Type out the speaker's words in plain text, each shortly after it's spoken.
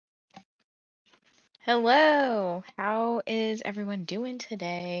Hello. How is everyone doing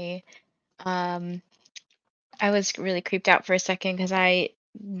today? Um, I was really creeped out for a second because I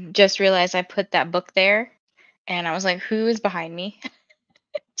just realized I put that book there and I was like, who is behind me?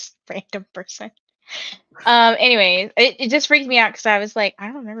 Just random person. Anyways, it just freaked me out because I was like, I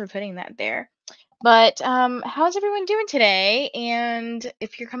don't remember putting that there. But how's everyone doing today? And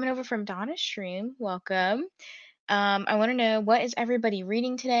if you're coming over from Donna's stream, welcome. I want to know, what is everybody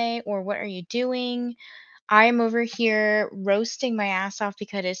reading today, or what are you doing? I'm over here roasting my ass off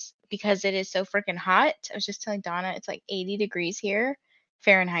because it is so freaking hot. I was just telling Donna it's like 80 degrees here,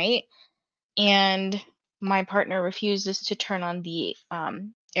 Fahrenheit, and my partner refuses to turn on the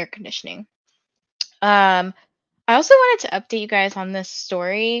air conditioning. I also wanted to update you guys on this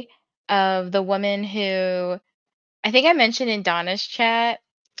story of the woman who I think I mentioned in Donna's chat.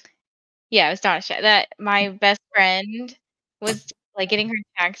 Yeah, it was Donna's chat that my best friend was like getting her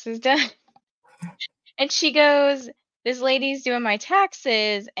taxes done. And she goes, "This lady's doing my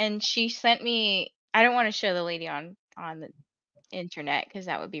taxes," and she sent me, I don't wanna show the lady on the internet because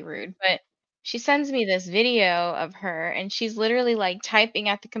that would be rude, but she sends me this video of her, and she's literally, like, typing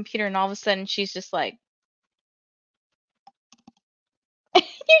at the computer, and all of a sudden, she's just like you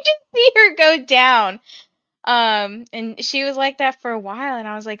just see her go down. And she was like that for a while, and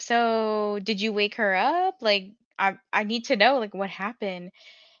I was like, "So, did you wake her up? Like, I need to know, like, what happened?"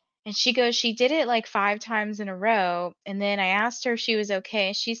 And she goes, she did it like 5 times in a row, and then I asked her if she was okay,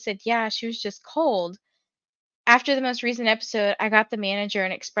 and she said, "Yeah, she was just cold." After the most recent episode, I got the manager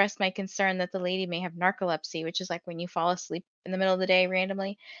and expressed my concern that the lady may have narcolepsy, which is like when you fall asleep in the middle of the day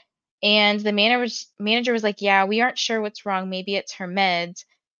randomly. And the manager was like, "Yeah, we aren't sure what's wrong. Maybe it's her meds."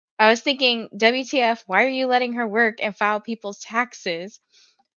 I was thinking, WTF, why are you letting her work and file people's taxes?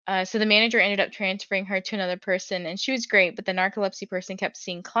 So the manager ended up transferring her to another person, and she was great, but the narcolepsy person kept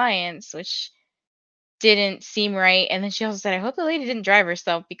seeing clients, which didn't seem right. And then she also said, "I hope the lady didn't drive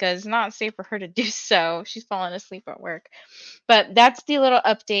herself because it's not safe for her to do so. She's falling asleep at work." But that's the little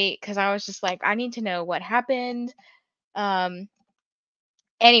update because I was just like, I need to know what happened. Um,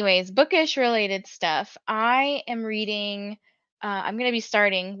 Anyways, bookish related stuff. I am reading, I'm going to be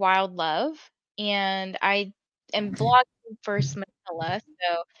starting Wild Love, and I am vlogging for SMUTELLA.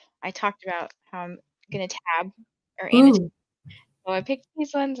 So I talked about how I'm going to tab or annotate. Ooh. So I picked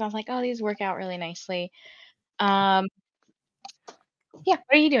these ones, and I was like, oh, these work out really nicely. Um, Yeah,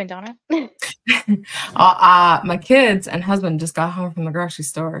 what are you doing, Donna? My kids and husband just got home from the grocery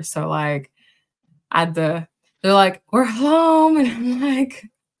store. So like I had to, they're like, "We're home." And I'm like,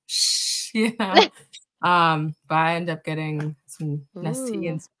 "Shh, yeah." But I ended up getting some Nestea Ooh.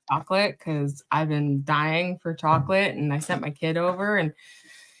 and some chocolate because I've been dying for chocolate, and I sent my kid over and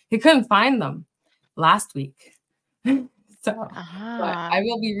he couldn't find them last week. So, but I Ah,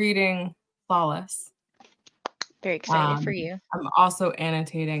 will be reading Flawless. very excited for you. I'm also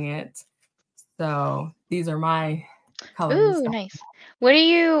annotating it. So these are my coloring Ooh, stuff. nice. What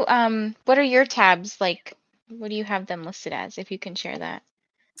are your tabs like? What do you have them listed as, if you can share that?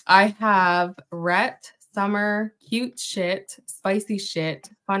 I have Rhett, Summer, Cute Shit, Spicy Shit,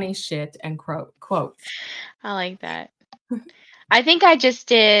 Funny Shit, and Quotes. I like that. I think I just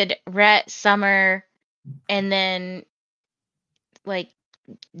did Rhett, Summer, and then like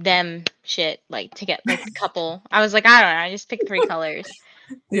them shit, like to get like the couple. I was like, I don't know, I just picked 3 colors.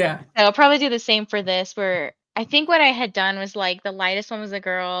 Yeah. So I'll probably do the same for this, where I think what I had done was like the lightest one was the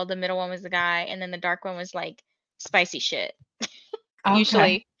girl, the middle one was the guy, and then the dark one was like spicy shit. Okay.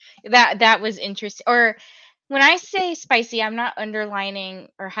 Usually that was interesting. Or when I say spicy, I'm not underlining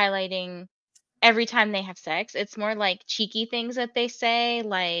or highlighting every time they have sex. It's more like cheeky things that they say,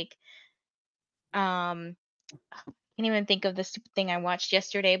 like I can't even think of the stupid thing I watched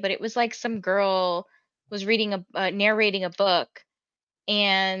yesterday, but it was like some girl was reading narrating a book,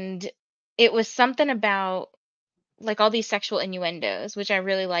 and it was something about like all these sexual innuendos, which I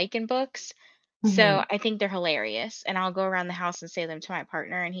really like in books. So Mhm. I think they're hilarious, and I'll go around the house and say them to my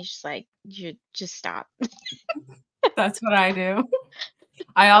partner, and he's just like, "You just stop." That's what I do.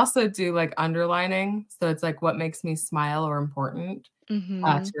 I also do like underlining. So it's like what makes me smile or important to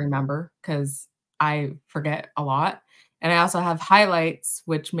Mhm. remember because I forget a lot. And I also have highlights,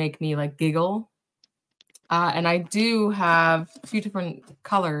 which make me like giggle. And I do have 2 different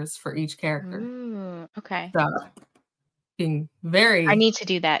colors for each character. Ooh, okay. So being I very, need to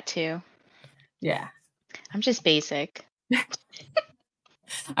do that too. yeah. I'm just basic.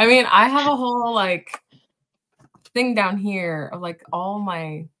 I mean, I have a whole like thing down here of like all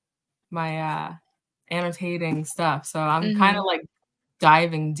my annotating stuff. So I'm kind of Mhm. like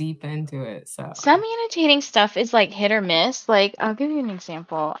diving deep into it. So Some annotating stuff is like hit or miss. Like, I'll give you an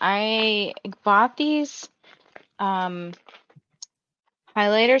example. I bought these um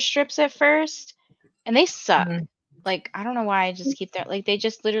highlighter strips at first, and they suck. mhm. Like, I don't know why I just keep that. Like, they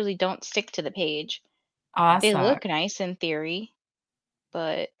just literally don't stick to the page. Oh, that They sucks. look nice in theory,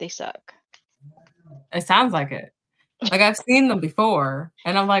 but they suck. It sounds like it. Like, I've seen them before,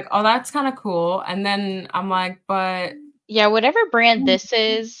 and I'm like, "Oh, that's kinda cool," and then I'm like, "But" Yeah, whatever brand this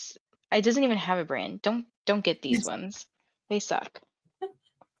is, it doesn't even have a brand. Don't get these ones. They suck.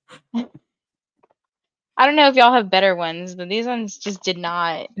 I don't know if y'all have better ones, but these ones just did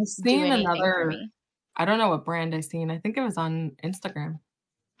not I've do seen anything for another me. I don't know what brand I seen. I think it was on Instagram.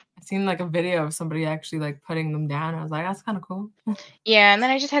 I seen, like, a video of somebody actually, like, putting them down. I was like, "That's kinda cool." Yeah, and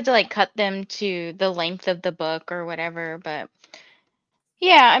then I just had to like cut them to the length of the book or whatever, but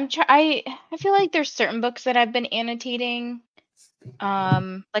yeah, I feel like there's certain books that I've been annotating.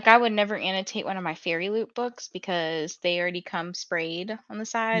 Like I would never annotate one of my Fairy Loot books because they already come sprayed on the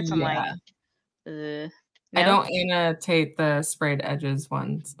sides. I'm like, Yeah. I no. don't annotate the sprayed edges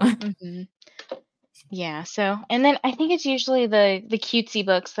ones. hmm Yeah, so and then I think it's usually the cutesy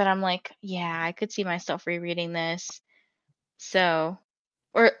books that I'm like, yeah, I could see myself rereading this. So,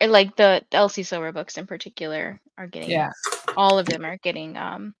 or like the Elsie Silver books in particular are getting Yeah. all of them are getting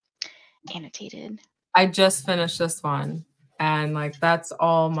annotated. I just finished this one, and, like, that's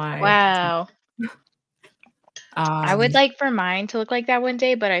all my Wow. I would um, like for mine to look like that one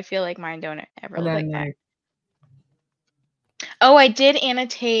day, but I feel like mine don't ever and look then, like that. like, Oh, I did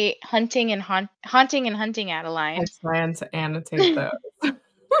annotate haunting and hunting I Adeline. plan to annotate those.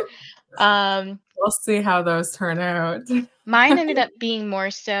 um, We'll see how those turn out. Mine ended up being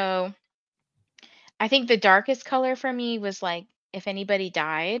more so. I think the darkest color for me was like if anybody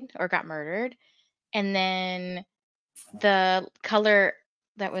died or got murdered, and then the color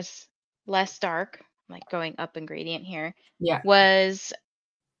that was less dark, like going up in gradient here, Yeah. was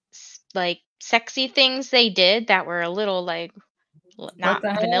like sexy things they did that were a little like What not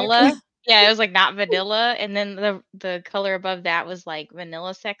the vanilla. heck? Yeah, it was like not vanilla, and then the color above that was like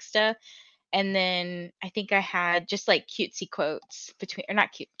vanilla sex stuff. And then I think I had just like cutesy quotes between, or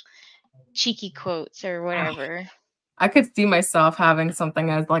not cute, cheeky quotes or Ah, whatever. I could see myself having something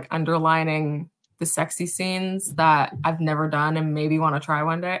as, like, underlining the sexy scenes that I've never done and maybe wanna try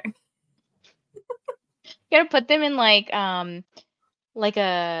one day. You gotta put them in like a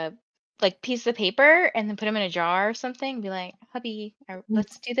like piece of paper and then put them in a jar or something. Be like, hubby,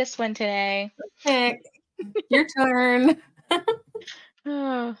 let's do this one today. Pick. Your turn.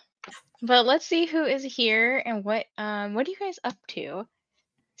 Oh, but let's see who is here and what are you guys up to?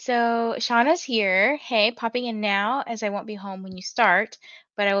 So Shauna's here. Hey, popping in now as I won't be home when you start,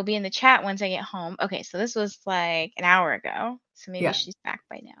 but I will be in the chat once I get home. Okay, so this was like an hour ago, so maybe Yeah. she's back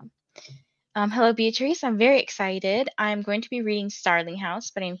by now. Hello, Beatrice. I'm very excited. I'm going to be reading Starling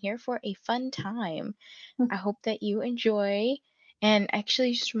House, but I'm here for a fun time. I hope that you enjoy. And actually,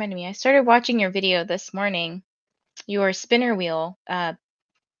 you just reminded me, I started watching your video this morning. Your spinner wheel,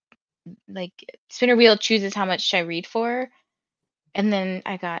 like spinner wheel chooses how much I read for, and then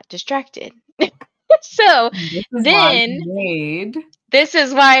I got distracted. So This is why then you made this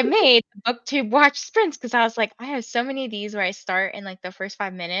is why I made the booktube watch sprints because I was like, I have so many of these where I start in like the first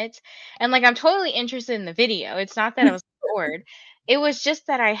 5 minutes, and like I'm totally interested in the video. It's not that I was bored. It was just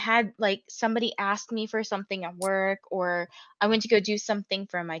that I had like somebody asked me for something at work, or I went to go do something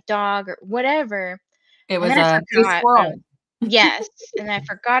for my dog or whatever, it and was then I a "Hey, forgot. squirrel." Yes, and I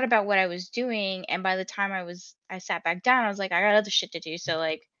forgot about what I was doing, and by the time I sat back down, I was like, I got other shit to do. So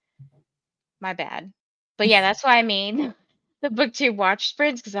like my bad. But yeah, that's why I made the booktube watch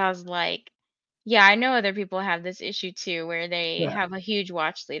sprints because I was like, yeah, I know other people have this issue too, where they Yeah. have a huge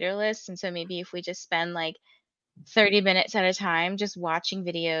watch later list. And so maybe if we just spend like 30 minutes at a time just watching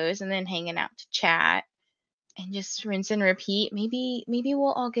videos and then hanging out to chat and just rinse and repeat, maybe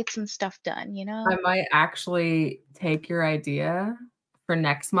we'll all get some stuff done, you know? I might actually take your idea for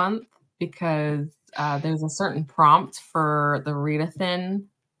next month because, there's a certain prompt for the readathon,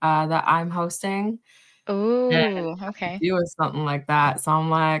 that I'm hosting, and Oh, okay. do with something like that, so I'm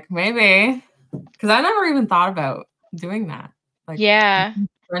like, maybe, because I never even thought about doing that, like, Yeah.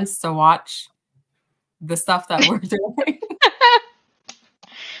 friends to watch the stuff that we're doing.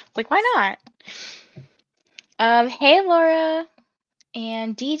 Like, why not? Hey Laura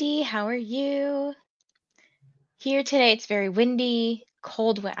and Dee Dee, how are you? Here today, it's very windy,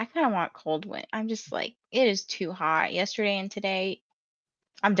 cold wind. I kind of want cold wind. I'm just like, it is too hot. Yesterday and today,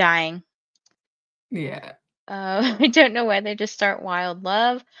 I'm dying. Yeah. I don't know whether to start Wild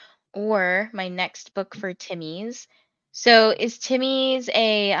Love or my next book for Timmy's. So is Timmy's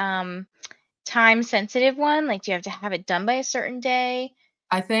a time sensitive one? Like, do you have to have it done by a certain day?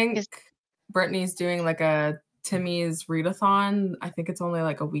 I think Because Brittany's doing like a Timmy's readathon. I think it's only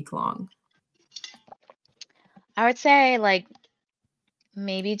like a week long. I would say like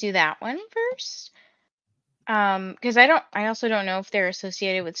maybe do that one first. Because I also don't know if they're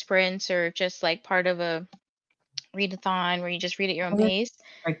associated with sprints or just like part of a readathon where you just read at your own I think pace.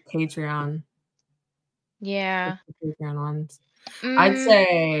 like Patreon, like Yeah. the Patreon ones. I'd Mm,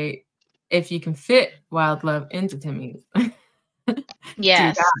 say if you can fit Wild Love into Timmy's, do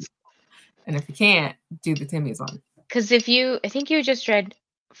yes. that. And if you can't, do the Timmy's one. Because I think you just read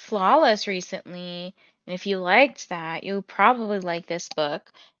Flawless recently, and if you liked that, you'll probably like this book.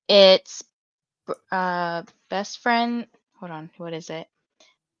 It's best friend. Hold on, what is it?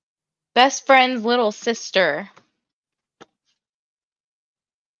 Best friend's little sister.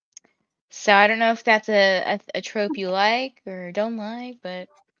 So I don't know if that's a trope you like or don't like, but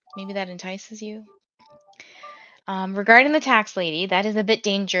maybe that entices you. Regarding the tax lady, that is a bit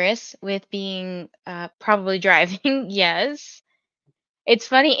dangerous with being probably driving. Yes. It's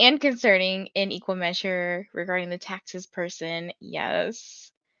funny and concerning in equal measure regarding the taxes person.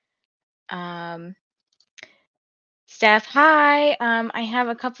 Yes. Um, Steph, hi. I have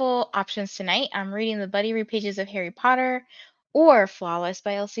a couple options tonight. I'm reading the buddy read pages of Harry Potter or Flawless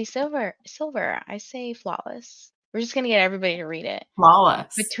by Elsie Silver. Silver. I say Flawless. We're just gonna get everybody to read it.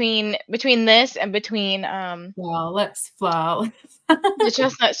 Flawless. Between this and between Flawless. Flawless. the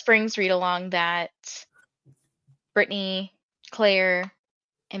Chestnut Springs read along that Brittany, Claire,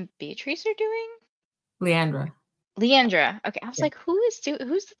 and Beatrice are doing. Leandra. Leandra. Okay, I was Yeah. like,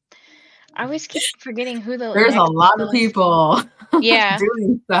 who's I always keep forgetting who the There's a next lot of girl is. people Yeah.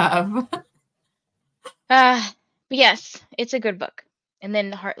 doing stuff. But yes, it's a good book. And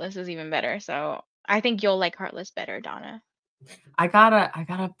then Heartless is even better. So I think you'll like Heartless better, Donna. I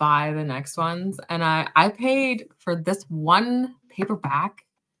gotta buy the next ones. And I paid for this one paperback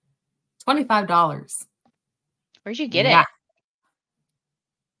 $25. Where'd you get Yeah. it?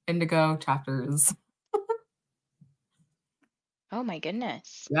 Indigo chapters. Oh my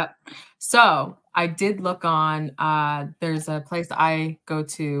goodness. Yep. So I did look on there's a place I go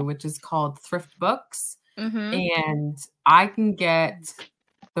to which is called Thrift Books. Mm-hmm. And I can get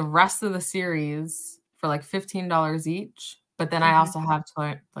the rest of the series for like $15 each. But then I Mm-hmm. also have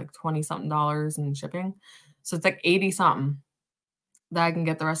like 20 something dollars in shipping. So it's like 80 something that I can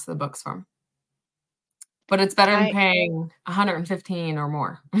get the rest of the books from. But it's better than I paying 115 or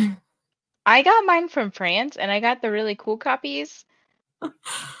more. I got mine from France and I got the really cool copies.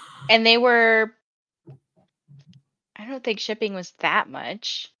 And they were I don't think shipping was that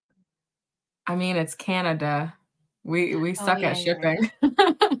much. I mean, it's Canada. We Oh suck yeah, at you're right.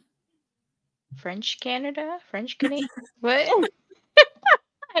 shipping. French Canada? French Canadian? What?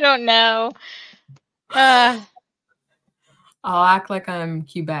 I don't know. Uh I'll act like I'm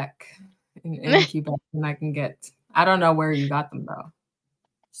Quebec in Quebec and I can get I don't know where you got them though.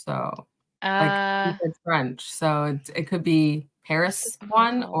 So like you uh said French. So it could be what's the Paris company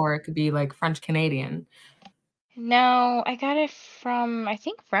one called? or it could be like French Canadian. No, I got it from I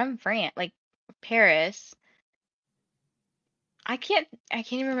think from France, like Paris. I can't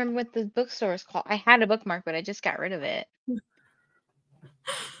even remember what the bookstore is called. I had a bookmark, but I just got rid of it.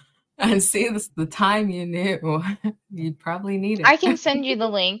 And see this the time you knew. You probably need I it. can send you the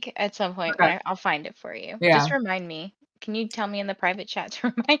link at some point when Okay. I'll find it for you. Just Yeah. remind me. Can you tell me in the private chat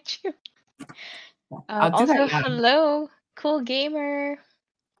to remind you? I'll do that Also, now. hello, cool gamer.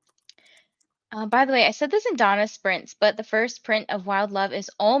 By the way, I said this in Donna's sprints, but the first print of Wild Love is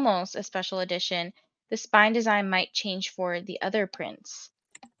almost a special edition. The spine design might change for the other prints.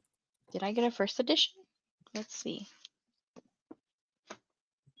 Did I get a first edition? Let's see.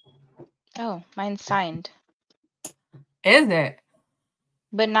 Oh, mine's signed, Is it?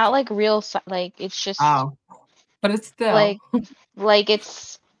 but not like real, like it's just Oh. But it's still. like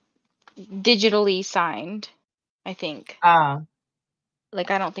it's digitally signed, I think. Oh.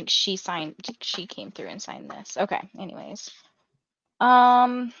 Like I don't think she came through and signed this. Okay, anyways.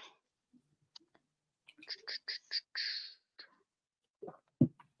 Um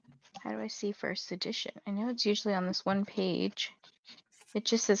how do I see first edition? I know it's usually on this one page. It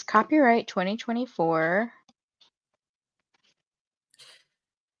just says copyright 2024.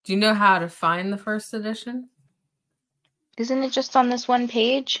 Do you know how to find the first edition? Isn't it just on this one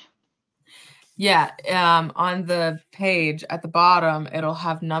page? Yeah, on the page at the bottom, it'll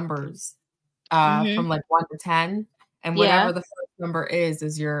have numbers Mhm. from like 1 to 10, and Yeah. whatever the first number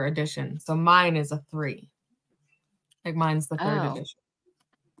is your edition. So mine is a 3. Like mine's the 3rd Oh. edition.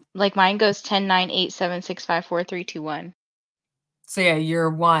 Like mine goes 10, 9, 8, 7, 6, 5, 4, 3, 2, 1. So yeah, year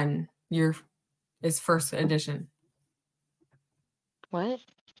 1, is first edition. What?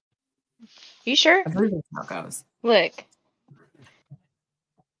 You sure? I believe that's how it goes. Look.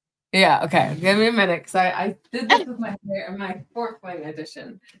 Yeah, okay. Give me a minute, because I did this with my 4th wing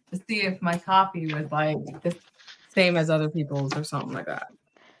edition to see if my copy was like the same as other people's or something like that.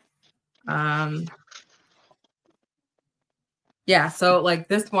 Yeah, so like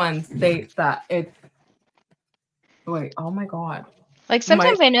this one states that it's wait, oh my god. Like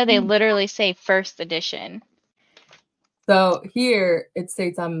sometimes I know they literally say first edition. So here it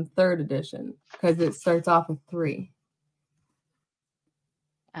states I'm 3rd edition because it starts off with 3.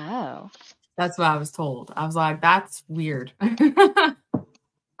 Oh. That's what I was told. I was like, that's weird.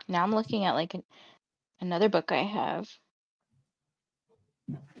 Now I'm looking at like another book I have.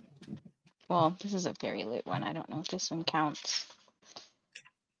 Well, this is a very late one. I don't know if this one counts.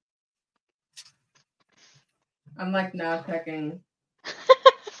 I'm like now checking.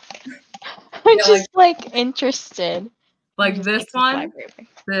 I'm just like interested. Like this one,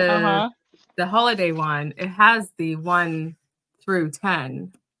 the holiday one, it has the 1 through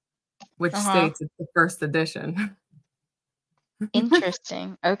 10, which states it's the first edition.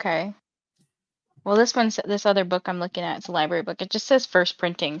 Interesting. Okay. Well, this other book I'm looking at, it's a library book. It just says first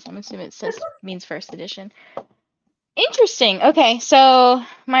printing, so I'm assuming it means first edition. Interesting. Okay, so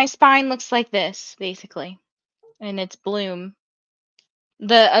my spine looks like this, basically. And it's bloom.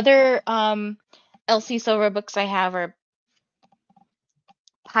 The other Elsie Silver books I have are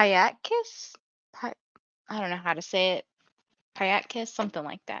Pyatkis? I don't know how to say it. Pyatkis, something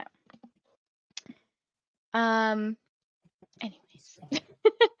like that. Anyways.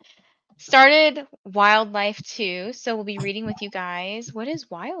 Started Wildlife 2, so we'll be reading with you guys. What is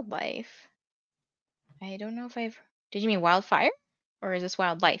wildlife? I don't know if Did you mean wildfire? Or is this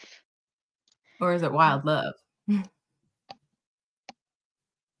wildlife? Or is it wild love?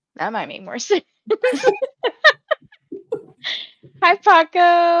 That might make more sense. Hi,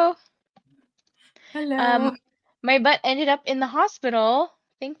 Paco. Hello. My butt ended up in the hospital.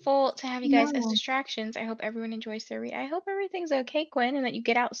 Thankful to have you guys as distractions. I hope everyone enjoys their I hope everything's okay, Quinn, and that you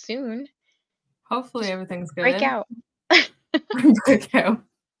get out soon. Hopefully everything's good. Break out. Break out.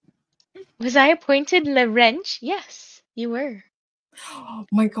 Was I appointed La Wrench? Yes, you were. Oh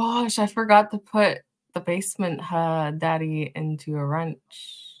my gosh, I forgot to put the basement daddy into a wrench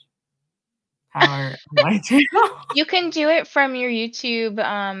power on my channel. You can do it from your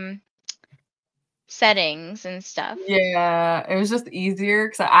YouTube settings and stuff. Yeah, it was just easier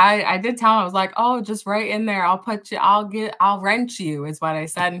because I did tell him, I was like, oh, just right in there, I'll wrench you is what I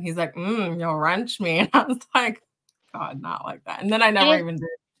said, and he's like, you'll wrench me, and I was like, God, not like that. And then I never even did.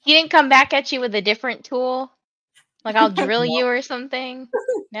 He didn't come back at you with a different tool, like I'll drill you or something.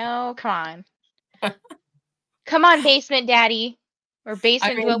 No, come on. Come on, basement daddy, or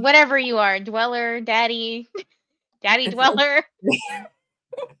basement whatever you are, dweller, daddy, daddy dweller.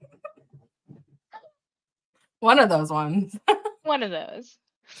 One of those ones. One of those.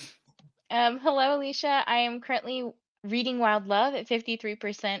 Hello, Alicia. I am currently reading Wild Love at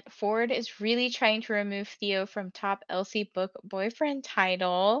 53%. Ford is really trying to remove Theo from top Elsie book boyfriend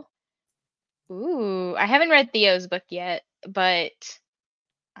title. Ooh, I haven't read Theo's book yet, but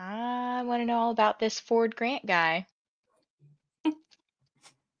I want to know all about this Ford Grant guy.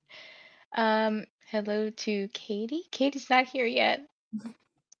 Hello to Katie. Katie's not here yet.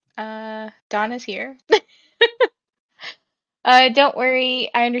 Donna's here. Don't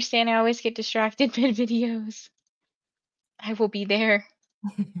worry. I understand. I always get distracted mid videos. I will be there.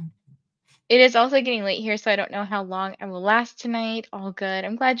 It is also getting late here, so I don't know how long I will last tonight. All good.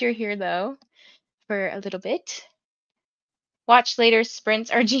 I'm glad you're here though, for a little bit. Watch later. Sprints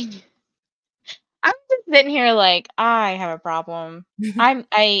are genius. I'm just sitting here like I have a problem.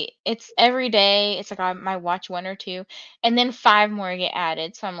 It's every day. It's like I might watch 1 or 2, and then 5 more get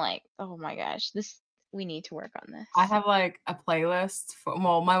added. So I'm like, oh my gosh, we need to work on this. I have like a playlist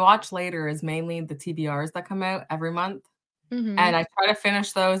my watch later is mainly the TBRs that come out every month. And I try to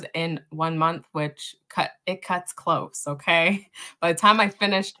finish those in 1 month, which cuts close, okay? By the time I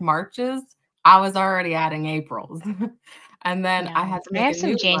finished March's, I was already adding April's. And then I had to make I have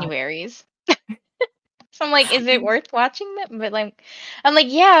some Januaries. So I'm like, is it worth watching them? But like, I'm like,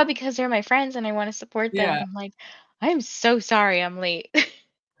 yeah, because they're my friends and I want to support them. Yeah. I'm like, I'm so sorry I'm late.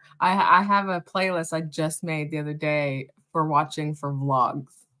 I have a playlist I just made the other day for watching for vlogs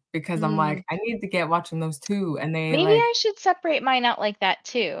because I'm like, I need to get watching those too. And maybe I should separate mine out like that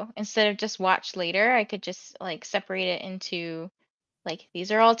too. Instead of just watch later, I could just like separate it into like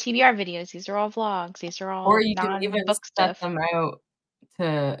these are all TBR videos, these are all vlogs, these are all or you can even non-book set stuff. them out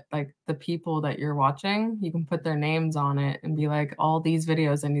to like the people that you're watching. You can put their names on it and be like, all these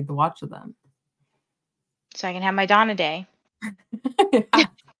videos, I need to watch them. So I can have my Donna day.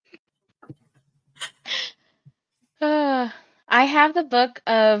 Yeah. I have the book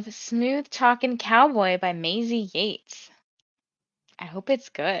of Smooth Talking Cowboy by Maisie Yates. I hope it's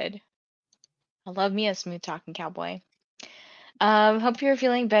good. I love me a smooth talking cowboy. Hope you're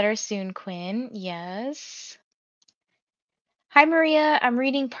feeling better soon, Quinn. Yes. Hi, Maria. I'm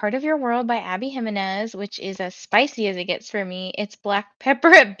reading Part of Your World by Abby Jimenez, which is as spicy as it gets for me. It's black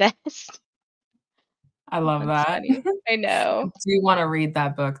pepper at best. I love That's that. funny. I I know. do want to read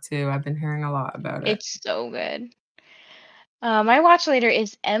that book too. I've been hearing a lot about it. It's so good. My watch later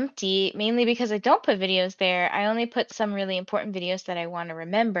is empty, mainly because I don't put videos there. I only put some really important videos that I want to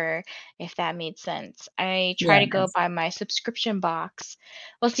remember, if that made sense. I try to go Yes, by my subscription box.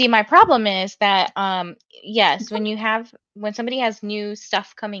 Well, see, my problem is that, yes, when somebody has new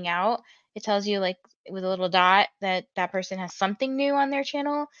stuff coming out, it tells you like with a little dot that that person has something new on their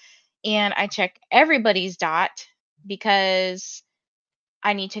channel, and I check everybody's dot because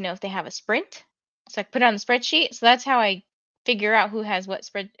I need to know if they have a sprint. So I put it on the spreadsheet. So that's how I figure out who has what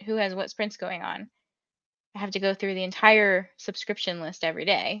sprints going on. I have to go through the entire subscription list every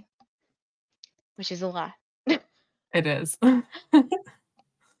day, which is a lot. it is.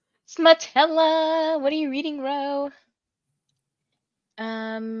 Smutella, what are you reading, Ro?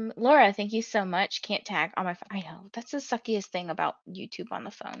 Laura, thank you so much. Can't tag on my phone. I know that's the suckiest thing about YouTube on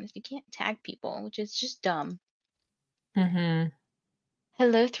the phone is you can't tag people, which is just dumb. Hmm.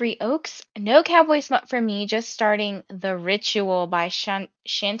 Hello, Three Oaks. No cowboy smut for me. Just starting The Ritual by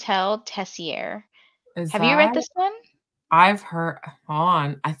Chantel Tessier. Is Have you read that? this one? I've heard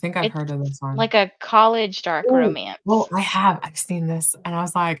on. I think I've It's heard of this one. like a college dark Oh, well, romance. I have. I've seen this, and I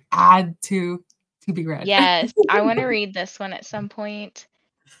was like, add to be read. Yes, I want to read this one at some point.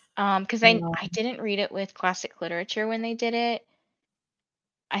 Because Yeah. I didn't read it with classic literature when they did it.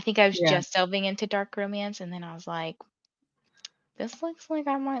 I think I was Yeah. just delving into dark romance, and then I was like, this looks like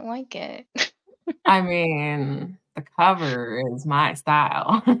I might like it. I mean, the cover is my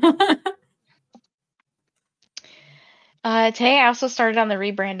style. Today I also started on the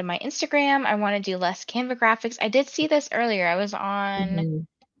rebrand of my Instagram. I want to do less Canva graphics. I did see this earlier. I was on Mhm.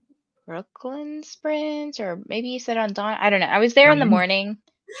 Brooklyn Sprint, or maybe you said on Dawn. I don't know. I was there in the Mine. morning.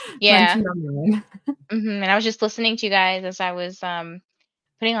 Yeah. Mentioned on mine. And I was just listening to you guys as I was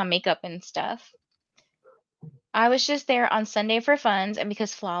putting on makeup and stuff. I was just there on Sunday for funds, and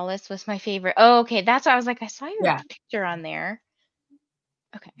because Flawless was my favorite. Oh, okay. That's why I was like, I saw your Yeah. picture on there.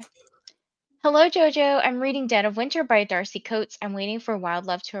 Okay. Hello, Jojo. I'm reading Dead of Winter by Darcy Coates. I'm waiting for Wild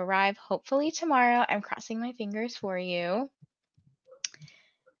Love to arrive, hopefully tomorrow. I'm crossing my fingers for you.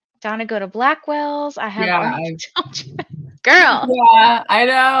 Donna, go to Blackwell's. I have Yeah. already told you. Girl. Yeah, I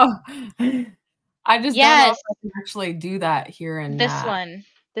know. I just don't know if Yes, I can actually do that here in this one.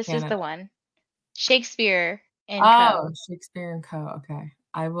 This is Canada. the one. Shakespeare and Oh, Co. Shakespeare and Co. Okay.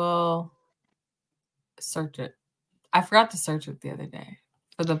 I will search it. I forgot to search it the other day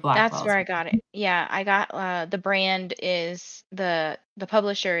for the That's Blackwells. where I got it. Yeah, I got the brand is the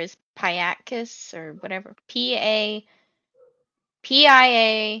publisher is Piatkus or whatever. Piatkus.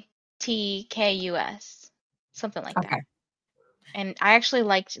 Something like that. Okay. And I actually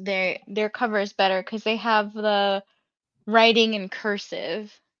liked their covers better because they have the writing in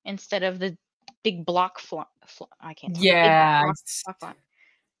cursive instead of the big block I can't talk. Big Yeah. block font.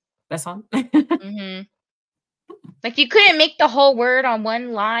 This one. Mhm. Like you couldn't make the whole word on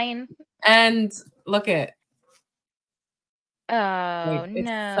one line. And look at Oh like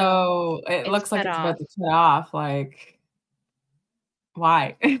no. it It's looks like cut it's about off. to cut off. Like,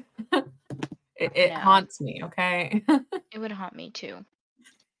 why? It No. haunts me, okay? It would haunt me too.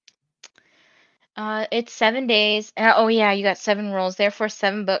 It's 7 days. Oh yeah, you got 7 rolls. Therefore,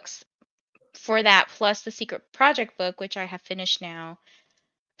 7 books for that, plus the secret project book, which I have finished now.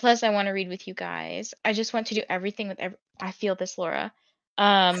 Plus, I want to read with you guys. I just want to do everything with I feel this, Laura.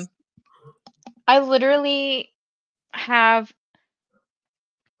 Um, I literally have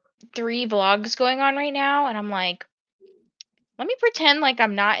 3 vlogs going on right now, and I'm like, let me pretend like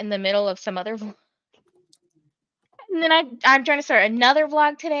I'm not in the middle of some other vlog. And then I'm trying to start another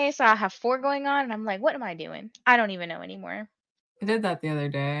vlog today, so I'll have 4 going on, and I'm like, what am I doing? I don't even know anymore. I did that the other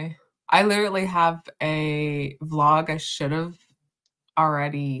day. I literally have a vlog I should have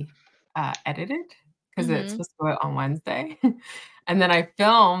already edited because it's Mhm. supposed to go out on Wednesday. And then I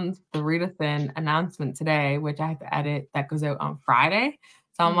filmed the readathon announcement today, which I have to edit that goes out on Friday.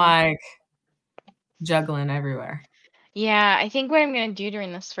 So I'm Mhm. like juggling everywhere. Yeah, I think what I'm gonna do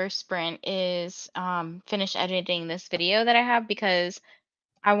during this first sprint is finish editing this video that I have because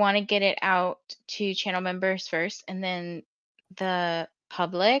I want to get it out to channel members first and then the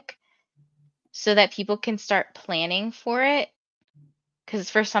public so that people can start planning for it because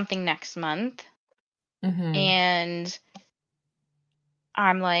it's for something next month. Mhm. And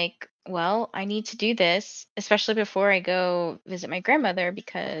I'm like, well, I need to do this, especially before I go visit my grandmother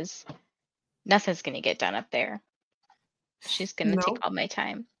because nothing's going to get done up there. She's going to take Nope. all my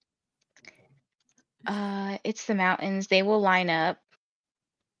time. It's the mountains. They will line up.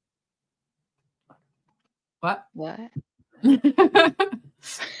 What? What?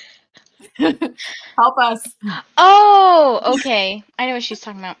 Help us. Oh, okay. I know what she's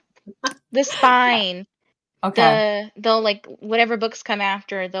talking about. The spine. Okay. They'll like whatever books come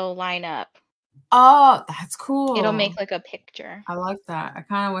after, they'll line up. Oh, that's It'll make cool. like a picture. I like that. I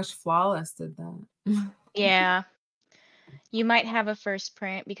kinda wish Flawless did that. Yeah. You might have a first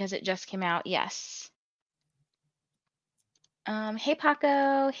print because it just came out. Yes. Hey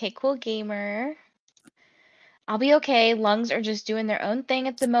Paco. Hey Cool Gamer. I'll be okay. Lungs are just doing their own thing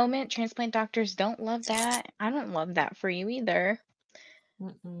at the moment. Transplant doctors don't love that. I don't love that for you either.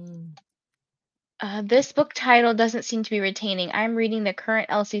 Mm-mm. This book title doesn't seem to be retaining. I'm reading the current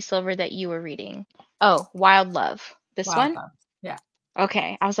Elsie Silver that you were reading. Oh, Wild Love. This Wild one? Thoughts. Yeah.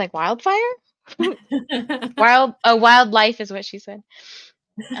 Okay. I was like, Wildfire? Wildlife is what she said.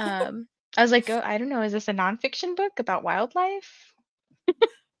 I was like, oh, I don't know. Is this a nonfiction book about wildlife?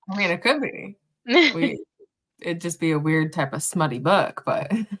 I mean, it could be. It'd just be a weird type of smutty book,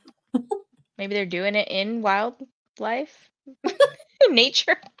 but Maybe they're doing it in wildlife,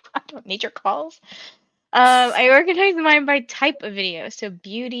 nature. I don't know, nature calls. I organize mine by type of video. So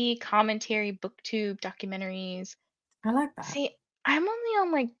beauty, commentary, booktube, documentaries. I like that. See, I'm only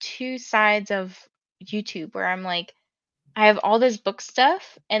on like two sides of YouTube where I'm like, I have all this book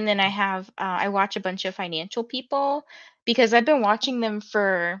stuff, and then I watch a bunch of financial people because I've been watching them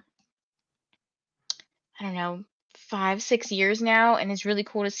for, I don't know, 5, 6 years now, and it's really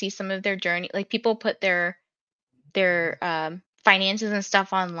cool to see some of their journey. Like people put their finances and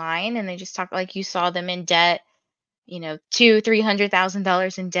stuff online, and they just talk like you saw them in debt,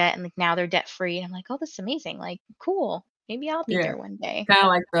 $200,000-300,000 in debt, and like now they're debt free. And I'm like, oh, this is amazing. Like, cool. Maybe I'll be Yeah. there one day. Kinda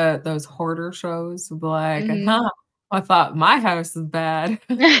like those hoarder shows, like, Hmm. I thought my house is bad."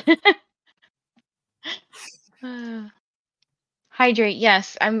 Hydrate.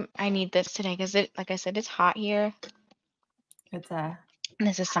 Yes, I need this today because like I said, it's hot here. It's a And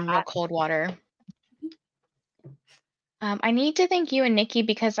this is some real hot. cold water. I need to thank you and Nikki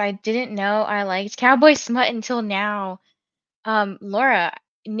because I didn't know I liked Cowboy Smut until now. Laura,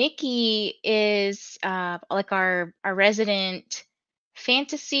 Nikki is like our resident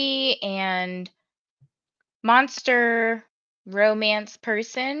fantasy and monster romance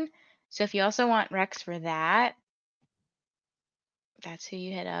person. So if you also want Rex for that, that's who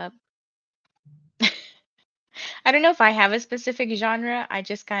you hit up. I don't know if I have a specific genre. I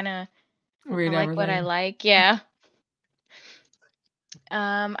just kind of I Read like what I everything. like. Yeah.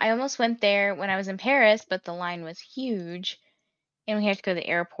 I almost went there when I was in Paris, but the line was huge and we had to go to the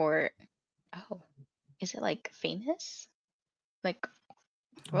airport. Oh, is it like famous? Like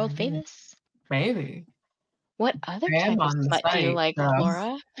world Maybe. famous? Maybe. What other I am type of on the smut do you site, like, so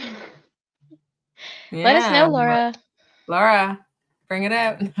Laura? Let us yeah, know, Laura. Laura, bring it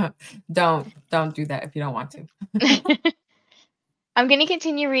out. Don't do that if you don't want to. I'm going to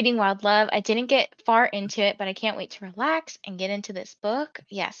continue reading Wild Love. I didn't get far into it, but I can't wait to relax and get into this book.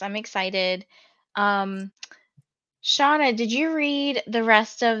 Yes, I'm excited. Um, Shauna, did you read the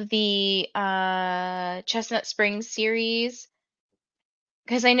rest of the Chestnut Springs series?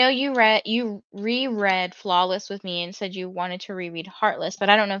 Because I know you reread Flawless with me and said you wanted to reread Heartless, but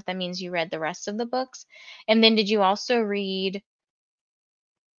I don't know if that means you read the rest of the books. And then did you also read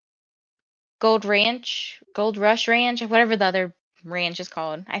Gold Rush Ranch, whatever the other ranch is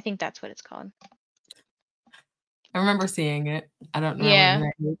called? I think that's what it's called. I remember seeing it. I don't remember the Yeah.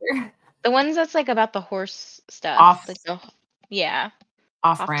 name either. The ones that's like about the horse stuff. Off Like yeah.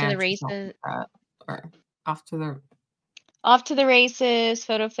 off Off to the ranch or something races. like that, or off to the Off to the races,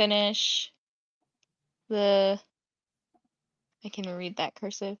 photo finish. The I can read that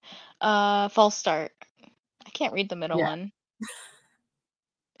cursive. False start. I can't read the middle yeah. one.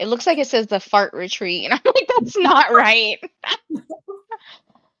 It looks like it says the fart retreat, and I'm like, that's not right.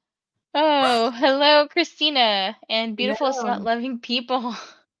 Oh, hello, Christina, and Yeah. beautiful smut-loving people.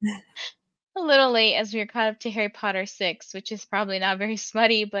 A little late as we are caught up to Harry Potter 6, which is probably not very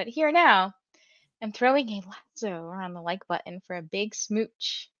smutty, but here now. I'm throwing a lasso around the like button for a big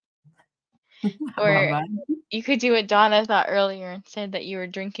smooch. I love Or that. you could do what Donna thought earlier and said that you were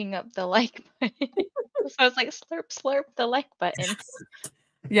drinking up the like button. So I was like, slurp, slurp the like button.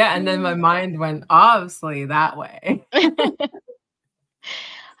 Yeah, and then my mind went obviously that way.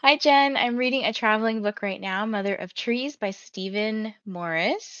 Hi, Jen. I'm reading a traveling book right now, Mother of Trees by Stephen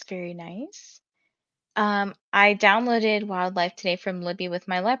Morris. Very nice. I downloaded Wildlife today from Libby with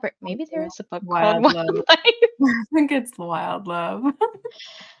my library. Maybe there is a book called Wild love. Wildlife. I think it's wild love.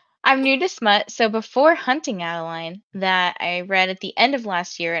 I'm new to Smut, so before Hunting Adeline, that I read at the end of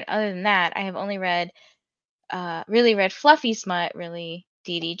last year, and other than that, I have only really read Fluffy Smut, really,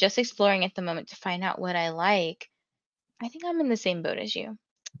 Dee Dee, just exploring at the moment to find out what I like. I think I'm in the same boat as you.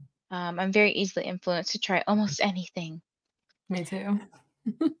 I'm very easily influenced to try almost anything. Me too.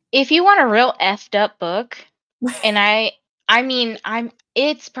 If you want a real effed up book, and I mean,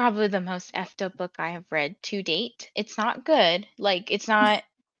 it's probably the most effed up book I have read to date. It's not good. Like it's not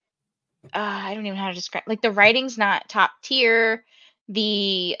I don't even know how to describe, like the writing's not top tier.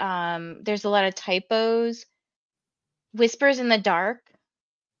 There's a lot of typos. Whispers in the Dark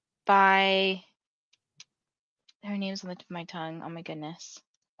by her name's on the tip of my tongue. Oh my goodness.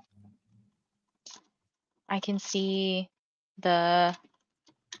 I can see the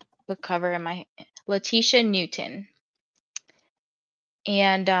book cover in my Letitia Newton.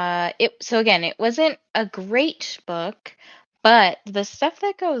 And it wasn't a great book, but the stuff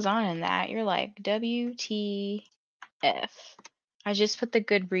that goes on in that, you're like, WTF. I just put the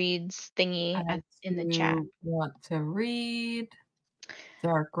Goodreads thingy I in the chat. do want to read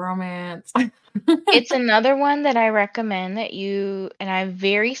dark romance. It's another one that I recommend that and I'm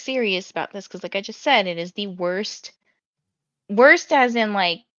very serious about this because, like I just said, it is the worst as in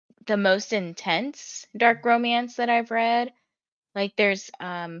like the most intense dark romance that I've read. Like there's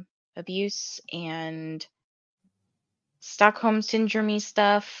abuse and Stockholm syndrome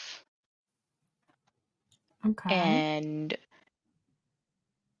stuff Okay. and Yes,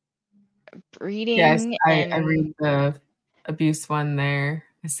 breeding I and read the abuse one there.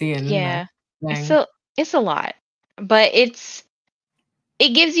 I see it in the yeah, it's thing. a it's a lot. But it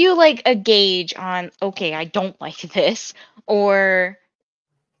gives you like a gauge on, okay, I don't like this, or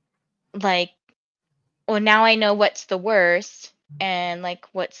like, well, now I know what's the worst and like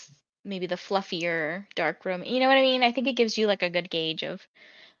what's maybe the fluffier dark room. You know what I mean? I think it gives you like a good gauge of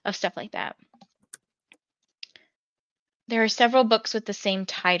stuff like that. There are several books with the same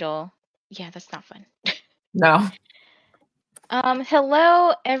title. Yeah, that's not fun. No.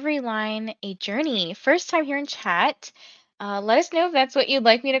 Hello, every line a journey. First time here in chat. Let us know if that's what you'd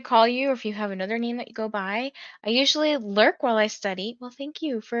like me to call you or if you have another name that you go by. I usually lurk while I study. Well, thank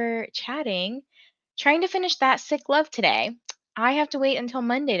you for chatting. Trying to finish That Sick Love today. I have to wait until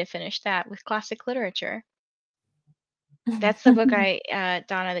Monday to finish that with classic literature. That's the book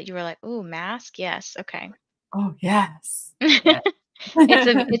Donna, that you were like, ooh, Mask? Yes, okay. Oh, yes. Yes.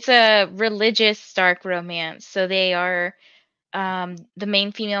 It's a religious dark romance. So they are the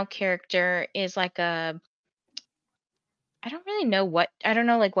main female character is like I don't know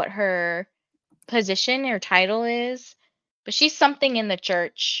like what her position or title is, but she's something in the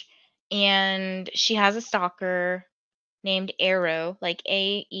church and she has a stalker named Arrow, like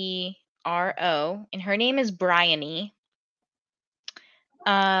Aero, and her name is Briany.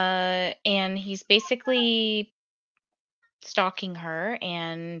 And he's basically stalking her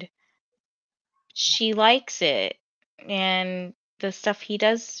and she likes it. And the stuff he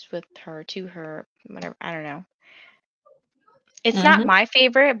does with her, to her, whatever, I don't know. It's not Mhm. my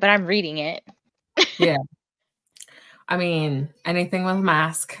favorite, but I'm reading it. Yeah. I mean, anything with a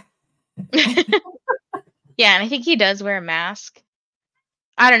mask. Yeah, and I think he does wear a mask.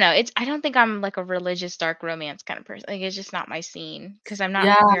 I don't know. I don't think I'm like a religious dark romance kind of person. Like it's just not my scene because I'm not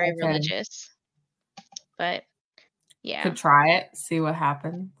Yeah, very okay. religious. But yeah. Could try it, see what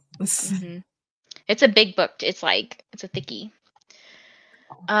happens. hmm It's a big book. It's a thickie.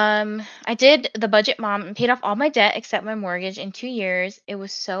 I did the budget mom and paid off all my debt except my mortgage in 2 years. It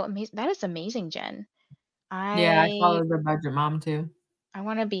was so amazing. That is amazing, Jen. Yeah, I I followed the budget mom too. I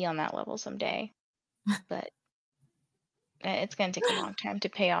want to be on that level someday, but it's gonna take a long time to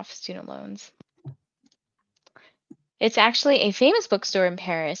pay off student loans. It's actually a famous bookstore in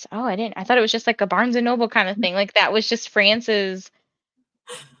Paris. Oh, I didn't. I thought it was just like a Barnes and Noble kind of thing. Like that was just France's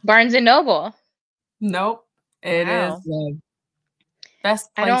Barnes and Noble. Nope. It is Wow. the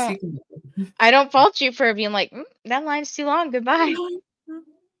best I place don't you can go. I don't fault you for being like, that line's too long. Goodbye.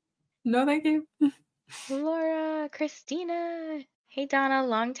 No, thank you. Laura, Christina. Hey Donna,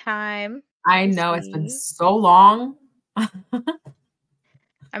 long time. Good I to know it's been see. so long. I'm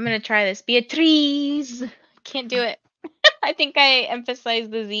gonna try this. Beatrice. Can't do it. I think I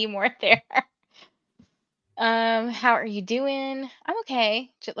emphasized the Z more there. How are you doing? I'm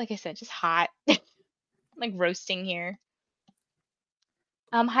okay. Just like I said, just hot. Like roasting here.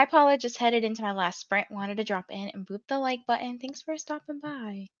 Hi Paula, just headed into my last sprint. Wanted to drop in and boop the like button. Thanks for stopping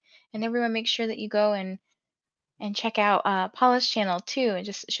by. And everyone, make sure that you go and check out Paula's channel too, and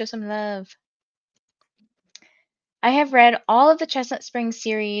just show some love. I have read all of the Chestnut Springs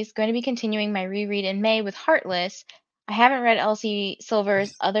series. Going to be continuing my reread in May with Heartless. I haven't read Elsie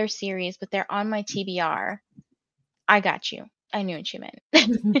Silver's other series, but they're on my TBR. I got you. I knew what you meant.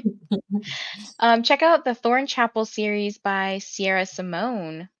 Check out the Thorn Chapel series by Sierra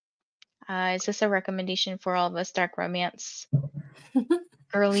Simone. Is this a recommendation for all of us dark romance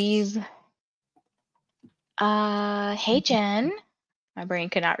girlies? Hey Jen. My brain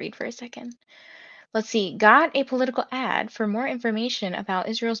could not read for a second. Let's see. Got a political ad for more information about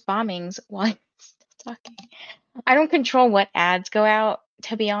Israel's bombings while I'm still talking. I don't control what ads go out,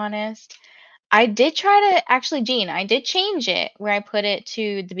 to be honest. I did try to actually, Jean, I did change it where I put it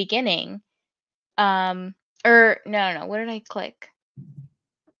to the beginning. Or no, what did I click?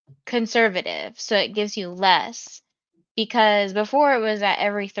 Conservative, so it gives you less. Because before it was at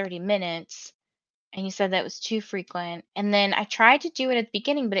every 30 minutes, and you said that was too frequent. And then I tried to do it at the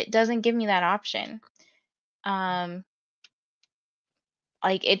beginning, but it doesn't give me that option.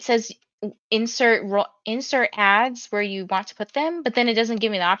 Like it says insert ads where you want to put them, but then it doesn't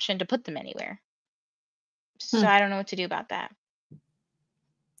give me the option to put them anywhere. So I don't know what to do about that.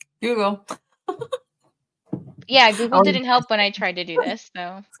 Google. Yeah, Google didn't help when I tried to do this, so.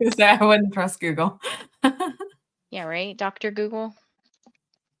 I was gonna say I wouldn't trust Google. Yeah, right? Dr. Google.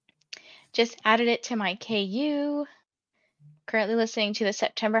 Just added it to my KU. Currently listening to the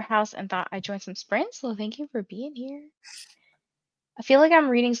September House and thought I'd join some sprints, so thank you for being here. I feel like I'm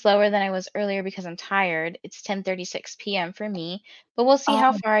reading slower than I was earlier because I'm tired. It's 10:36 p.m. for me, but we'll see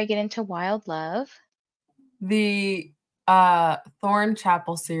how far I get into Wild Love. The Thorn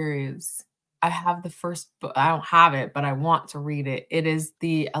Chapel series. I have the first book. I don't have it, but I want to read it. It is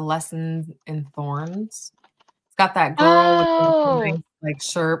the A Lesson in Thorns. It's got that girl with the nice, like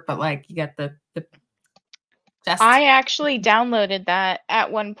shirt, but like you get the chest. I actually downloaded that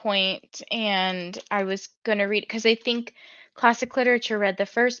at one point, and I was gonna read it because I think Classic Literature read the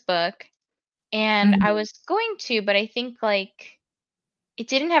first book, and I was going to, but I think like it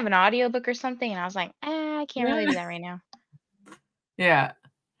didn't have an audiobook or something, and I was like, I can't really do that right now. Yeah,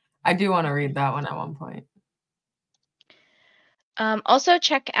 I do want to read that one at one point. Also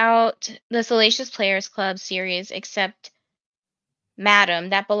check out the Salacious Players Club series, except Madam,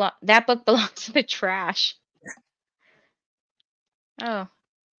 that book belongs to the trash. Oh.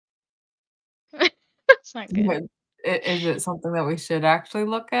 That's not good. Is it something that we should actually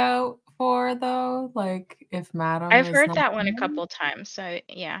look out for though? Like if Madam I've is heard not that one a couple times, so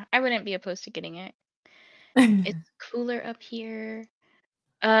yeah, I wouldn't be opposed to getting it. It's cooler up here.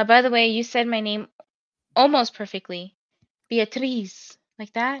 By the way, you said my name almost perfectly. Beatriz.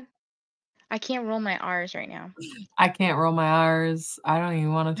 Like that? I can't roll my R's right now. I can't roll my R's. I don't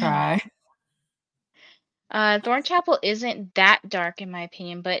even want to try. Thorn Chapel isn't that dark in my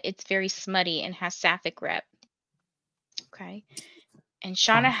opinion, but it's very smutty and has sapphic rep. Okay. And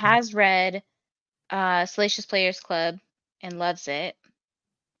Shauna has read Salacious Players Club and loves it.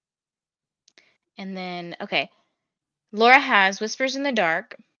 And then, okay. Laura has Whispers in the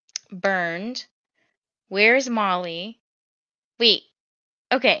Dark, Burned, Where's Molly? Wait.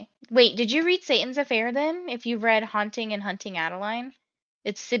 Okay. Wait, did you read Satan's Affair then? If you read Haunting and Hunting Adeline?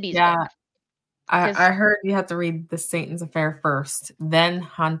 It's Sibby's book. I heard you have to read the Satan's Affair first, then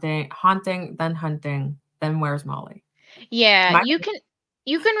Haunting, then Hunting, then Where's Molly? Yeah, you can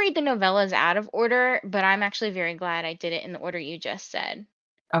read the novellas out of order, but I'm actually very glad I did it in the order you just said.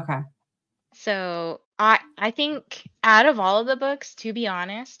 Okay. So I think out of all of the books, to be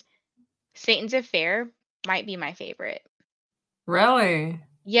honest, Satan's Affair might be my favorite. Really?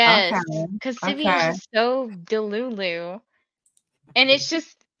 Yes, because Sibby is just so delulu. And it's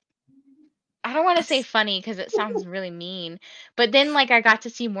just, I don't want to say funny because it sounds really mean. But then, like, I got to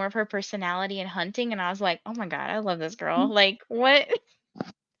see more of her personality in Hunting, and I was like, oh my God, I love this girl. Like, what?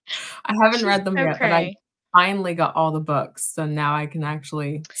 I haven't read them yet, but I finally got all the books. So now I can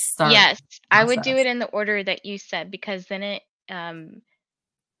actually start. Yes, I would do it in the order that you said because then it,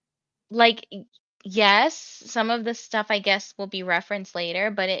 like, yes, some of the stuff I guess will be referenced later,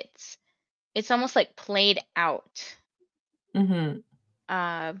 but it's almost like played out.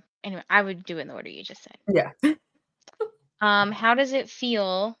 Anyway, I would do it in the order you just said. Yeah. How does it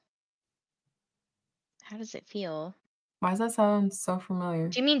feel? How does it feel? Why does that sound so familiar?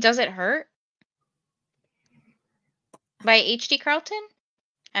 Do you mean Does It Hurt? By H.D. Carlton?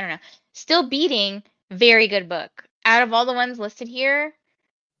 I don't know. Still Beating, very good book. Out of all the ones listed here,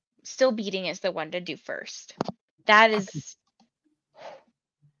 Still Beating is the one to do first. That is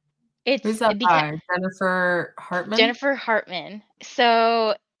Who's It's that it beca by? Jennifer Hartman? Jennifer Hartman.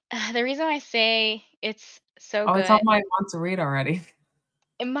 So, the reason why I say it's so Oh, it's on good, my want to read already.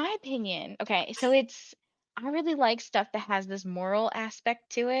 in my opinion, okay, so it's I really like stuff that has this moral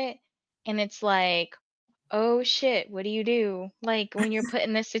aspect to it, and it's like, "Oh shit, what do you do?" Like, when you're put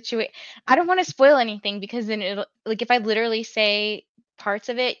in this situation. I don't wanna spoil anything because then it'll like, if I literally say parts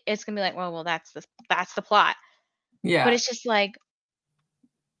of it, it's gonna be like, "Well, that's the plot." But Yeah. it's just like,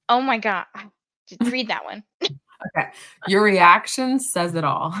 "Oh my god." Just read that one. Okay. Your reaction says it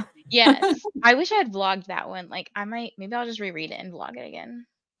all. Yes. I wish I had vlogged that one, like, maybe I'll just reread it and vlog it again.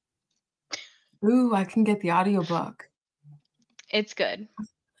 Ooh, I can get the audiobook. It's good.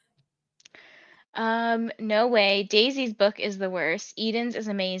 No way. Daisy's book is the worst. Eden's is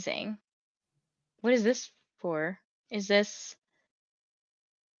amazing. What is this for? Is this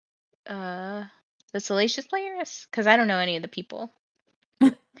uh the Salacious Players? Because I don't know any of the people.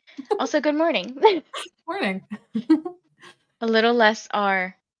 Also, good morning. Morning. A little less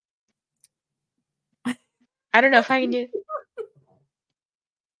R. I don't know if I can do.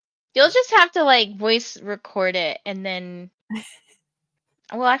 You'll just have to like voice record it and then.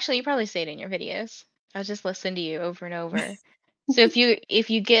 Well, actually, you probably say it in your videos. I'll just listen to you over and over. So if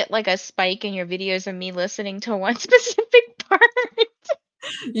you get like a spike in your videos of me listening to one specific part.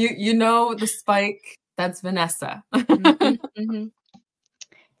 You know the spike, that's Vanessa. Mhm, mhm.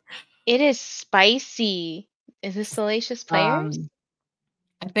 It is spicy. Is this Salacious Players? Um,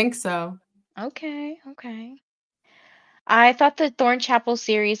 I think so. Okay, okay. I thought the Thornchapel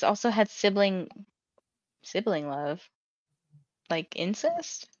series also had sibling love, like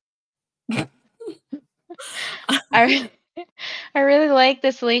incest. I I really like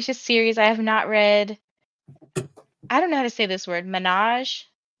the Salacious series. I have not read. I don't know how to say this word. Menage,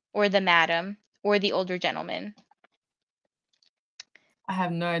 or the Madam, or the Older Gentleman. I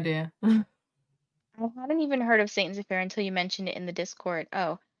have no idea. I hadn't even heard of Satan's Affair until you mentioned it in the Discord.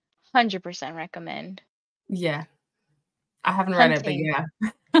 Oh, 100% recommend. Yeah. I haven't read it, but Hunting.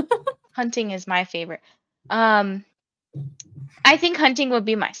 yeah. Hunting is my favorite. Um, I think Hunting would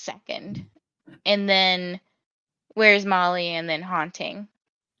be my second. And then Where's Molly and then Haunting.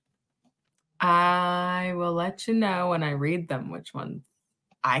 I will let you know when I read them which ones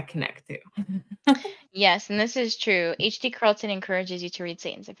I connect to. Yes, and this is true. H.D. Carlton encourages you to read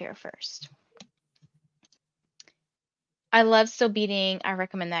Satan's Affair first. I love Still Beating. I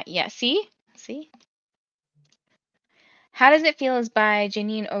recommend that. Yeah, see? See? How Does It Feel is by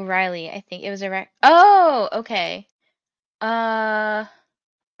Janine O'Reilly. I think it was a Oh, okay. Uh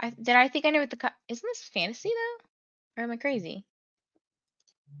I think I know what isn't this fantasy though? Or am I crazy?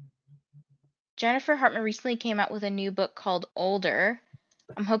 Jennifer Hartman recently came out with a new book called Older.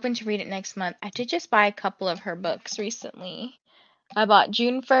 I'm hoping to read it next month. I did just buy a couple of her books recently. I bought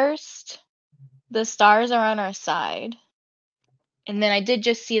June 1st, The Stars Are on Our Side. And then I did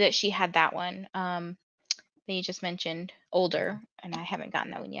just see that she had that one that you just mentioned, Older, and I haven't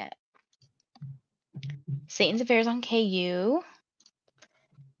gotten that one yet. Satan's Affairs on KU.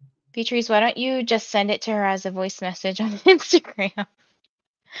 Beatrice, why don't you just send it to her as a voice message on Instagram? Well,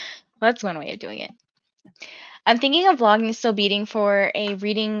 that's one way of doing it. I'm thinking of vlogging Still Beating for a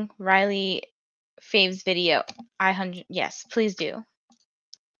reading Riley faves video. Yes, please do.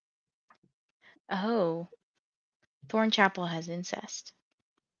 Oh, Thornchapel has incest.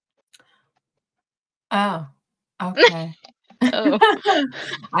 Oh, okay. Oh,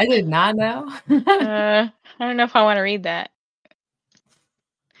 I did not know. I don't know if I want to read that.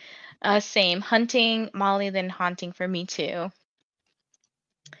 Same. Hunting, Molly, then Haunting for me too.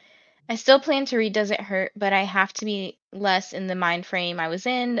 I still plan to read Does It Hurt, but I have to be less in the mind frame I was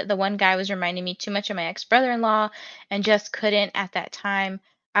in. The one guy was reminding me too much of my ex brother in law and just couldn't at that time.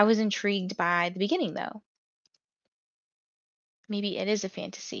 I was intrigued by the beginning though. Maybe it is a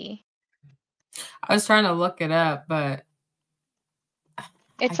fantasy. I was trying to look it up, but I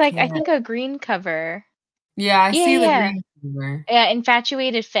It's like, I can't. think, a green cover. Yeah, I Yeah, see the yeah. green fever. Yeah,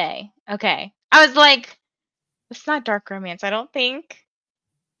 Infatuated Fae. Okay. I was like, it's not dark romance, I don't think.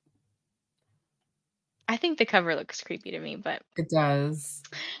 I think the cover looks creepy to me, but It does.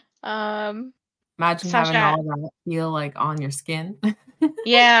 um Imagine having Sasha, all that feel, like, on your skin.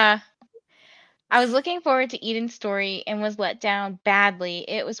 yeah. I was looking forward to Eden's story and was let down badly.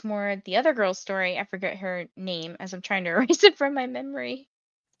 It was more the other girl's story. I forget her name as I'm trying to erase it from my memory.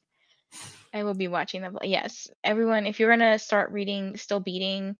 I will be watching the yes. Everyone, if you're gonna start reading Still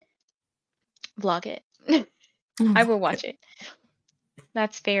Beating, vlog it. I will watch it.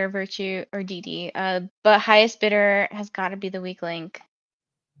 That's Fair, Virtue, or DD. But highest bidder has got to be the weak link.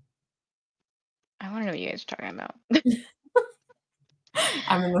 I want to know what you guys are talking about.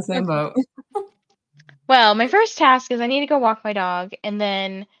 I'm in the same Okay. boat. Well, my first task is I need to go walk my dog, and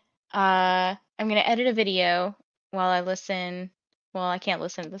then I'm gonna edit a video while I listen. Well, I can't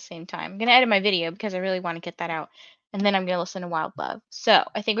listen at the same time. I'm gonna edit my video because I really want to get that out, and then I'm gonna listen to Wild Love. So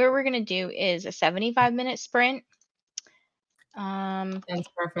I think what we're gonna do is a 75-minute sprint, um, Sounds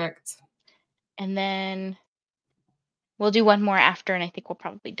perfect. and then we'll do one more after, and I think we'll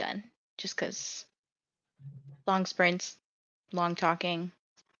probably be done. Just because long sprints, long talking,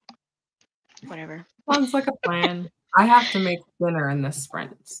 whatever. Sounds like a plan. I have to make dinner in this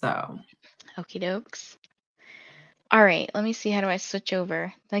sprint, so Okie dokes. All right, let me see. How do I switch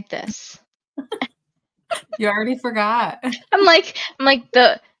over like this? you already forgot. I'm like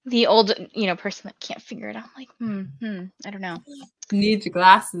the old person that can't figure it out. I'm like, I don't know. Need your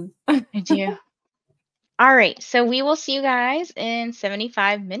glasses. I do. All right, so we will see you guys in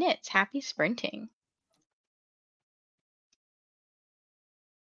 75 minutes. Happy sprinting.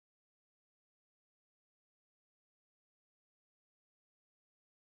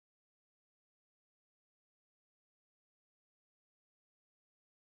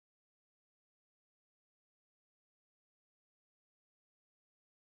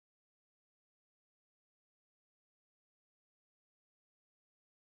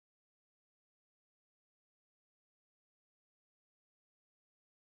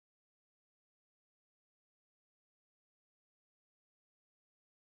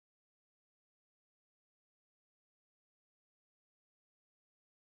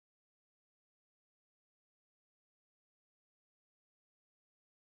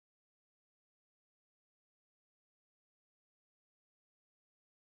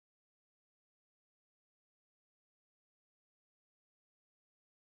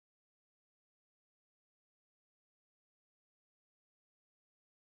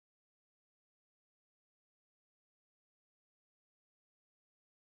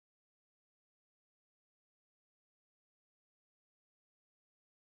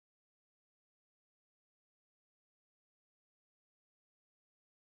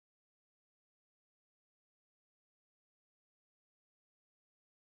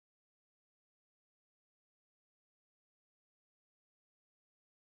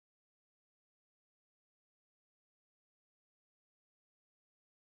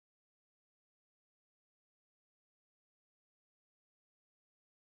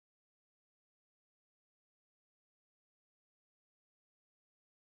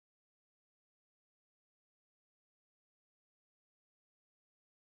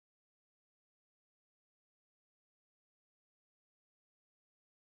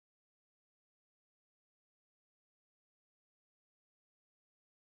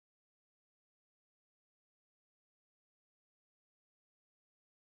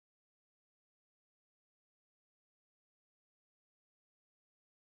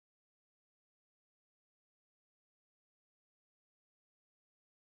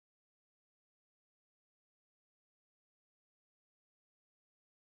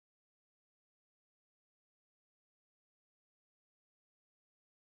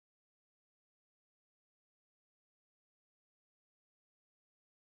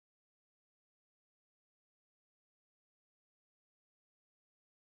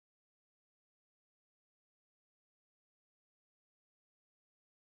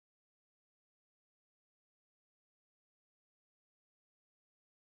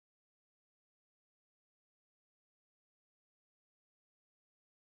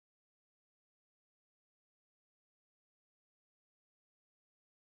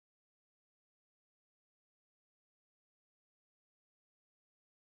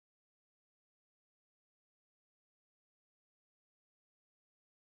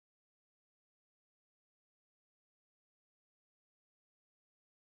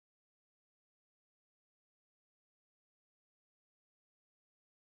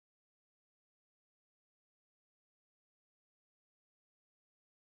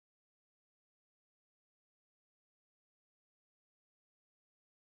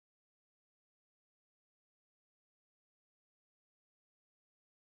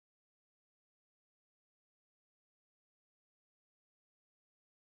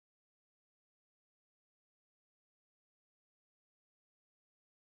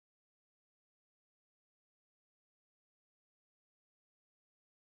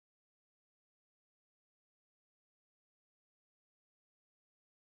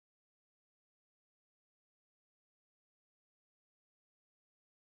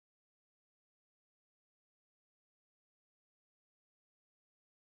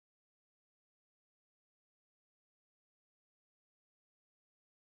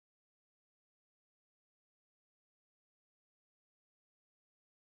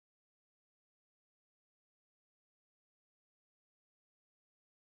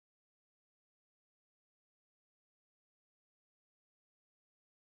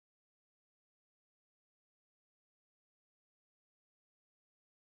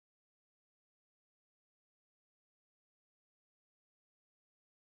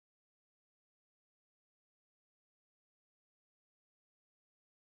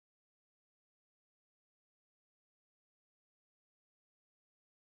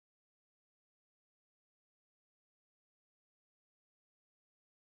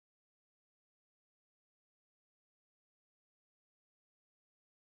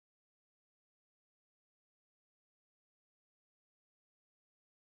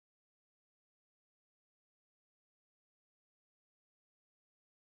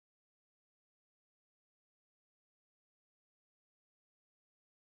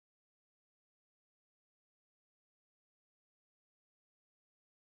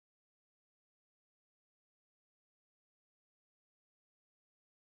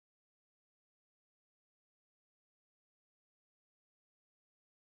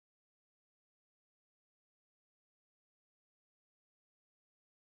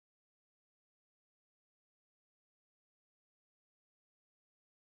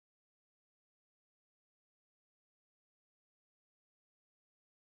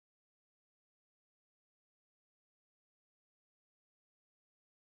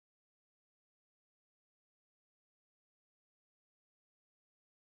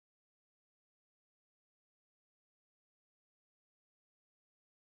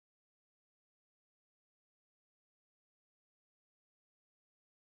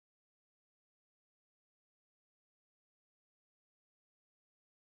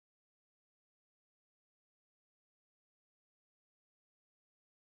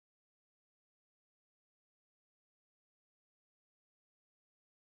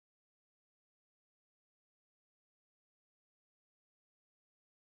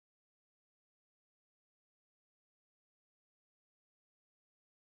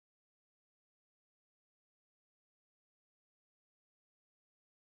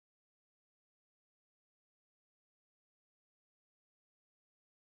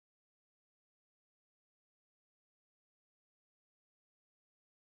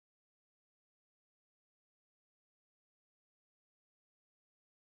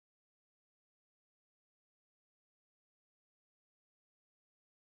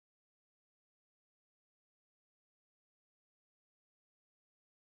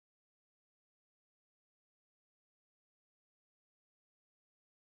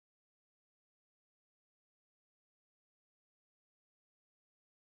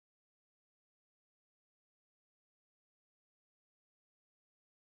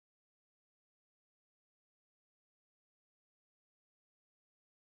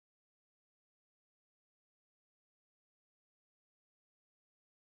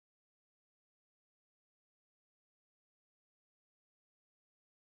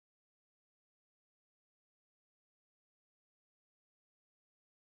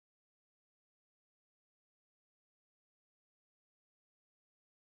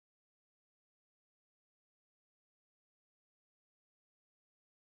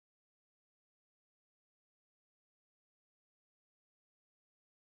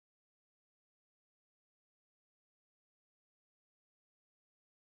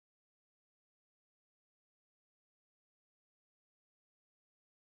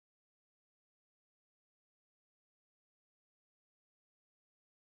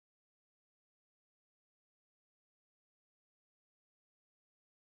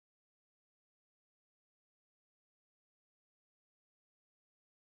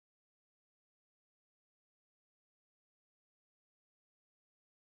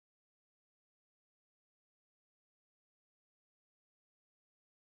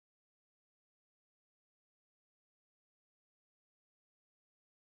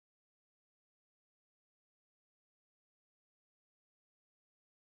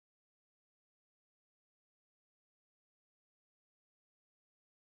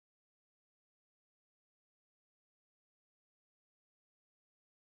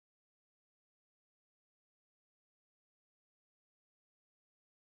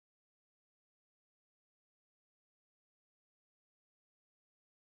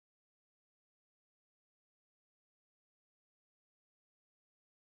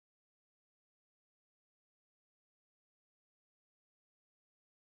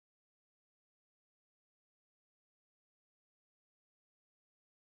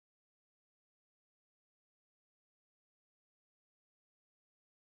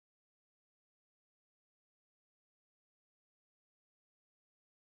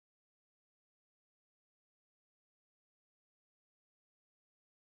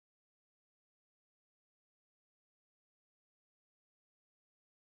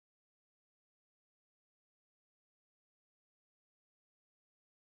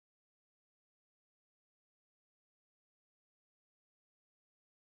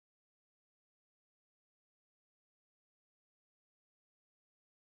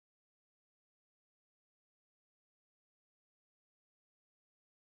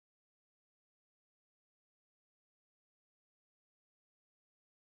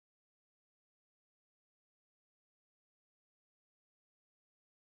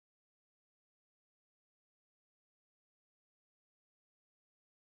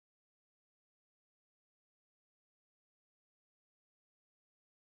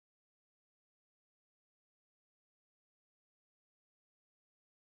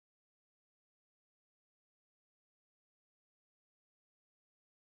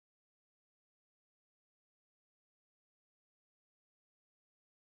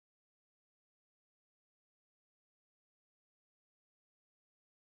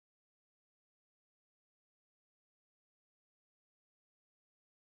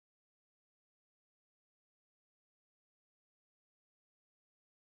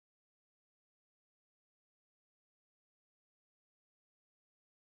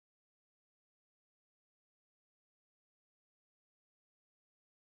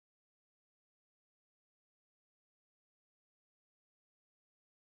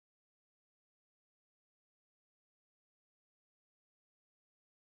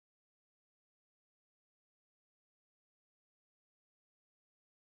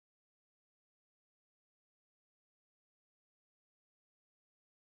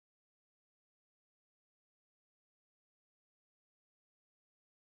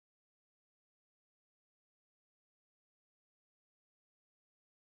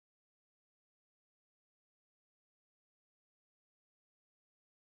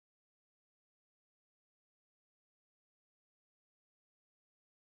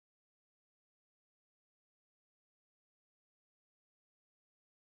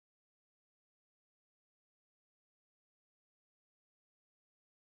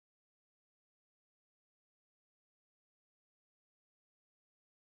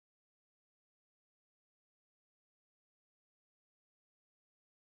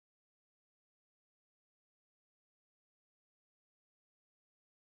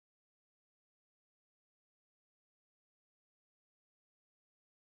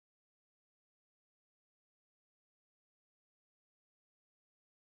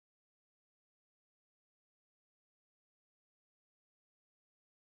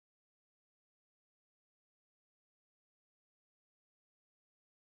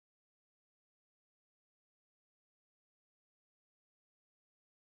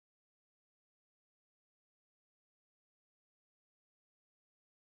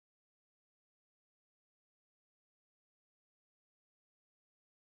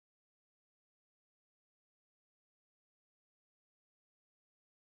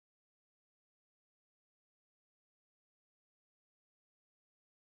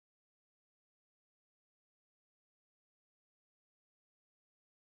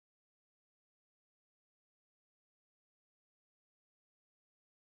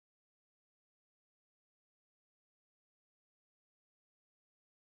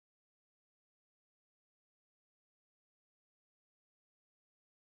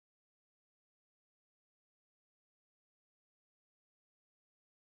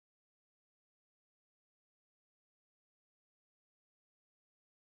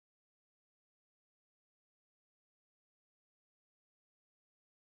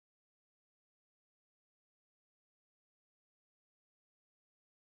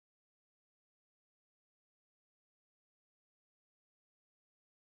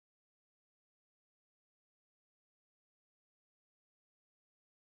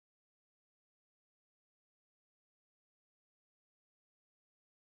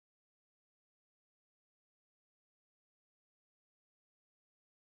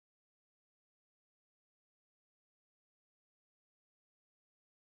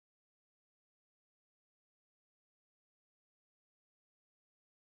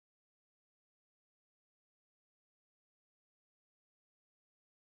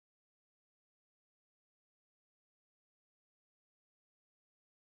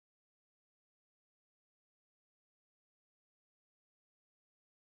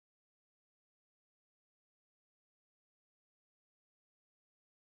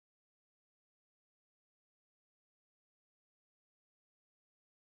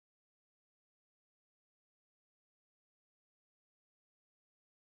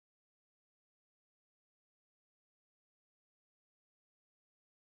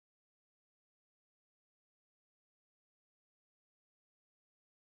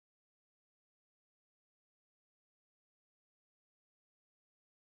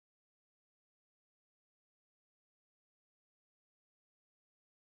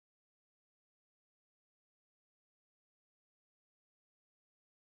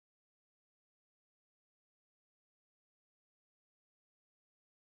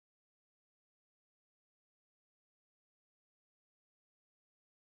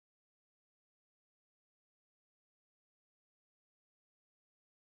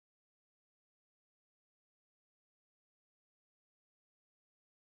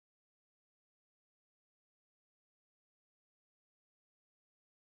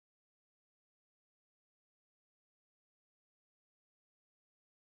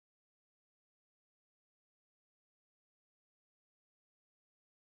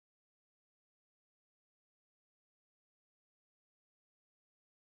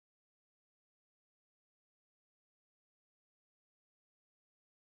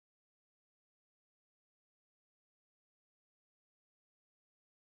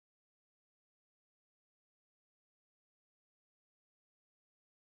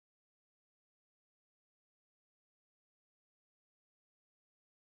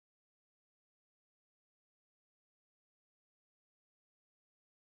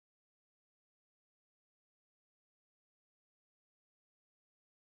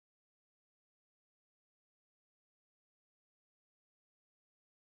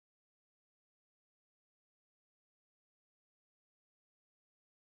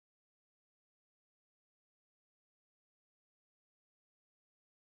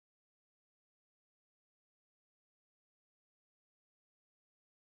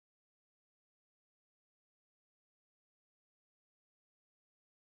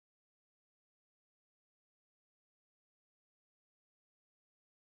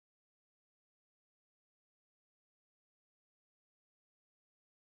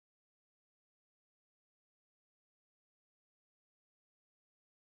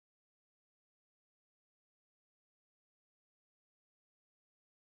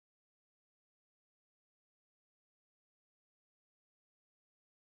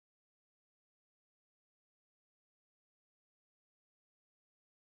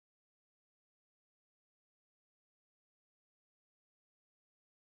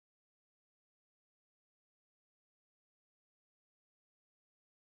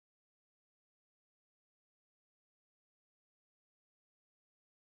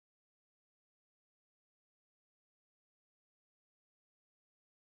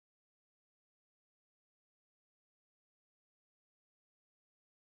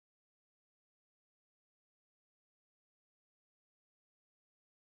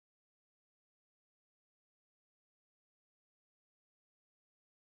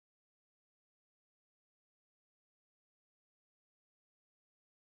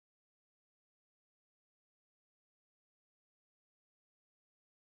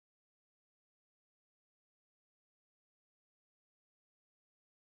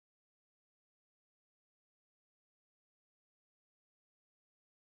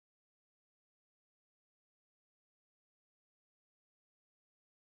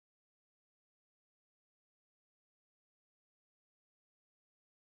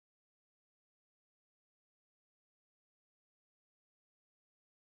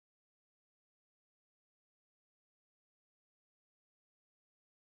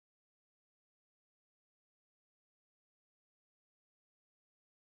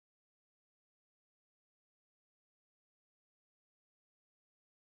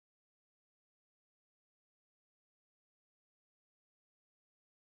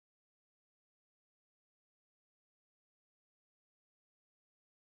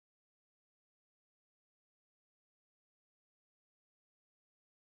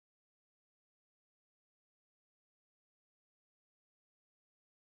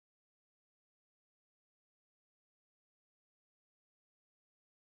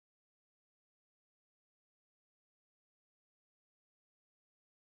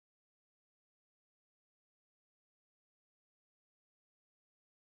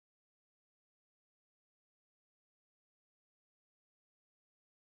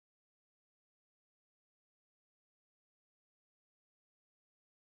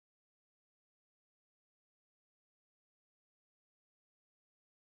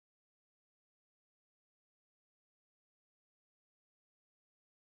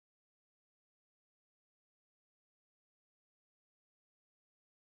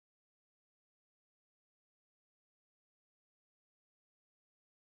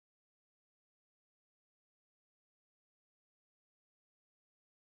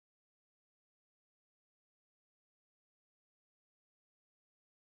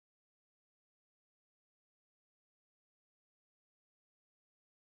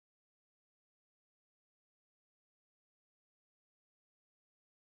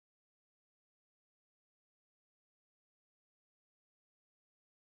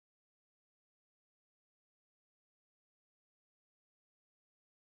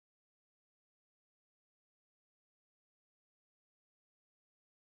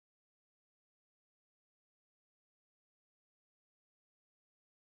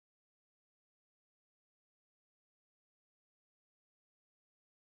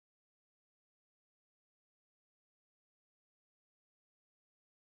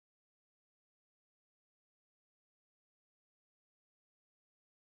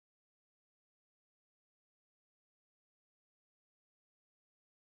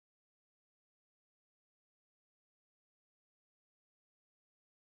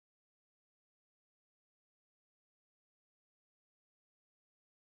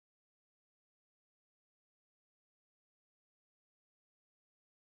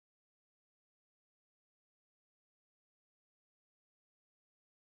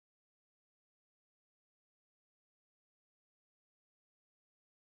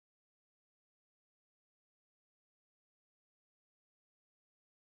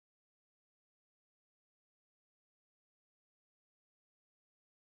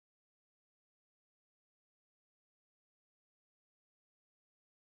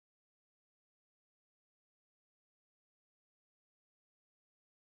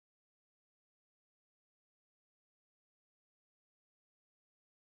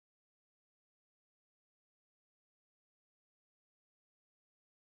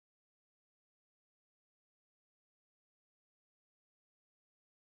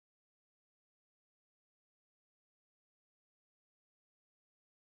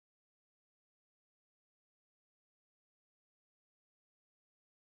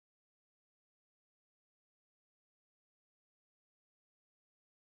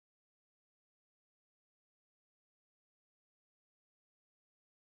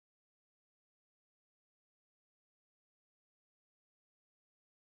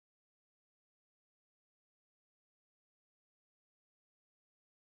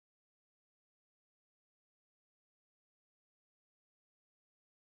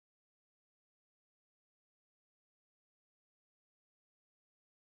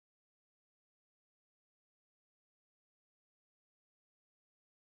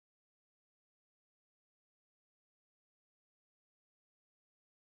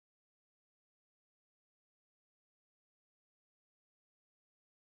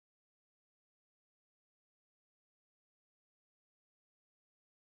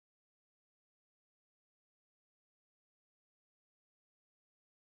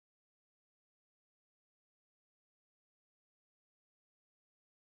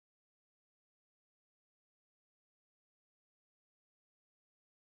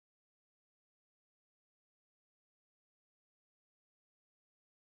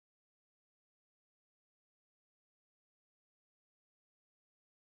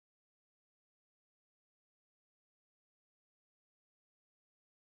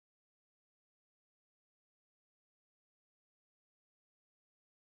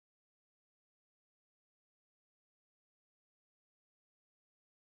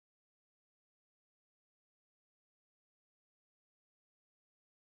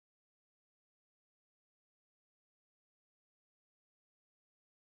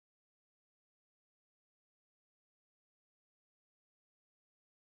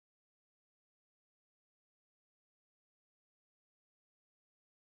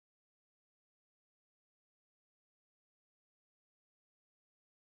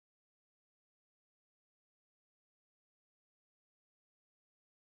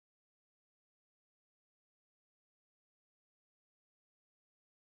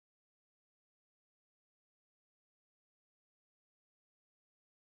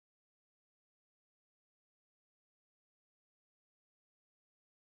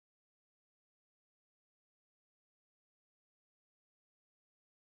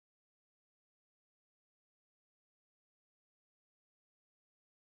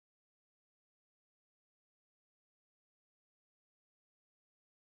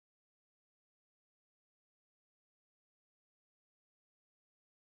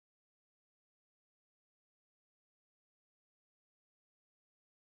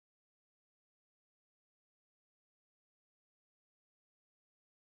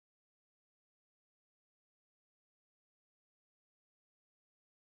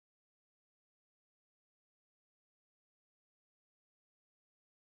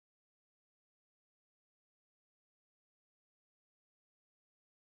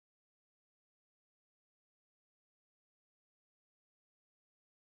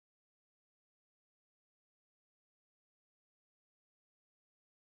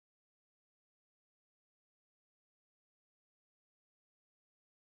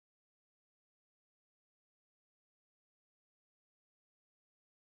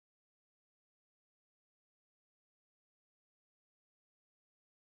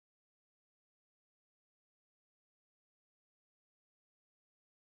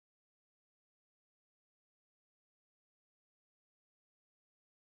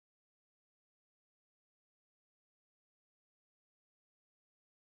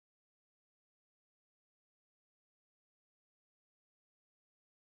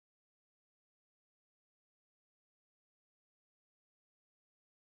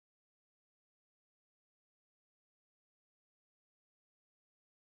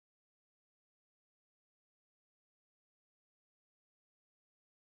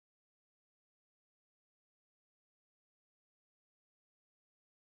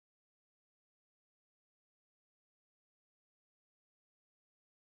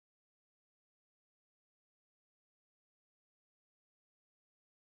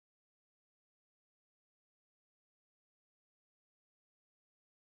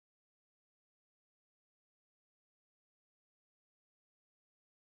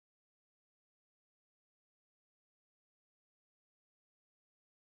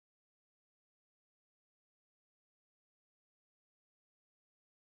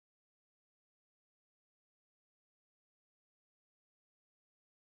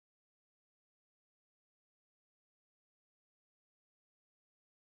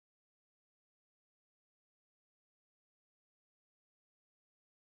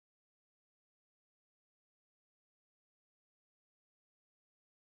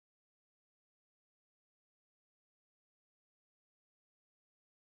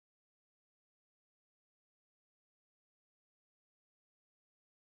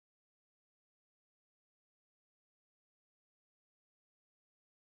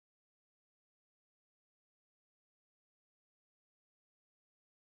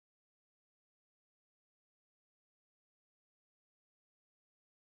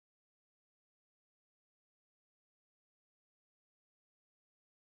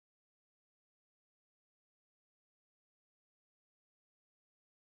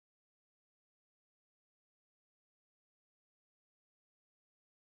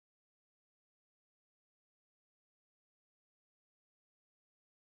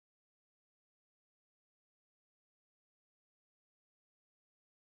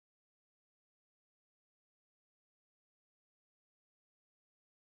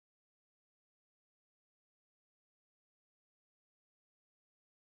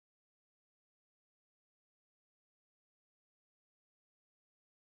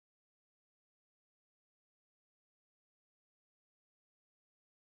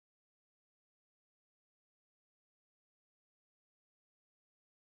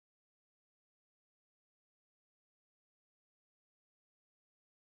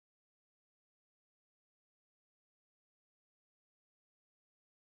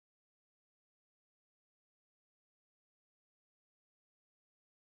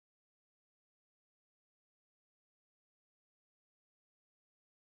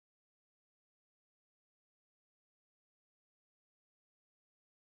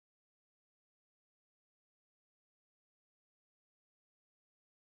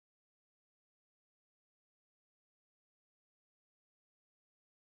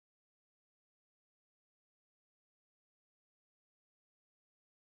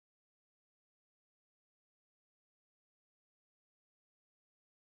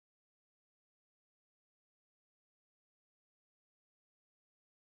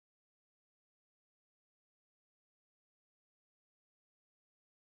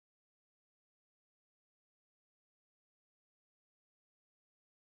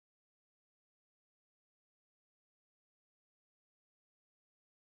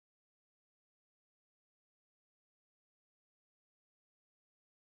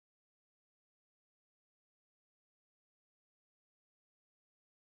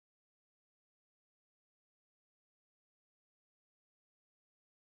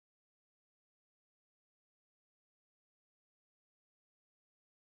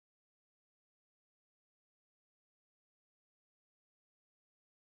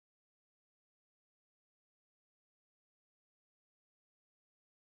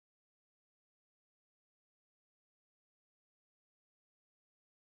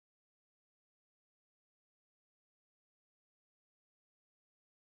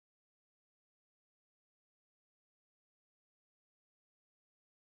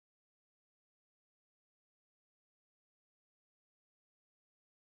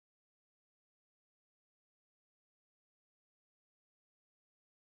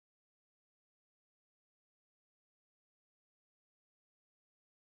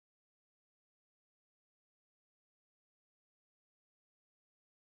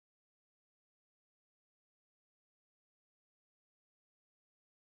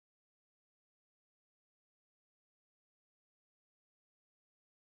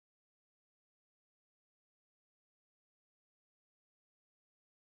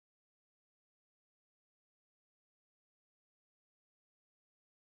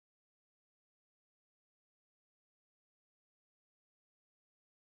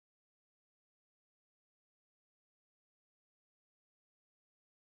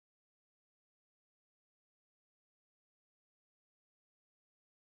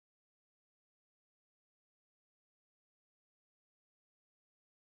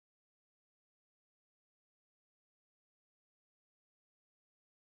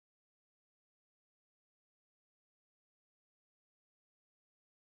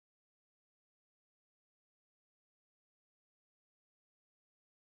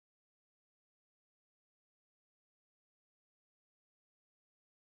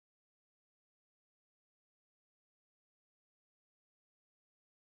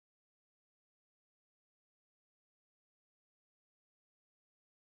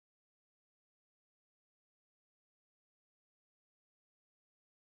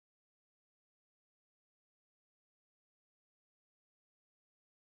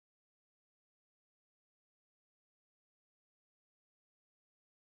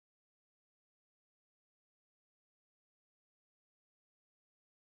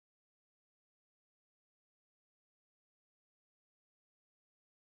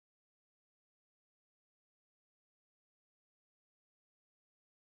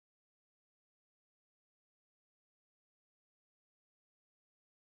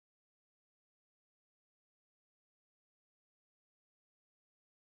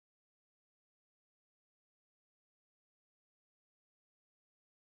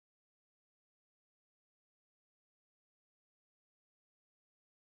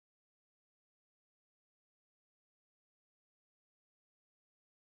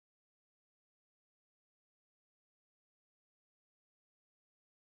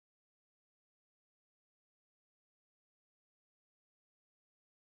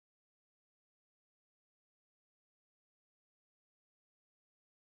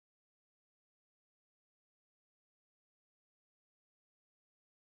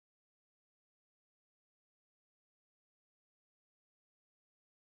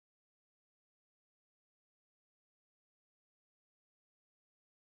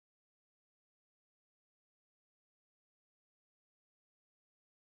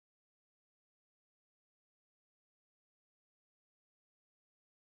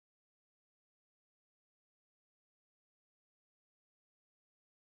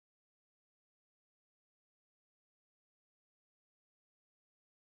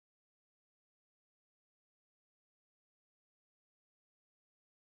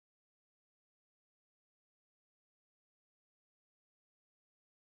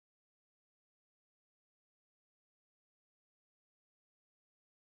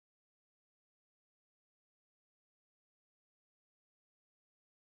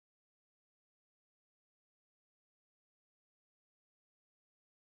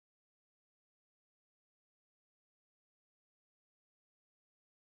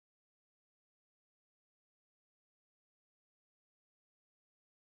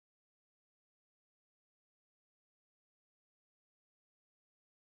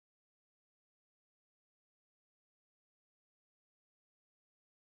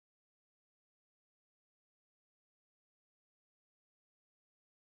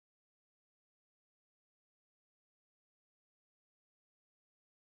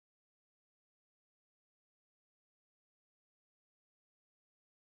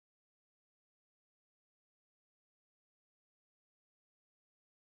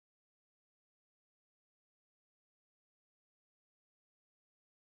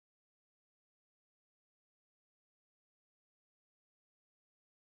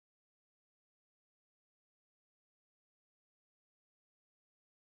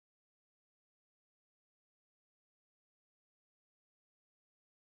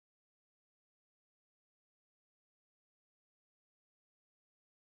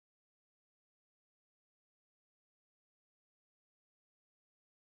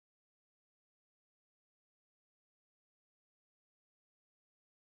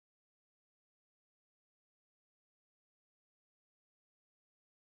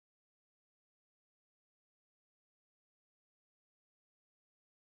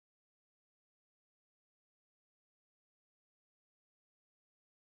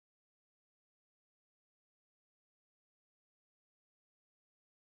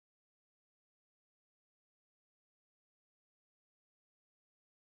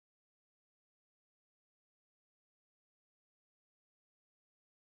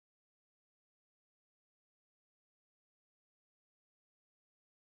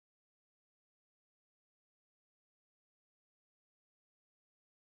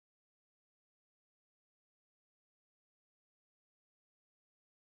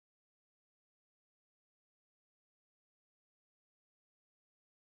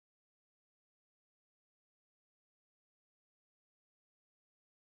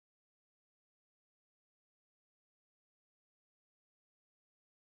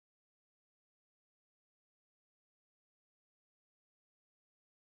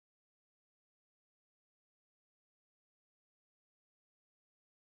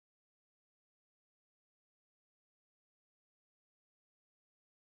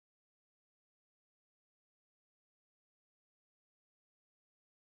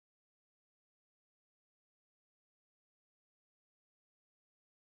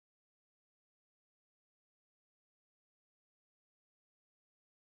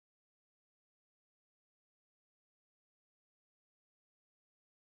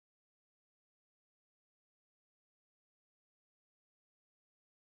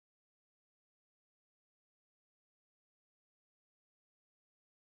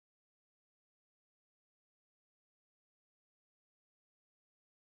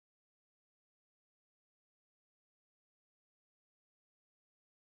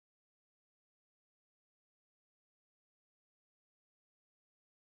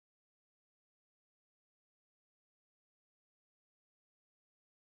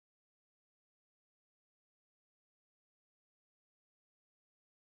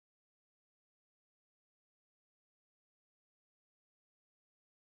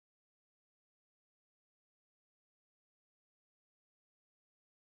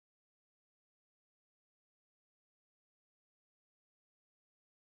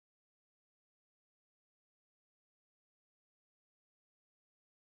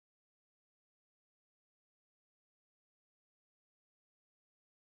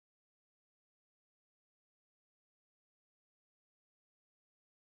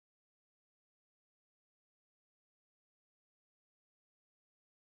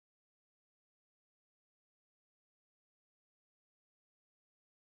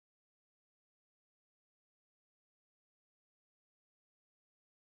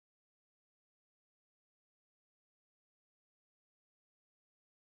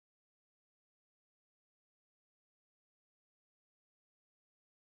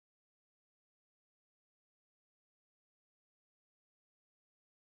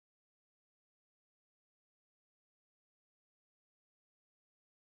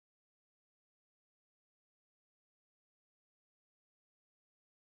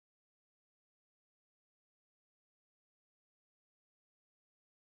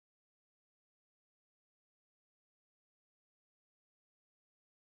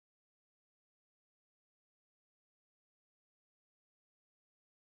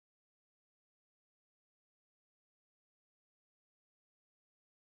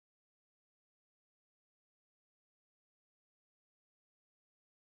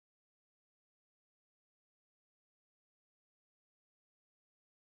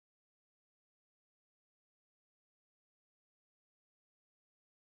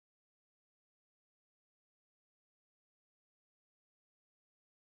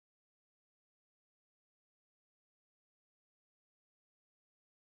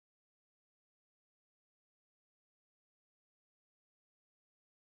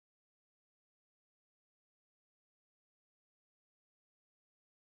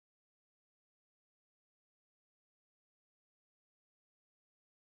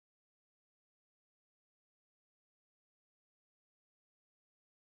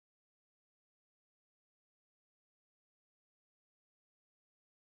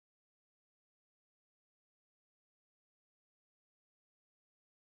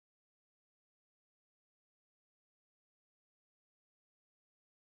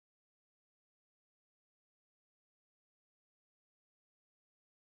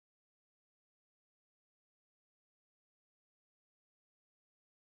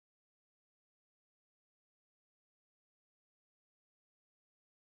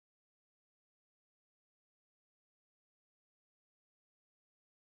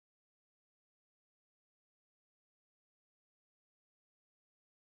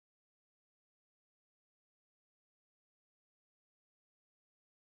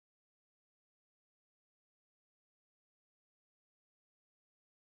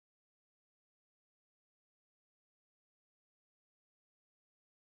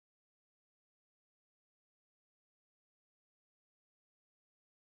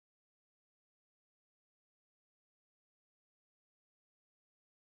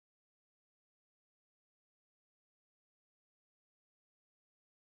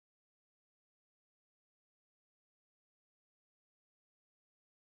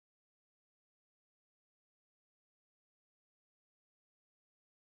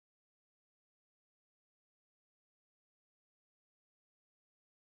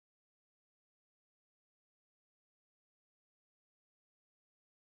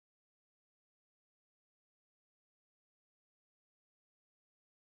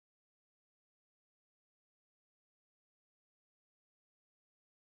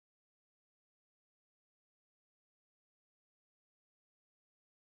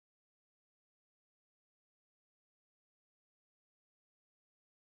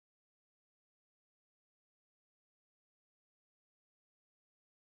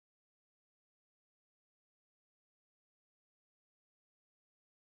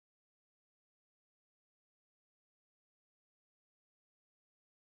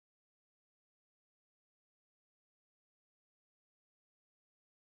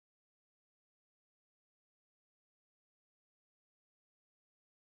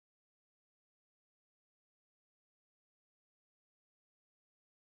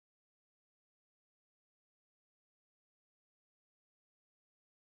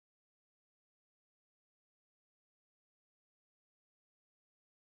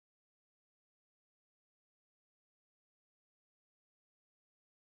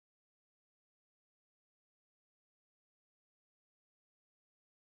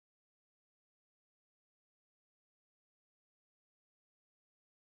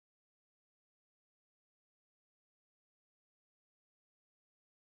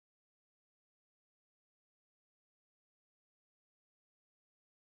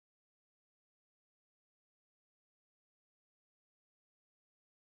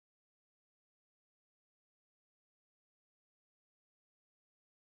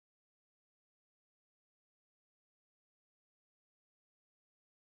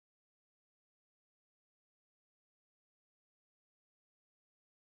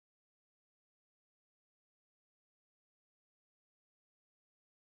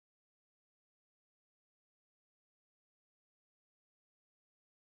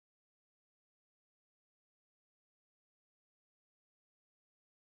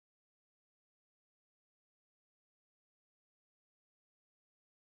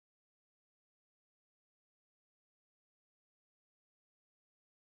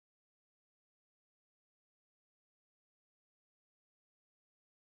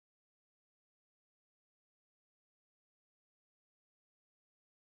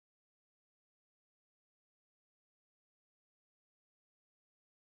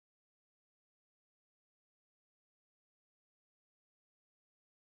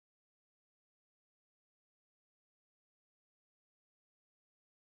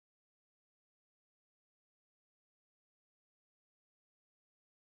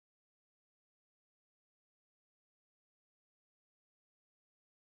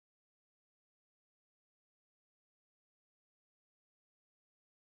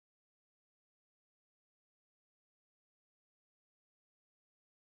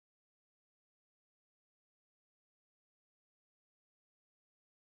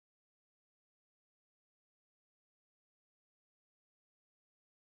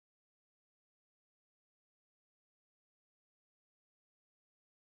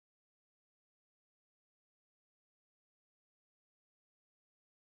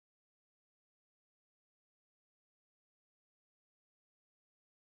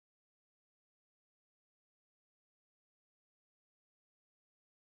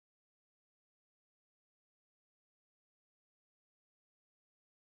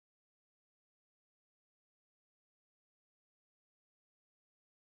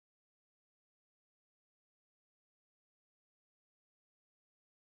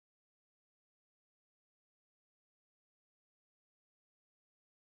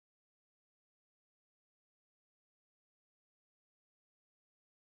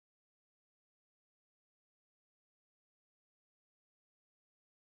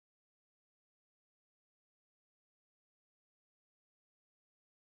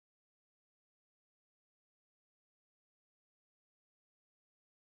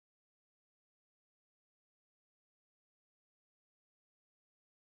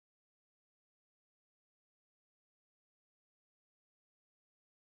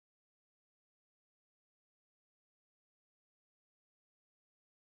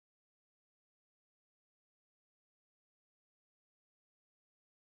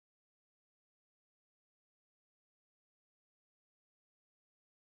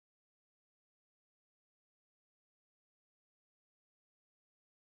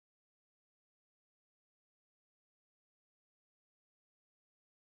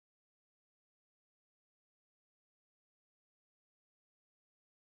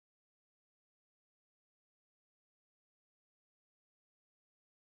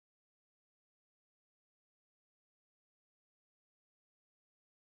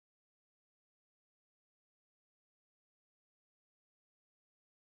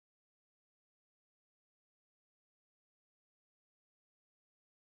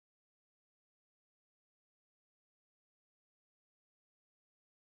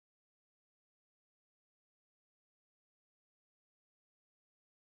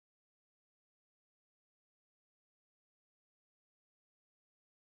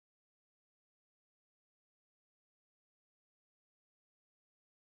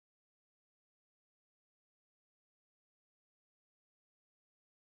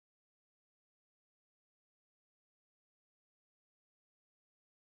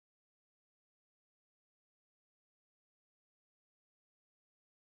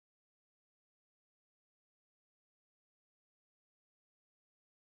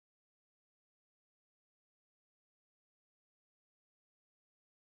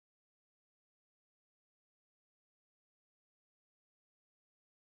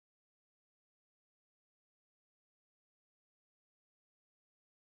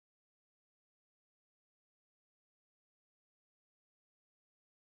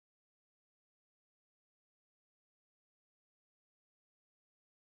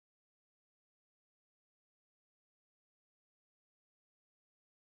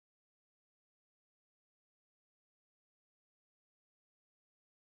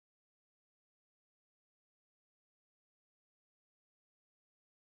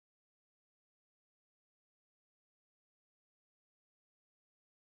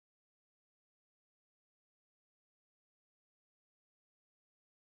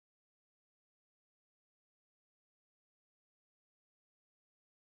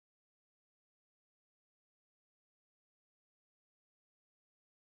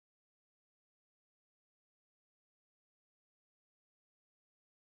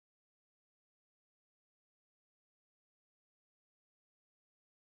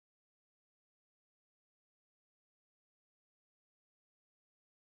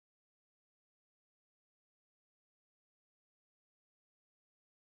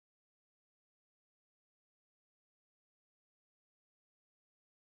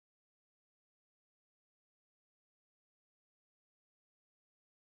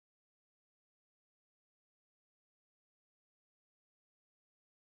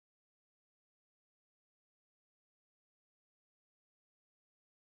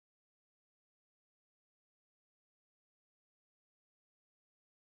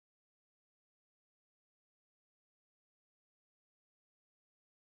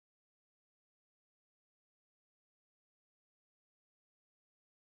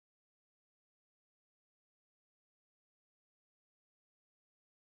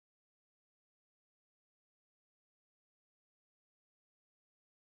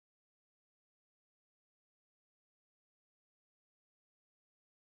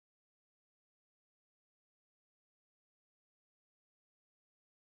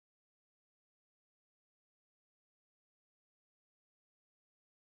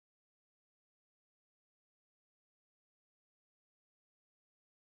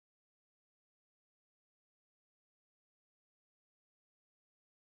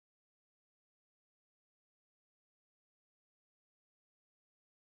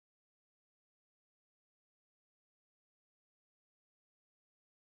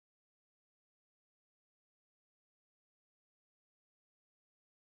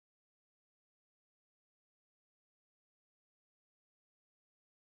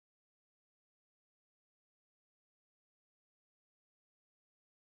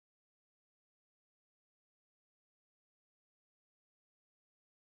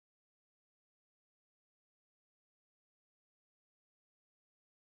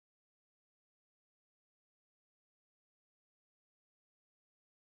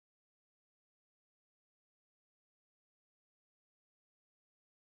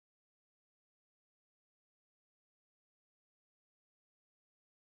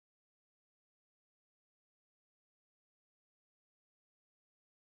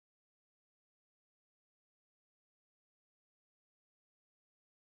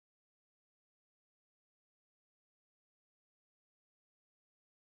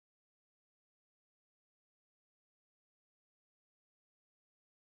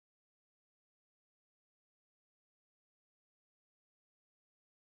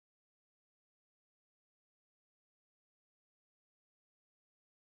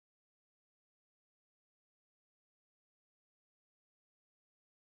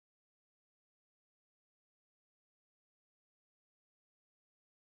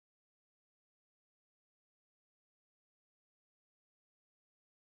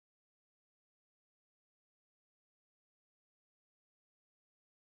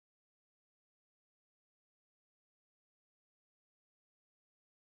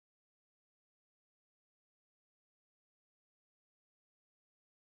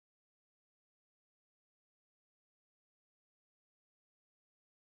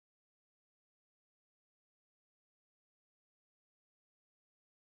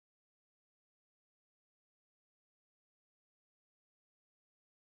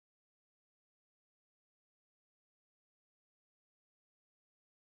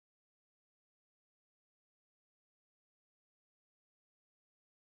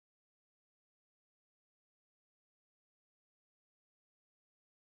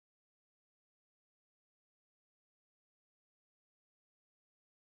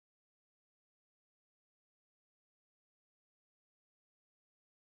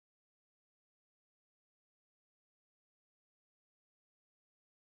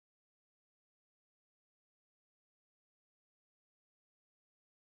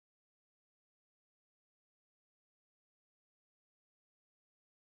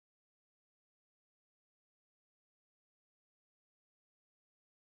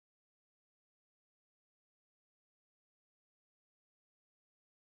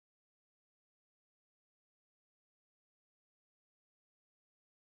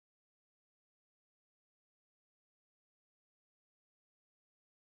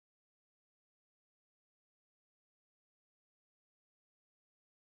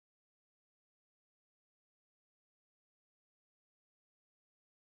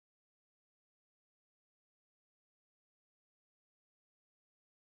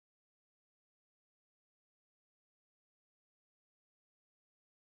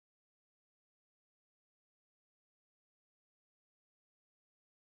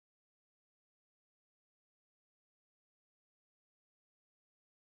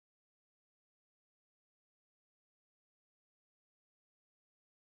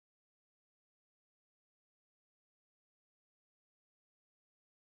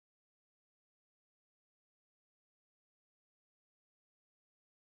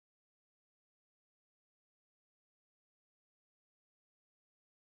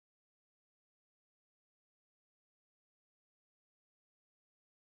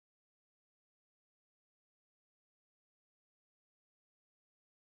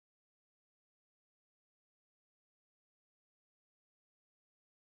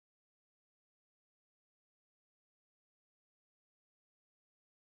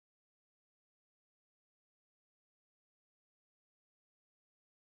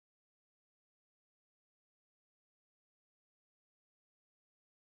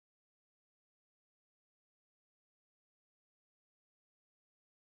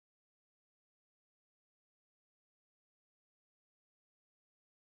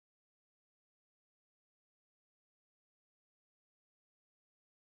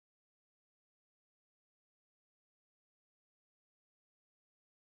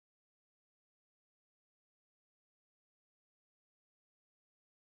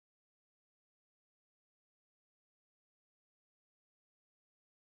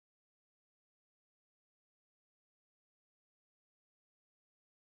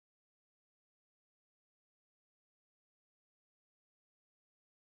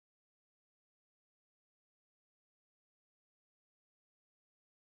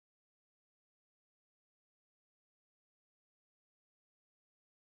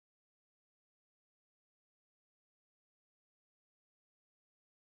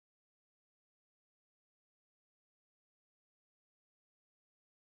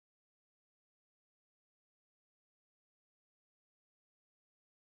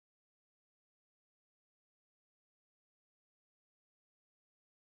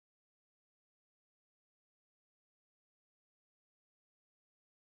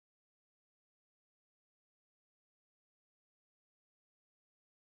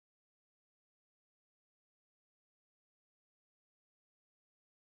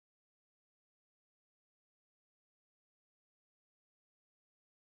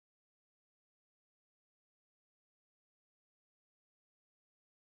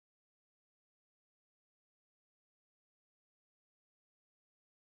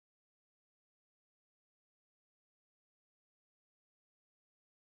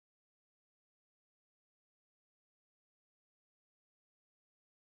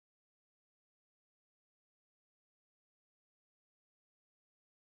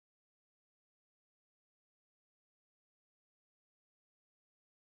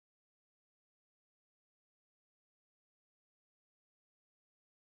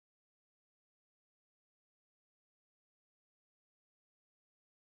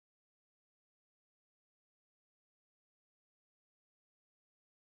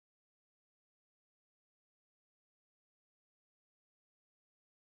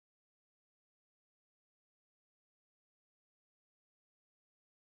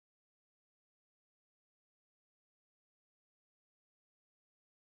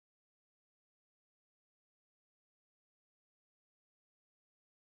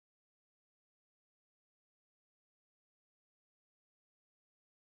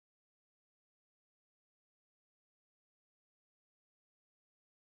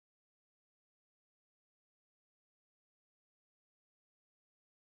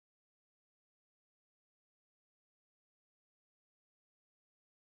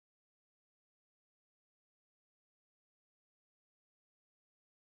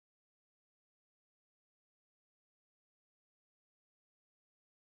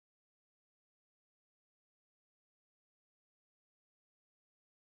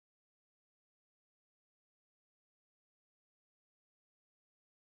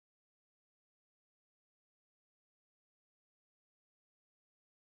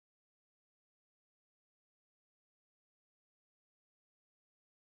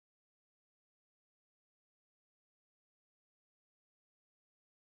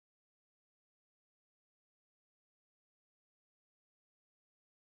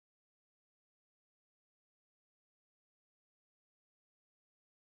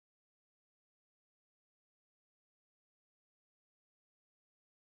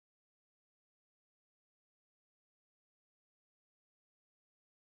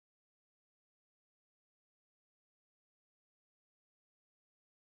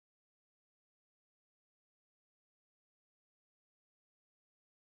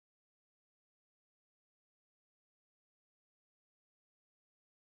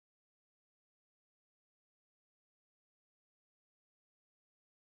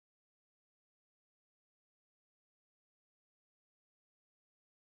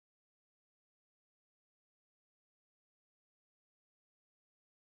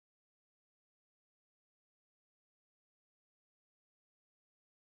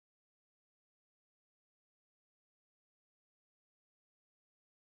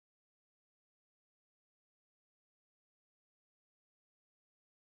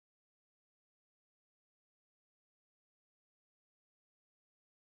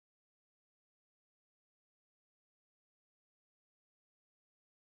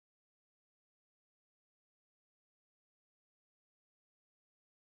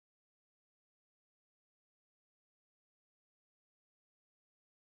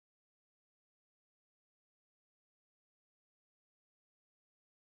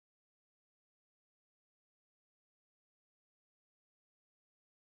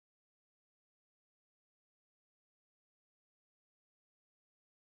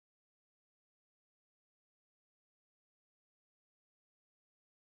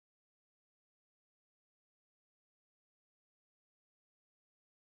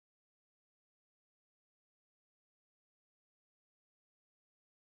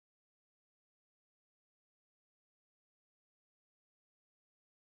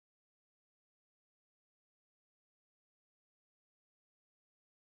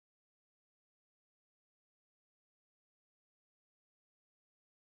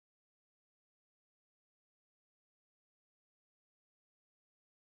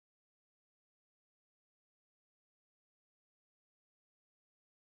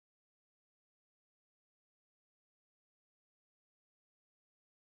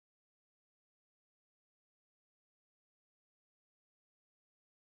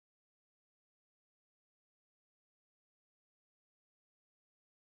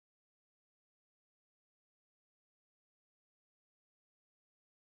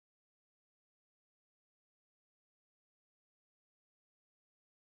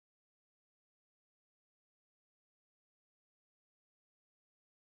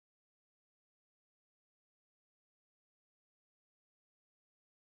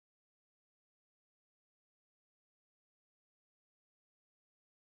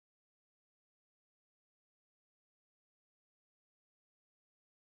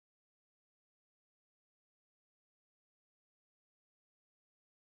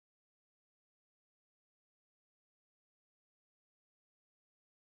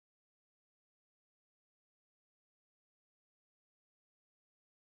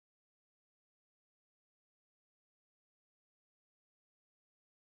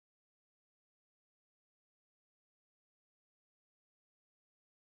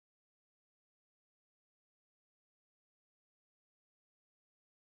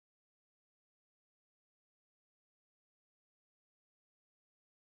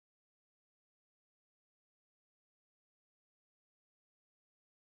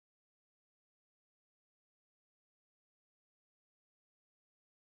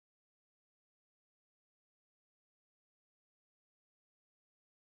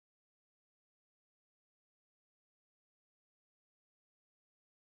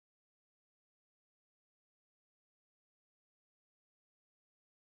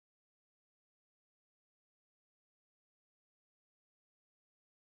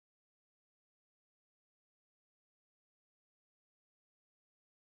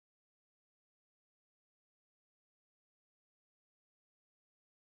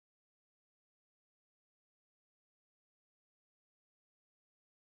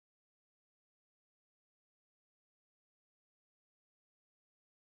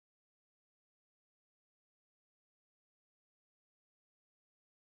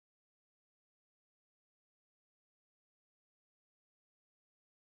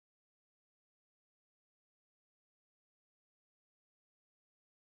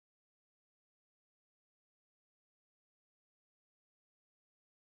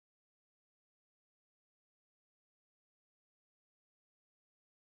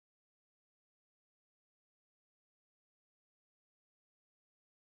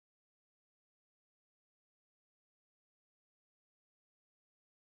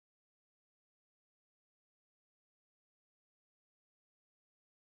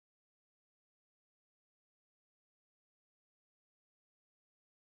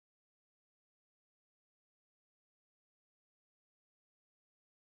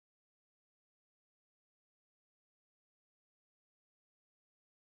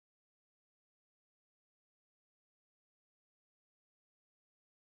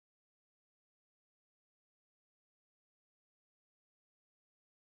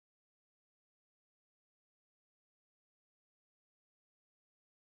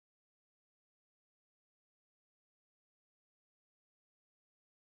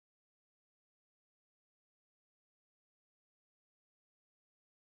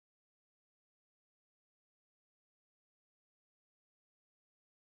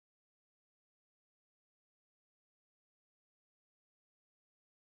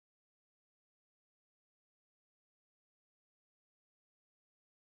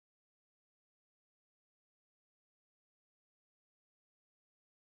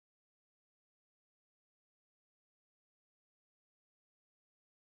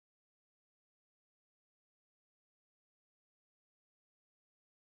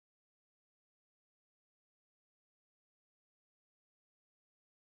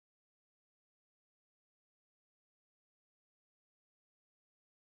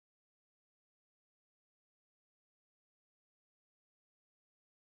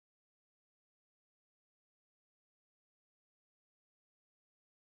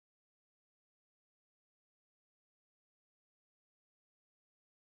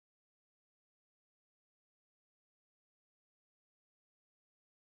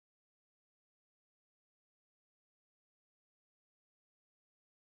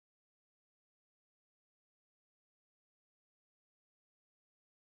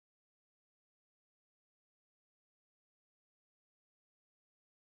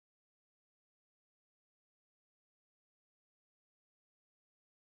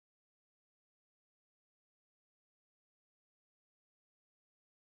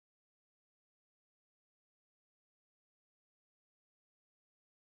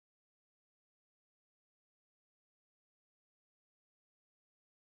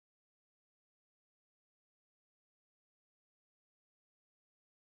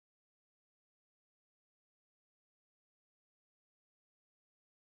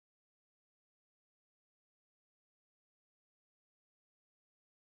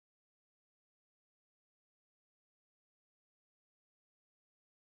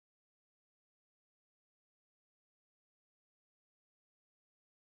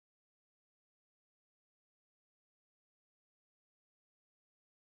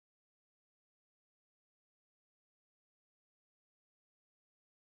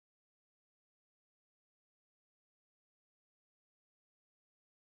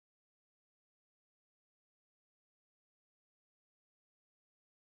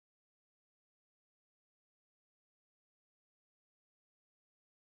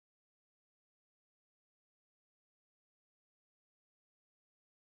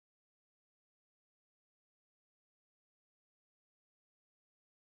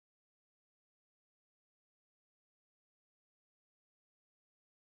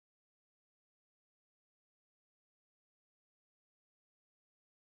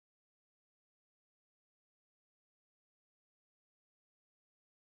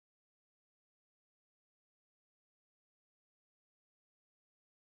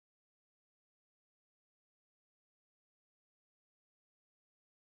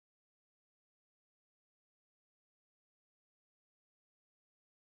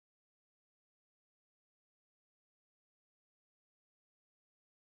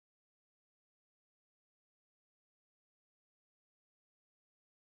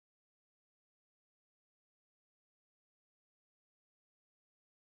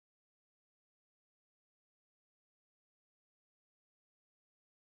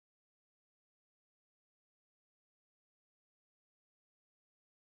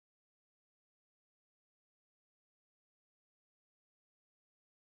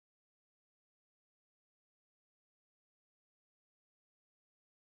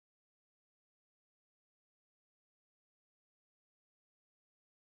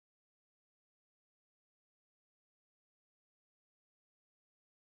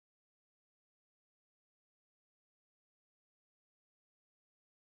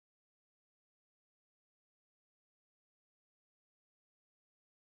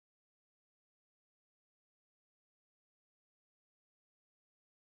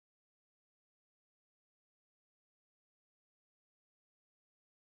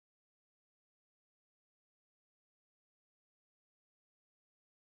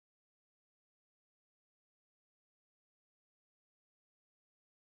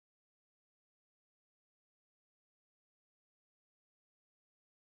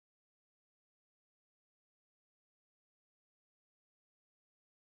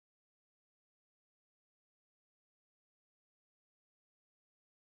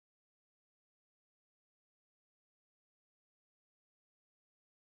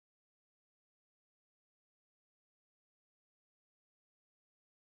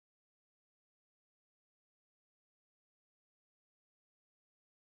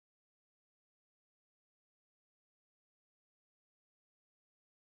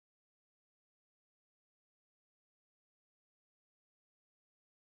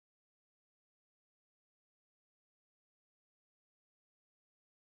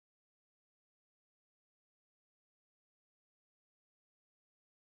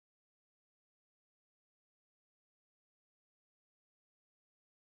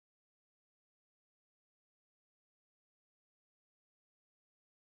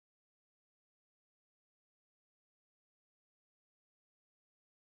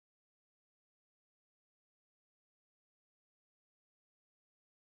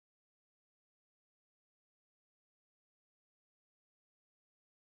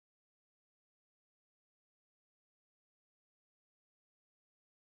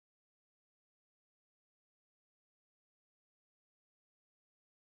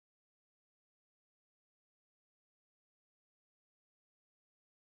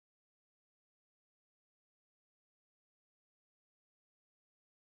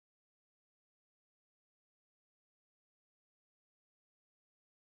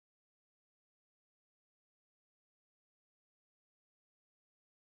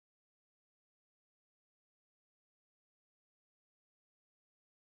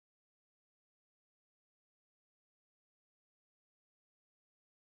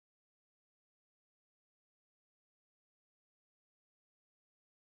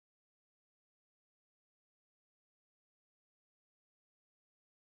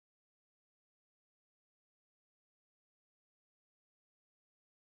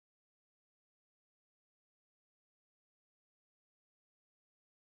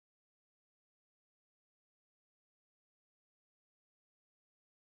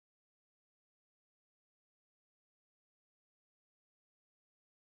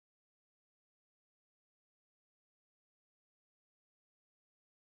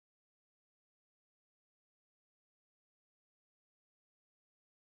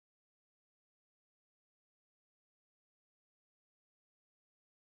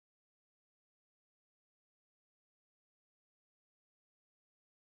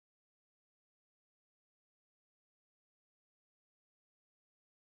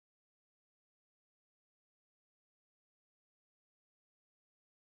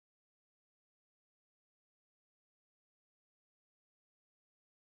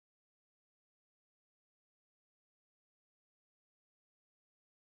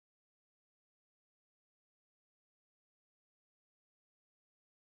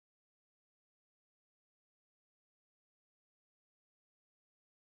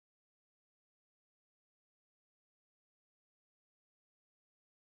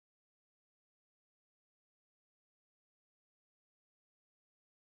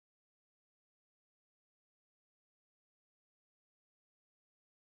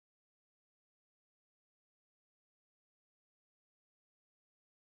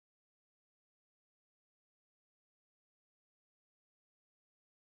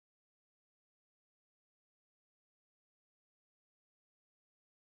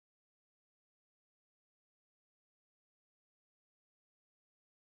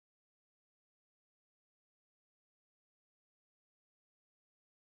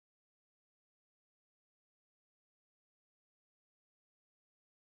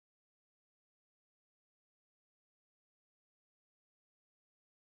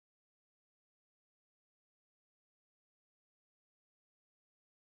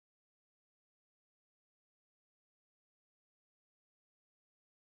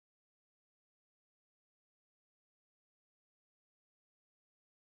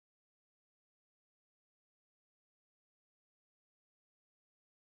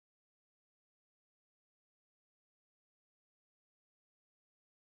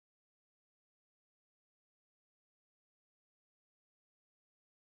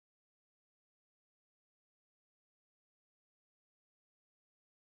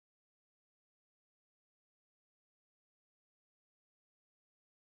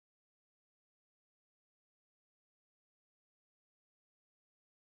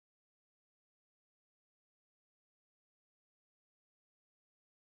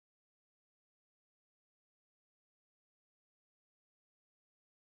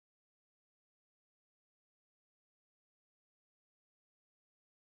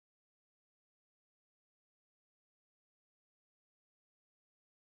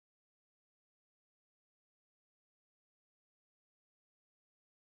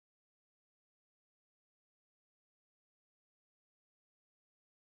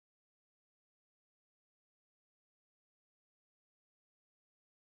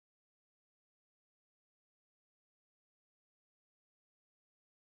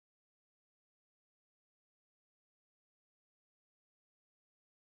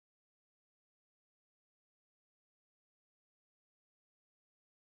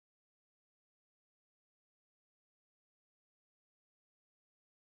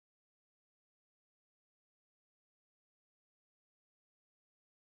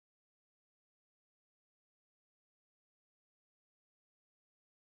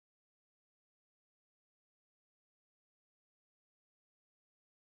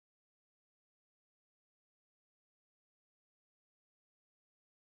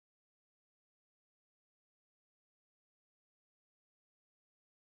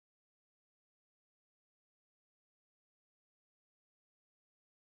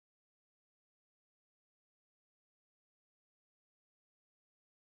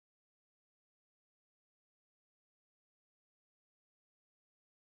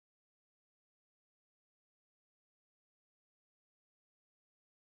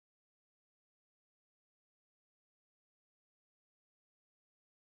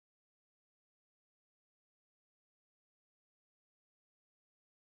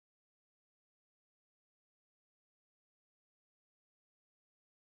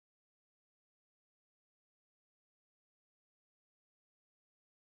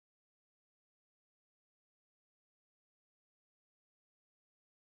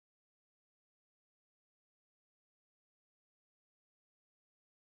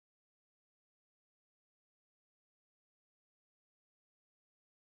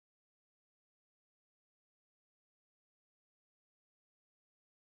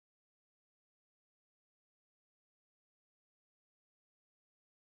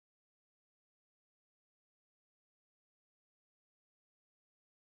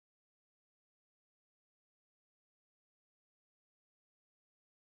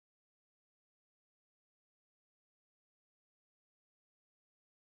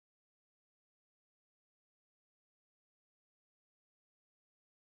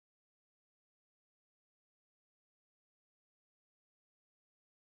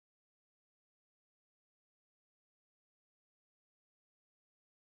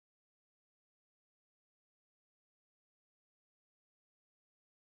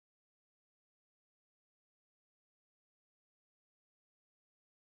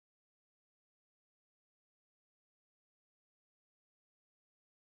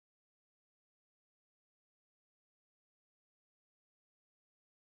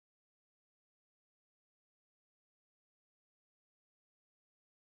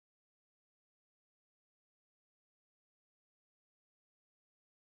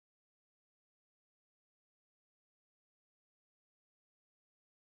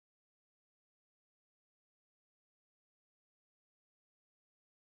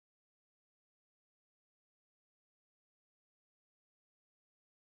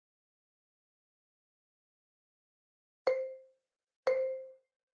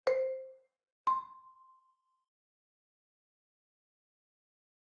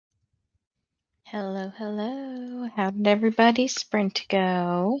 Hello, hello. How did everybody's sprint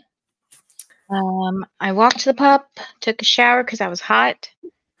go? I walked to the pup, took a shower because I was hot,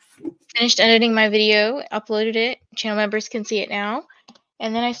 finished editing my video, uploaded it. Channel members can see it now.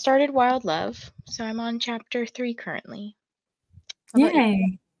 And then I started Wild Love. So I'm on chapter 3 currently. How about you,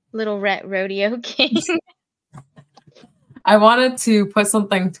 Yay. little ret rodeo king? I wanted to put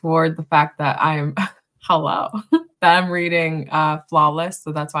something toward the fact that I'm hello, that I'm reading Flawless,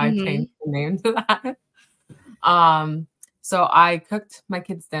 so that's why I changed the name to that. So I cooked my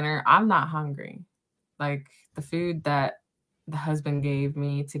kids dinner. I'm not hungry. Like the food that the husband gave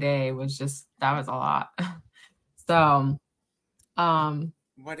me today was just that was a lot. So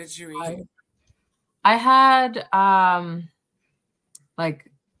what did you eat? I had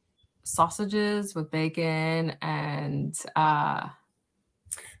like sausages with bacon and Lots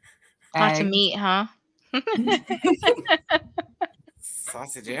of eggs. meat, huh?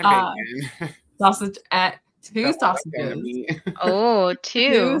 Sausage and bacon. Sausage at two sausages. Oh,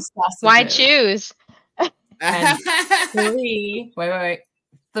 two. Sausages. Why choose? And three. Wait.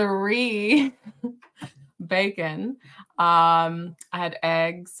 3 bacon. I had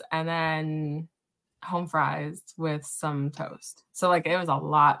eggs and then home fries with some toast. So like it was a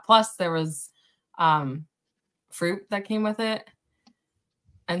lot. Plus there was fruit that came with it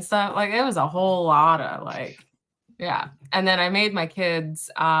and stuff. Like it was a whole lot of like, yeah. And then I made my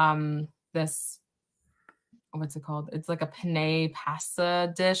kids this, what's it called? It's like a penne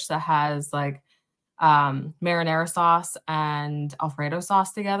pasta dish that has like marinara sauce and Alfredo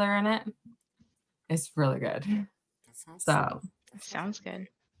sauce together in it. It's really good. So sounds good.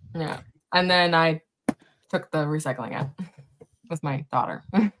 Yeah. And then I took the recycling out with my daughter.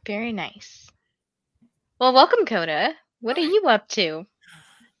 Very nice. Well, welcome, Koda. What are you up to?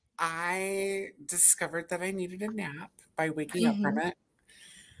 I discovered that I needed a nap by waking up from it.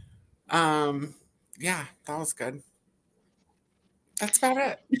 Yeah, that was good. That's about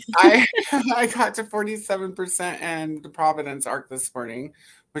it. I got to 47% in the Providence arc this morning,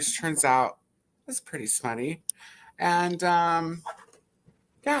 which turns out was pretty smutty. And yeah,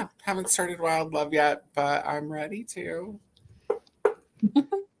 haven't started Wild Love yet, but I'm ready to.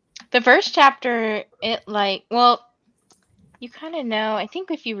 The first chapter, it like, well, you kind of know. I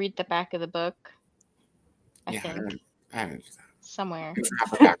think if you read the back of the book, I think somewhere.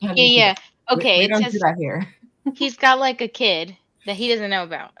 Yeah. Okay, we don't do that here. He's got like a kid that he doesn't know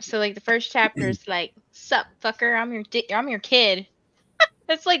about. So like the first chapter is like, "Sup, fucker? I'm your kid."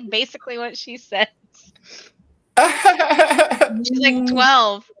 That's like basically what she says. She's like 12.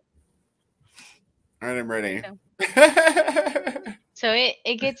 All right, I'm ready. So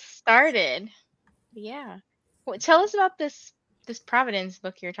it gets started. Yeah. Well, tell us about this Providence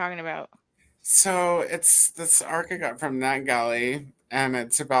book you're talking about. So it's this arc I got from Nat Galley, and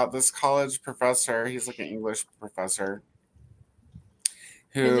it's about this college professor. He's like an English professor.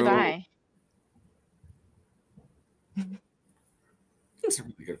 Who's it by? That's a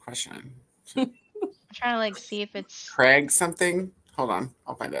really good question. I'm trying to like see if it's Craig something. Hold on,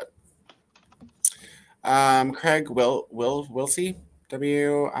 I'll find it. Craig Wilsey,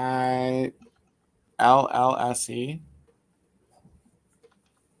 WILLSE.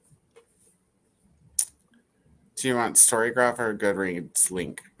 Do you want Storygraph or Goodreads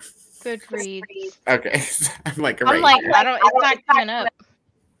link? Goodreads. Okay, I'm like, I don't. It's not coming up.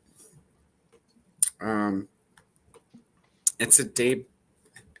 It's a debut,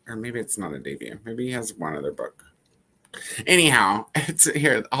 or maybe it's not a debut. Maybe he has one other book. Anyhow, it's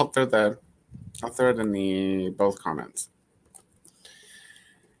here. I'll throw it in the both comments.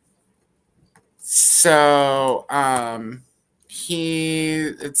 So,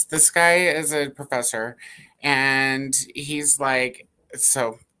 it's this guy is a professor, and he's like,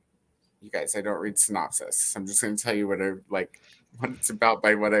 so you guys, I don't read synopsis. So I'm just going to tell you what it's about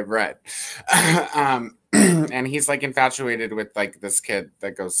by what I've read. And he's like infatuated with like this kid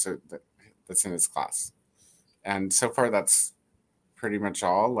that that's in his class. And so far that's pretty much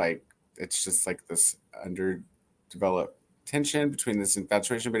all. Like, it's just like this underdeveloped tension between this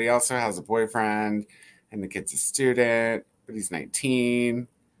infatuation, but he also has a boyfriend and the kid's a student, but he's 19.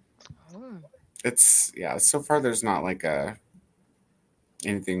 It's, yeah, so far there's not like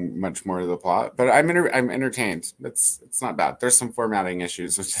anything much more to the plot, but I'm entertained. It's not bad. There's some formatting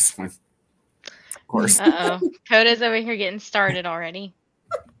issues with this one, of course. Koda's over here getting started already.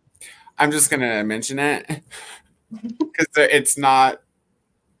 I'm just gonna mention it because it's not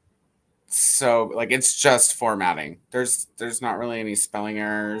so like, it's just formatting. There's not really any spelling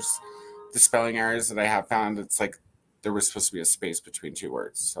errors. The spelling errors that I have found, it's like there was supposed to be a space between two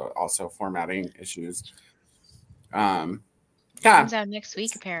words, so also formatting issues. Yeah, Comes out next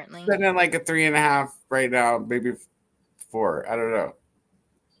week, apparently. sitting at like a 3.5 right now, maybe 4. I don't know.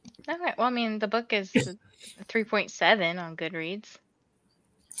 Okay, well, I mean, the book is a 3.7 on Goodreads.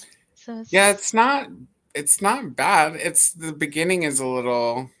 So Yeah, it's not bad. It's the beginning is a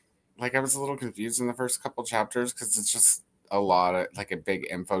little like I was a little confused in the first couple chapters because it's just a lot of like a big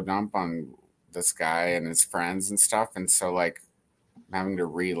info dump on this guy and his friends and stuff, and so like having to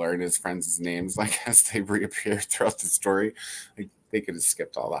relearn his friends' names like as they reappear throughout the story. Like they could have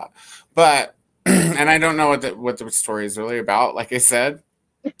skipped all that, but and I don't know what the story is really about. Like I said,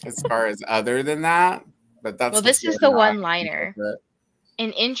 as far as other than that, but that's well, what's this is really the not one-liner.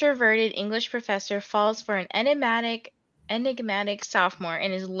 An introverted English professor falls for an enigmatic sophomore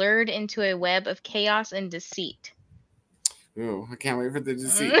and is lured into a web of chaos and deceit. Ooh, I can't wait for the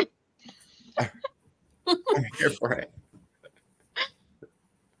deceit. I'm here for it.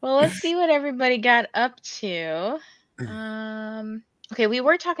 Well, let's see what everybody got up to. Okay, we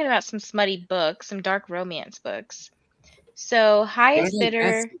were talking about some smutty books, some dark romance books. So, highest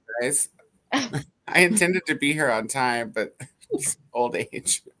bidder. Guys, I intended to be here on time, but old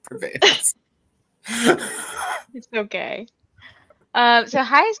age prevails. It's okay. So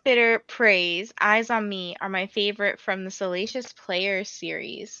highest bidder praise Eyes on Me are my favorite from the Salacious Players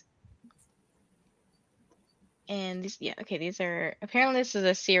series. And these, yeah, okay, these are apparently this is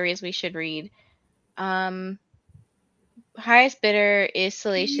a series we should read. Highest bidder is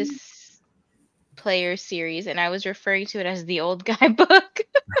Salacious Players series, and I was referring to it as the old guy book.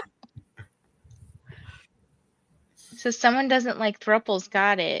 So someone doesn't like thruples,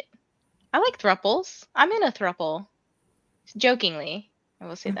 got it. I like thruples. I'm in a thruple. Jokingly, I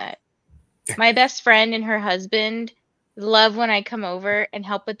will say that. My best friend and her husband love when I come over and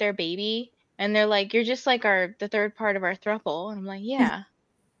help with their baby. And they're like, you're just like the third part of our throuple. And I'm like, yeah.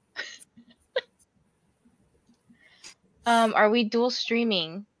 Are we dual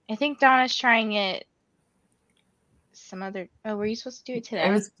streaming? I think Donna's trying it some other. Oh, were you supposed to do it today?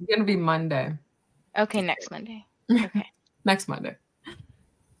 It was gonna be Monday. Okay, next Monday. Okay. Next Monday.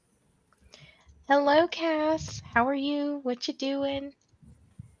 Hello, Cass. How are you? What you doing?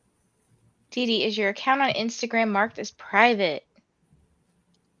 Dee Dee, is your account on Instagram marked as private?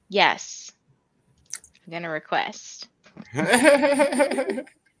 Yes. I'm gonna request. I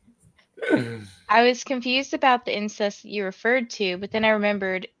was confused about the incest you referred to, but then I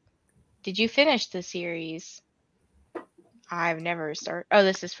remembered, did you finish the series? I've never started. Oh,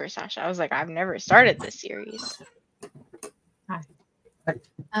 this is for Sasha. I was like, I've never started this series. Hi.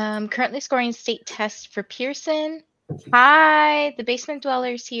 Currently scoring state test for Pearson. Hi, the basement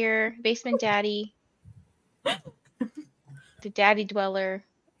dweller's here. Basement daddy. The daddy dweller.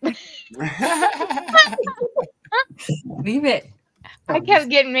 Leave it. I kept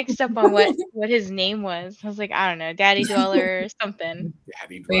getting mixed up on what his name was. I was like, I don't know, daddy dweller or something.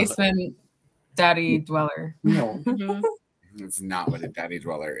 Daddy dweller. Basement daddy dweller. No. Mhm. That's not what a daddy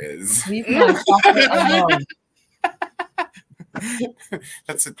dweller is. Leave my chocolate alone.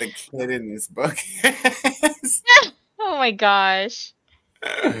 That's what the kid in this book is. Oh my gosh.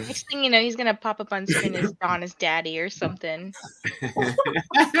 Next thing you know, he's gonna pop up on screen as Donna's daddy or something.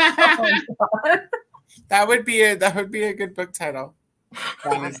 That would be a good book title.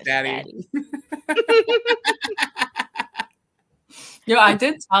 Donna's daddy. Yo, I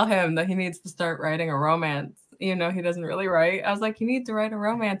did tell him that he needs to start writing a romance. You know, he doesn't really write. I was like, you need to write a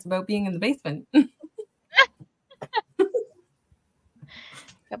romance about being in the basement.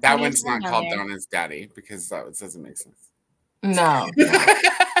 That one's not called Donna's daddy because that doesn't make sense. No.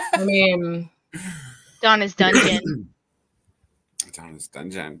 I mean, Donna's dungeon. Donna's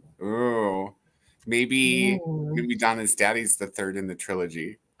dungeon. Ooh. Maybe Donna's daddy's the third in the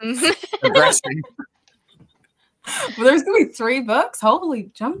trilogy. Progression. Well, there's gonna be 3 books. Holy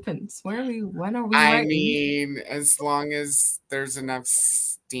jumpins! When are we writing? I mean, as long as there's enough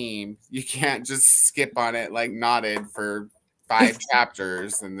steam, you can't just skip on it like Knotted for 5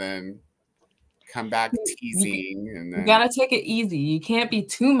 chapters and then come back teasing. And then you gotta take it easy. You can't be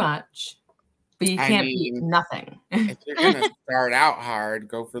too much, but you can't be nothing. If you're gonna start out hard,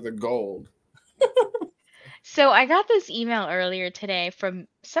 go for the gold. So I got this email earlier today from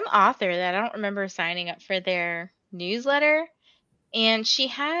some author that I don't remember signing up for their newsletter, and she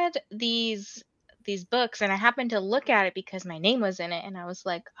had these books, and I happened to look at it because my name was in it, and I was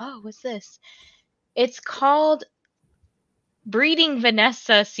like, oh, what's this? It's called Breeding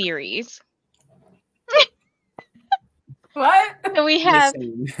Vanessa series. What? So we have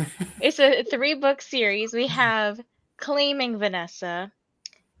it's a 3-book series. We have Claiming Vanessa,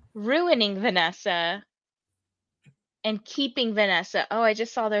 Ruining Vanessa, and Keeping Vanessa. Oh, I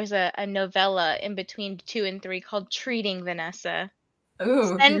just saw there's a novella in between 2 and 3 called Treating Vanessa.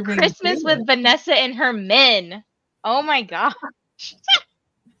 Ooh, Spend you're being Christmas famous. with Vanessa and her men. Oh my god.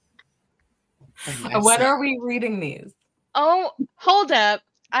 When are we reading these? Oh, hold up.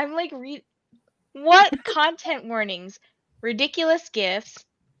 I'm like what content warnings? Ridiculous gifts,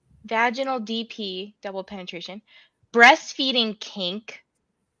 vaginal DP, double penetration, breastfeeding kink,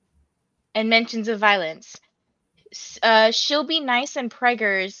 and mentions of violence. She'll be nice and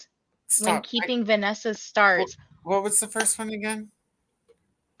preggers when Stop. Keeping Vanessa starts. What was the first one again?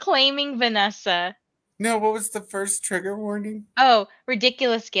 Claiming Vanessa. No, what was the first trigger warning? Oh,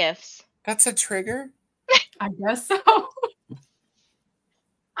 ridiculous gifts. That's a trigger? I guess so.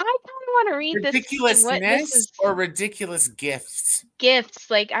 I kind of want to read this to see what this Ridiculousness is. or ridiculous gifts?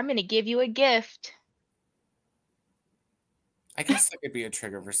 Gifts. Like, I'm going to give you a gift. I guess that could be a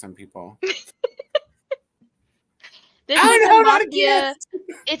trigger for some people. This Oh, is no, a not a mafia. gift!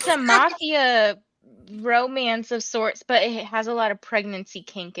 It's a mafia romance of sorts, but it has a lot of pregnancy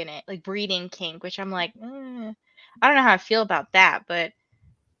kink in it, like breeding kink, which I'm like, I don't know how I feel about that, but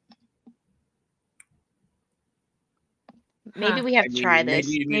maybe we have to try this.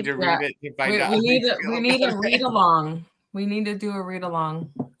 Maybe you need to Yeah. read it to find We out. need a read along. We need to do a read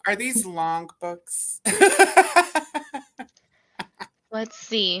along. Are these long books? Let's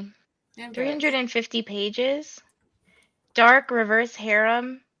see. Yeah, 350 pages. Dark reverse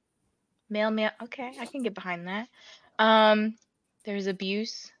harem. Male. Okay, I can get behind that. There's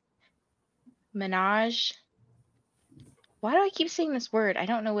abuse. Menage. Why do I keep saying this word? I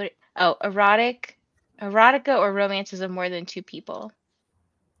don't know what oh, erotic. Erotica or romances of more than 2 people.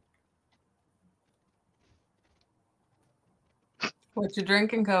 What you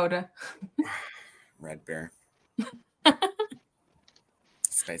drinking, Koda? Red beer.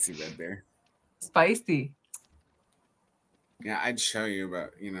 Spicy red beer. Spicy. Yeah, I'd show you,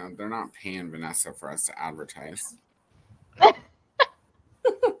 but they're not paying Vanessa for us to advertise. Got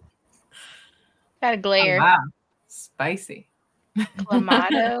a glare. Oh, wow. Spicy.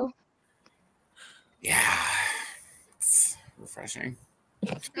 Clamato. Yeah, it's refreshing.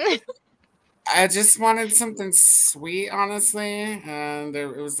 I just wanted something sweet, honestly, and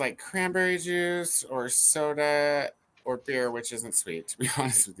it was like cranberry juice or soda or beer, which isn't sweet, to be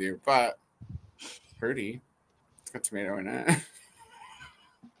honest with you, but fruity. It's got tomato in it.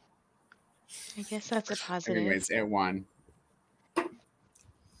 I guess that's a positive. Anyways, it won.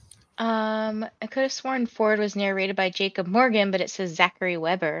 I could have sworn Ford was narrated by Jacob Morgan, but it says Zachary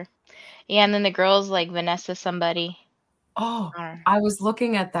Weber. Yeah, and then the girl's like Vanessa somebody. Oh, I was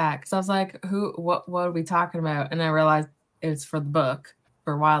looking at that because I was like, what are we talking about? And I realized it's for the book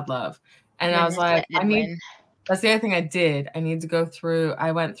for Wild Love. And I was like, that's the other thing I did. I need to go through,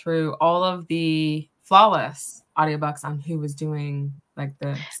 I went through all of the Flawless audiobooks on who was doing like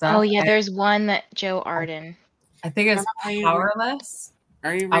the stuff. Oh yeah, there's one that Joe Arden. I think it's Powerless.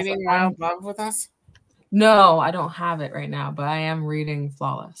 Are you reading Wild Love with us? No, I don't have it right now, but I am reading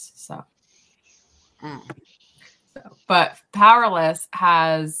Flawless. So. But Powerless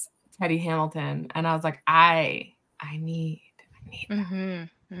has Teddy Hamilton, and I was like, I need that.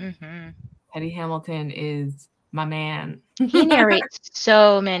 Teddy Hamilton is my man. He narrates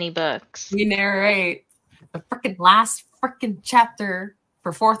so many books. He narrates the freaking last freaking chapter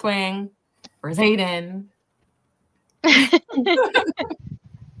for Fourth Wing for Zayden.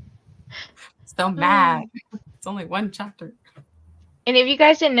 So mad. It's only one chapter. And if you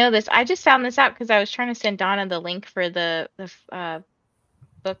guys didn't know this, I just found this out because I was trying to send Donna the link for the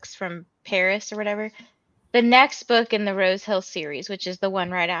books from Paris or whatever. The next book in the Rose Hill series, which is the one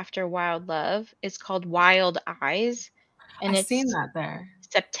right after Wild Love, is called Wild Eyes. And I've seen that there.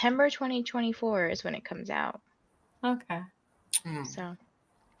 September 2024 is when it comes out. Okay. So.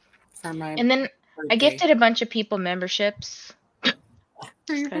 And then I gifted a bunch of people memberships.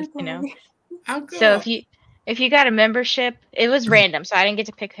 So if you got a membership, it was random, so I didn't get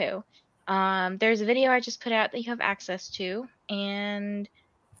to pick who. There's a video I just put out that you have access to, and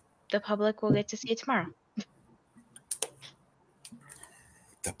the public will get to see it tomorrow.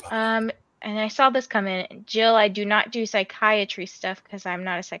 And I saw this come in. Jill, I do not do psychiatry stuff because I'm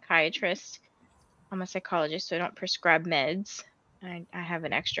not a psychiatrist. I'm a psychologist, so I don't prescribe meds. I have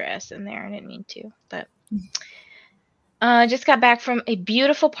an extra S in there. I didn't mean to, but just got back from a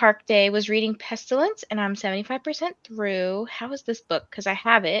beautiful park day. Was reading Pestilence, and I'm 75% through. How is this book? Because I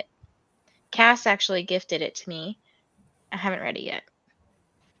have it. Cass actually gifted it to me. I haven't read it yet.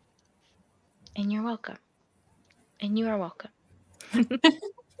 And you're welcome. And you are welcome.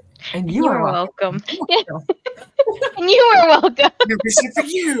 And you are welcome. And you are welcome. Membership for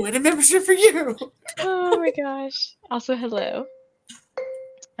you and a membership for you. Oh my gosh. Also, hello.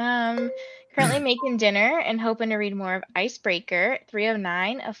 Currently making dinner and hoping to read more of Icebreaker,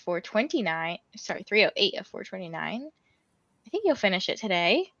 309 of 429. Sorry, 308 of 429. I think you'll finish it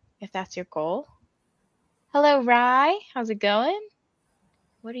today, if that's your goal. Hello, Rye. How's it going?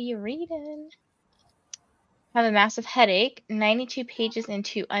 What are you reading? Have a massive headache. 92 pages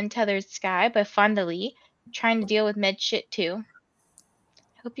into Untethered Sky by Fonda Lee. Trying to deal with med shit too.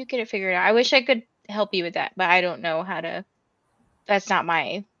 Hope you get it figured out. I wish I could help you with that, but I don't know how to. That's not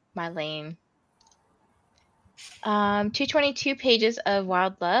my lane. 222 pages of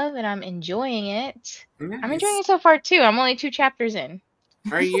Wild Love, and I'm enjoying it. Nice. I'm enjoying it so far too. I'm only 2 chapters in.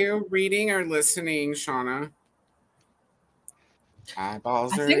 Are you reading or listening, Shauna?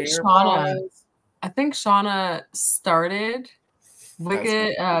 Eyeballs I or think earballs? Shauna started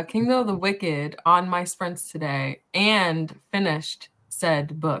Wicked Kingdom of the Wicked on my sprints today and finished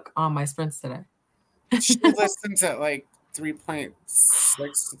said book on my sprints today. She listens at like 3.6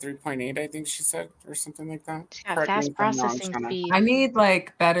 to 3.8, I think she said, or something like that. She's got fast processing speed. I need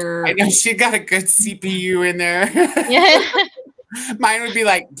like better. I know she got a good CPU in there. Yeah. Mine would be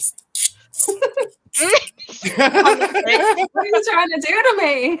like. What are you trying to do to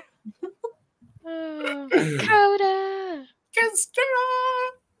me? Koda.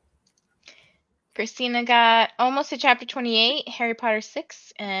 Christina got almost to chapter 28, Harry Potter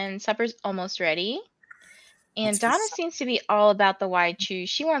 6, and supper's almost ready. And Donna seems to be all about the wide chew.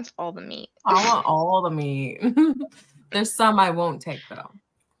 She wants all the meat. I want all the meat. There's some I won't take though.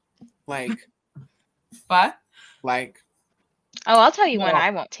 Like what? Like oh, I'll tell you one I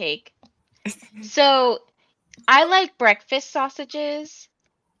won't take. So I like breakfast sausages.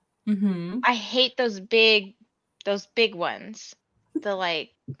 I hate those big ones. The like,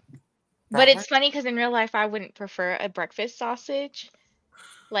 but it's funny because in real life I wouldn't prefer a breakfast sausage.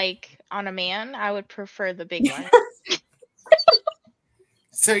 Like on a man, I would prefer the big one.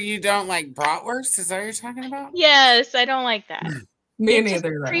 So you don't like bratwurst? Is that what you're talking about? Yes, I don't like that. Me it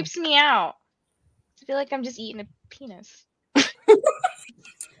neither. Just creeps me out. I feel like I'm just eating a penis.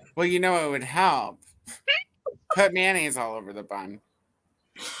 Well, you know it would help. Put mayonnaise all over the bun.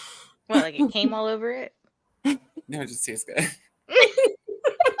 What, like it came all over it? No, it just tastes good.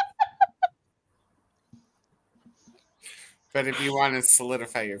 But if you want to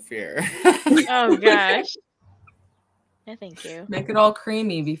solidify your fear. Oh gosh. No, thank you. Make it all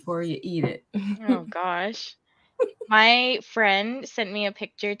creamy before you eat it. Oh gosh. My friend sent me a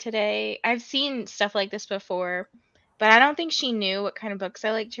picture today. I've seen stuff like this before, but I don't think she knew what kind of books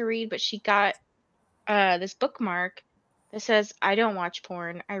I like to read, but she got this bookmark that says, I don't watch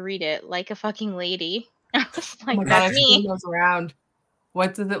porn. I read it like a fucking lady. I was like, oh my that's God, me. I've seen those around.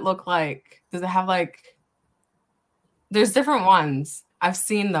 What does it look like? Does it have like... There's different ones. I've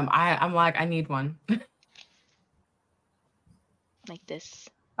seen them. I'm like, I need one. Like this.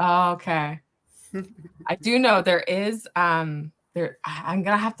 Oh, okay. I do know there is I'm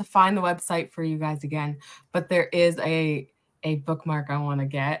gonna have to find the website for you guys again, but there is a bookmark I want to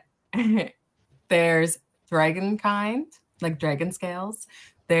get. There's dragon kind, like dragon scales.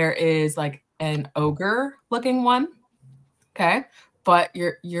 There is like an ogre looking one. Okay. But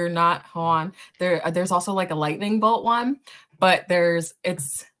you're not on there's also like a lightning bolt one, but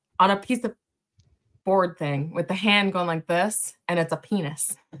it's on a piece of board thing with the hand going like this, and it's a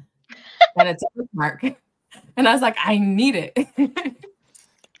penis. And it's a bookmark. And I was like, I need it.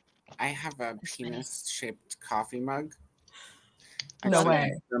 I have a penis-shaped coffee mug. No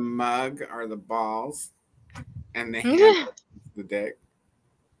way. The mug are the balls, and the hand is the dick.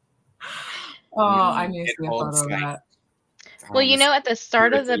 Oh, I need to see a photo of that. Well, you know, at the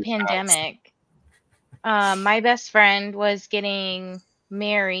start of the pandemic, my best friend was getting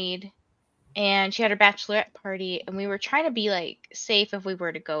married, and she had her bachelorette party, and we were trying to be like safe if we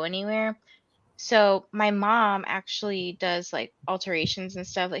were to go anywhere. So my mom actually does like alterations and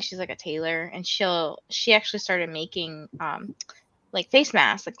stuff. Like she's like a tailor, and she actually started making like face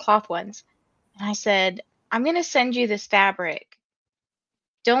masks, like cloth ones. And I said, I'm gonna send you this fabric.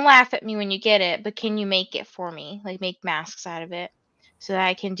 Don't laugh at me when you get it, but can you make it for me? Like make masks out of it so that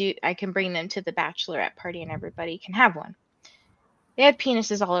I can bring them to the bachelorette party and everybody can have one. They had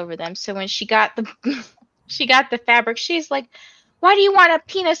penises all over them. So when she got the fabric, she's like, why do you want a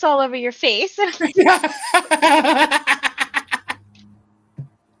penis all over your face? Oh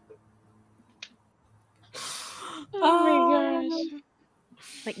my gosh.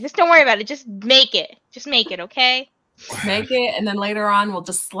 Like, just don't worry about it. Just make it. Just make it, okay? Make it, and then later on, we'll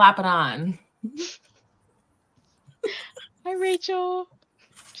just slap it on. Hi, Rachel.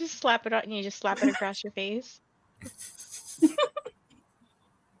 Just slap it on. You just slap it across your face.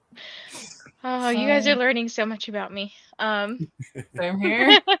 Oh, you guys are learning so much about me. Same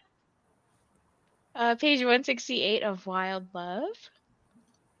here. Page 168 of Wild Love.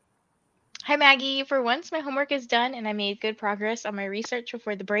 Hi, Maggie. For once, my homework is done, and I made good progress on my research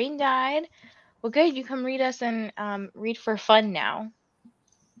before the brain died. Well, good. You come read us and read for fun now.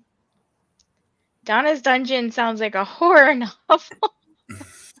 Donna's Dungeon sounds like a horror novel.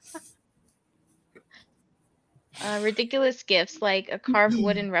 Ridiculous gifts, like a carved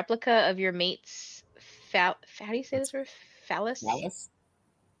wooden replica of your mate's how do you say this word? Phallus? Phallus?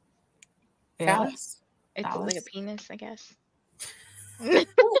 Yeah. Phallus? It's like a Phallus. penis, I guess.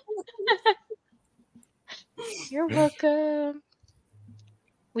 You're welcome.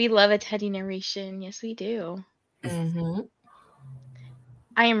 We love a Teddy narration. Yes, we do. Mm-hmm.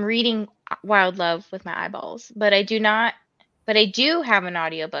 I am reading Wild Love with my eyeballs, but I do have an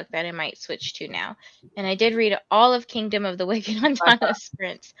audiobook that I might switch to now. And I did read all of Kingdom of the Wicked on Donna's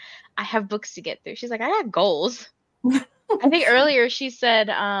sprints. I have books to get through. She's like, I got goals. I think earlier she said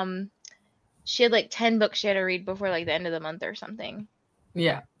she had like 10 books she had to read before like the end of the month or something.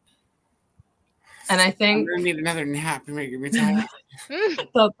 Yeah. And I think I'm gonna need another nap. You're making me tired.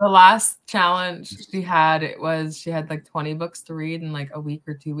 the last challenge she had, she had like 20 books to read in like a week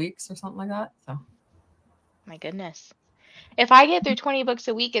or 2 weeks or something like that. So My goodness. If I get through 20 books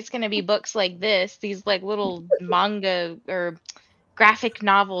a week, it's going to be books like this, these like little manga or graphic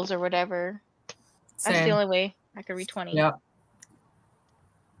novels or whatever. That's the same. only way I could read 20. Yep.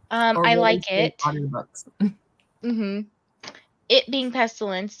 I like it. Audiobooks. Mm-hmm. It being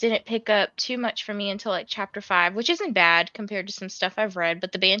Pestilence didn't pick up too much for me until like chapter 5, which isn't bad compared to some stuff I've read,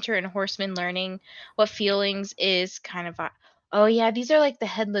 but the banter and Horseman learning what feelings is kind of oh yeah, these are like the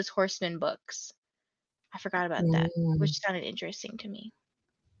Headless Horseman books. I forgot about that, which sounded interesting to me.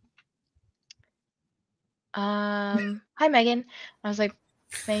 Hi Megan. I was like,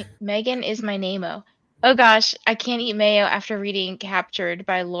 Megan is my name-o. Oh gosh, I can't eat mayo after reading Captured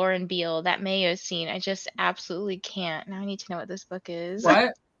by Lauren Beale. That mayo scene, I just absolutely can't. Now I need to know what this book is.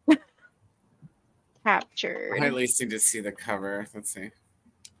 What? Captured. I at least need to see the cover. Let's see.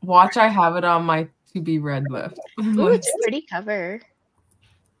 Watch, I have it on my to be read list. Ooh, it's a pretty cover.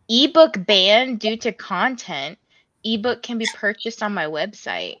 Ebook banned due to content. Ebook can be purchased on my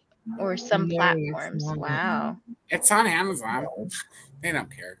website or some platforms. Wow. It's on Amazon. They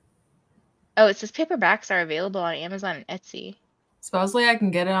don't care. Oh, it says paperbacks are available on Amazon and Etsy. Supposedly I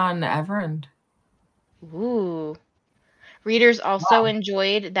can get it on Everand. Ooh. Readers also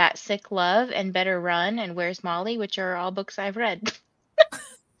enjoyed That Sick Love and Better Run and Where's Molly, which are all books I've read.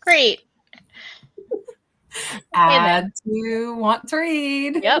 Great. Add to want to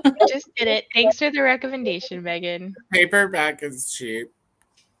read. Yep, just did it. Thanks for the recommendation, Megan. Paperback is cheap.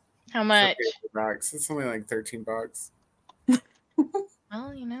 How much? Paperbacks. It's only like $13.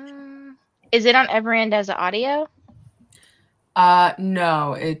 Well, you know. Is it on Everand as an audio?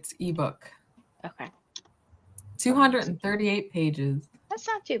 No, it's ebook. Okay. 238 pages. That's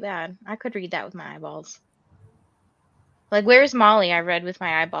not too bad. I could read that with my eyeballs. Like, Where's Molly? I read with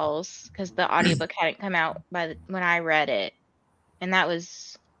my eyeballs because the audiobook hadn't come out when I read it, and that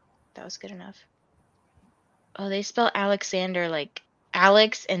was good enough. Oh, they spell Alexander like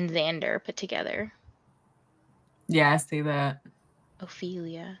Alex and Xander put together. Yeah, I see that.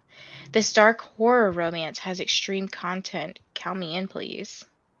 Ophelia. This dark horror romance has extreme content. Count me in, please.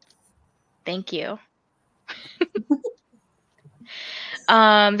 Thank you.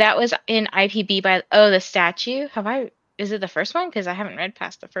 That was in IPB by the statue. Is it the first one? Because I haven't read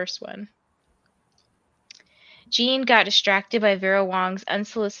past the first one. Jean got distracted by Vera Wong's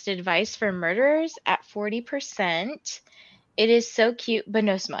unsolicited advice for murderers at 40%. It is so cute, but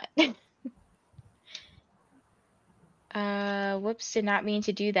no smut. Whoops, did not mean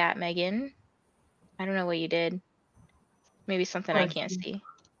to do that, Megan. I don't know what you did. Maybe something I can't see.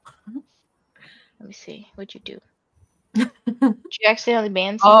 Let me see. What'd you do? Did you accidentally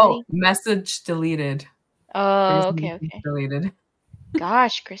ban somebody? Oh, message deleted. Oh, okay. Deleted.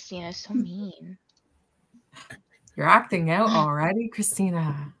 Gosh, Christina, so mean. You're acting out already,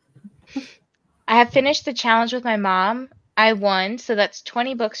 Christina. I have finished the challenge with my mom. I won, so that's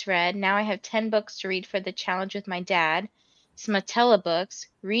 20 books read. Now I have 10 books to read for the challenge with my dad, SMUTELLA books,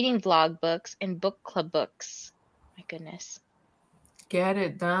 reading vlog books, and book club books. My goodness. Get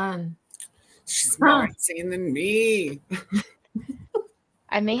it done. She's more insane than me.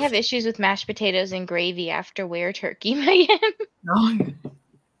 I may have issues with mashed potatoes and gravy after Where Turkey, Megan. No.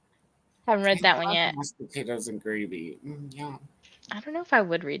 Haven't read that one yet. Mashed potatoes and gravy. Yeah. I don't know if I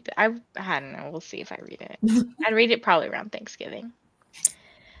would read that. I don't know. We'll see if I read it. I'd read it probably around Thanksgiving.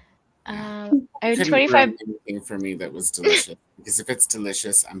 I have Couldn't 25. ruin anything for me that was delicious. Because if it's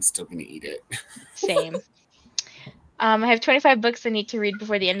delicious, I'm still gonna eat it. Same. I have 25 books I need to read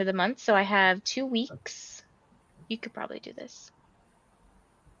before the end of the month, so I have 2 weeks. You could probably do this.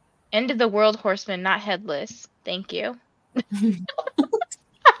 End of the World Horseman, not headless. Thank you.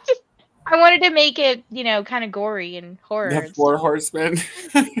 I wanted to make it, kind of gory and horror The and Four stuff. Horsemen.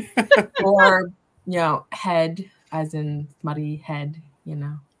 Or, head, as in smutty head,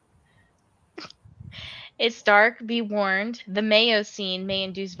 It's dark, be warned. The mayo scene may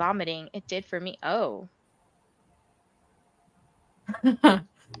induce vomiting. It did for me. Oh.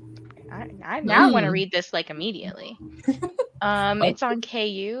 I now want to read this like immediately. It's on Get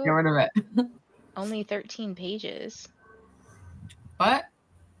KU. rid of it. Only 13 pages. What?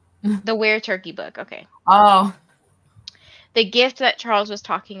 The Were Turkey book. Okay. Oh. The gift that Charles was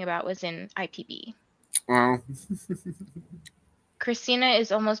talking about was in IPB. Well, Christina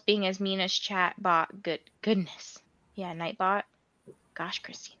is almost being as mean as chatbot. Goodness. Yeah, Nightbot. Gosh,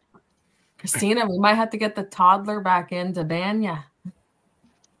 Christina. Christina, we might have to get the toddler back in to ban ya.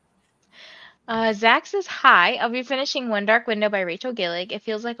 Zach says, hi. I'll be finishing One Dark Window by Rachel Gillig. It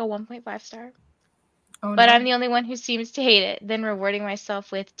feels like a 1.5 star. Oh, But no. I'm the only one who seems to hate it, then rewarding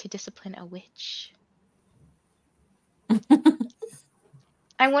myself with To Discipline a Witch.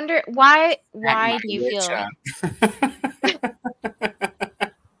 I wonder why do you feel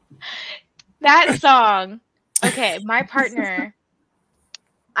that song? Okay, my partner,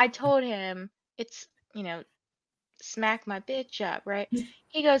 I told him it's, smack my bitch up, right?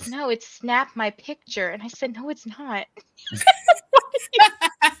 He goes, no, it's snap my picture. And I said, no, it's not.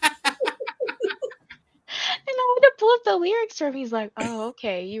 And I had to pull up the lyrics for him. He's like, oh,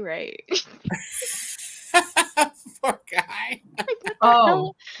 okay, you're right. poor guy. Like, what the Oh,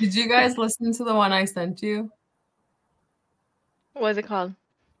 hell? did you guys listen to the one I sent you? What was it called?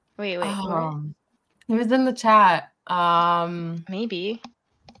 Wait, what? It was in the chat. Maybe.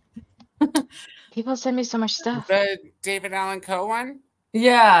 People send me so much stuff. The David Allan Coe one?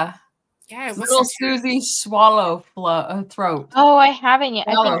 Yeah. Yeah, Little Susie Swallow Throat. Oh, I haven't yet.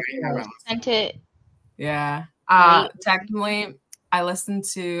 I Swallow think you sent it. Yeah. Late. Technically, I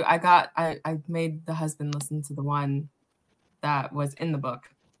made the husband listen to the one that was in the book.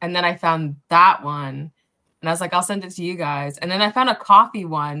 And then I found that one and I was like, I'll send it to you guys. And then I found a coffee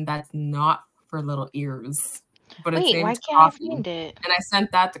one that's not for little ears, but it's Wait, why named can't Coffee. I find it? And I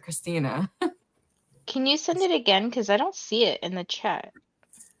sent that to Christina. Can you send it again? Because I don't see it in the chat.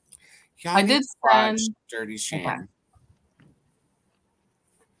 I did send Dirty Shame. Okay.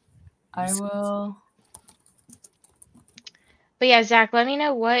 I will. But yeah, Zach, let me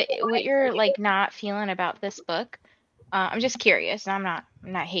know what you're like not feeling about this book. I'm just curious. I'm not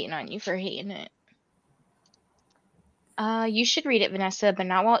hating on you for hating it. You should read it, Vanessa, but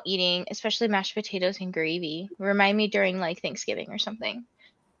not while eating, especially mashed potatoes and gravy. Remind me during like Thanksgiving or something.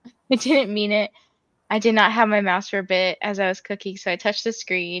 I didn't mean it. I did not have my mouse for a bit as I was cooking, so I touched the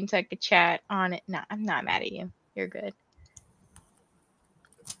screen so I could chat on it. No, I'm not mad at you. You're good.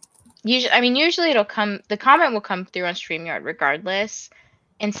 Usually it'll come, the comment will come through on StreamYard regardless.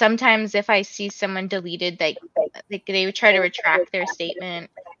 And sometimes if I see someone deleted, like they would try to retract their statement,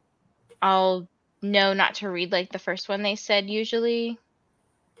 I'll know not to read like the first one they said usually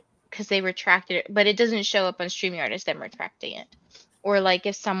because they retracted it, but it doesn't show up on StreamYard as them retracting it. Or like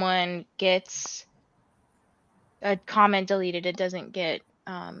if someone gets a comment deleted, it doesn't get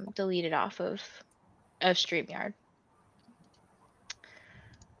deleted off of StreamYard.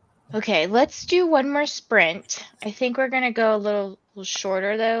 Okay, let's do one more sprint. I think we're gonna go a little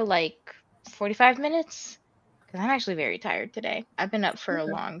shorter though, like 45 minutes. Because I'm actually very tired today. I've been up for a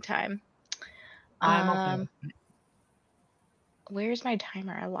long time. I'm okay. Where's my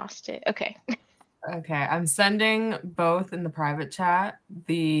timer? I lost it. Okay. Okay, I'm sending both in the private chat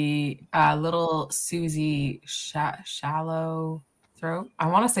the little Susie shallow throat. I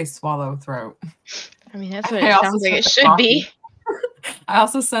want to say swallow throat. I mean, that's what it sounds like it should be. I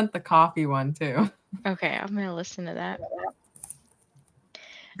also sent the coffee one too. Okay, I'm going to listen to that.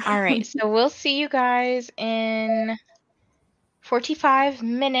 All right, so we'll see you guys in 45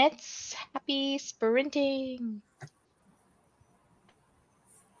 minutes. Happy sprinting.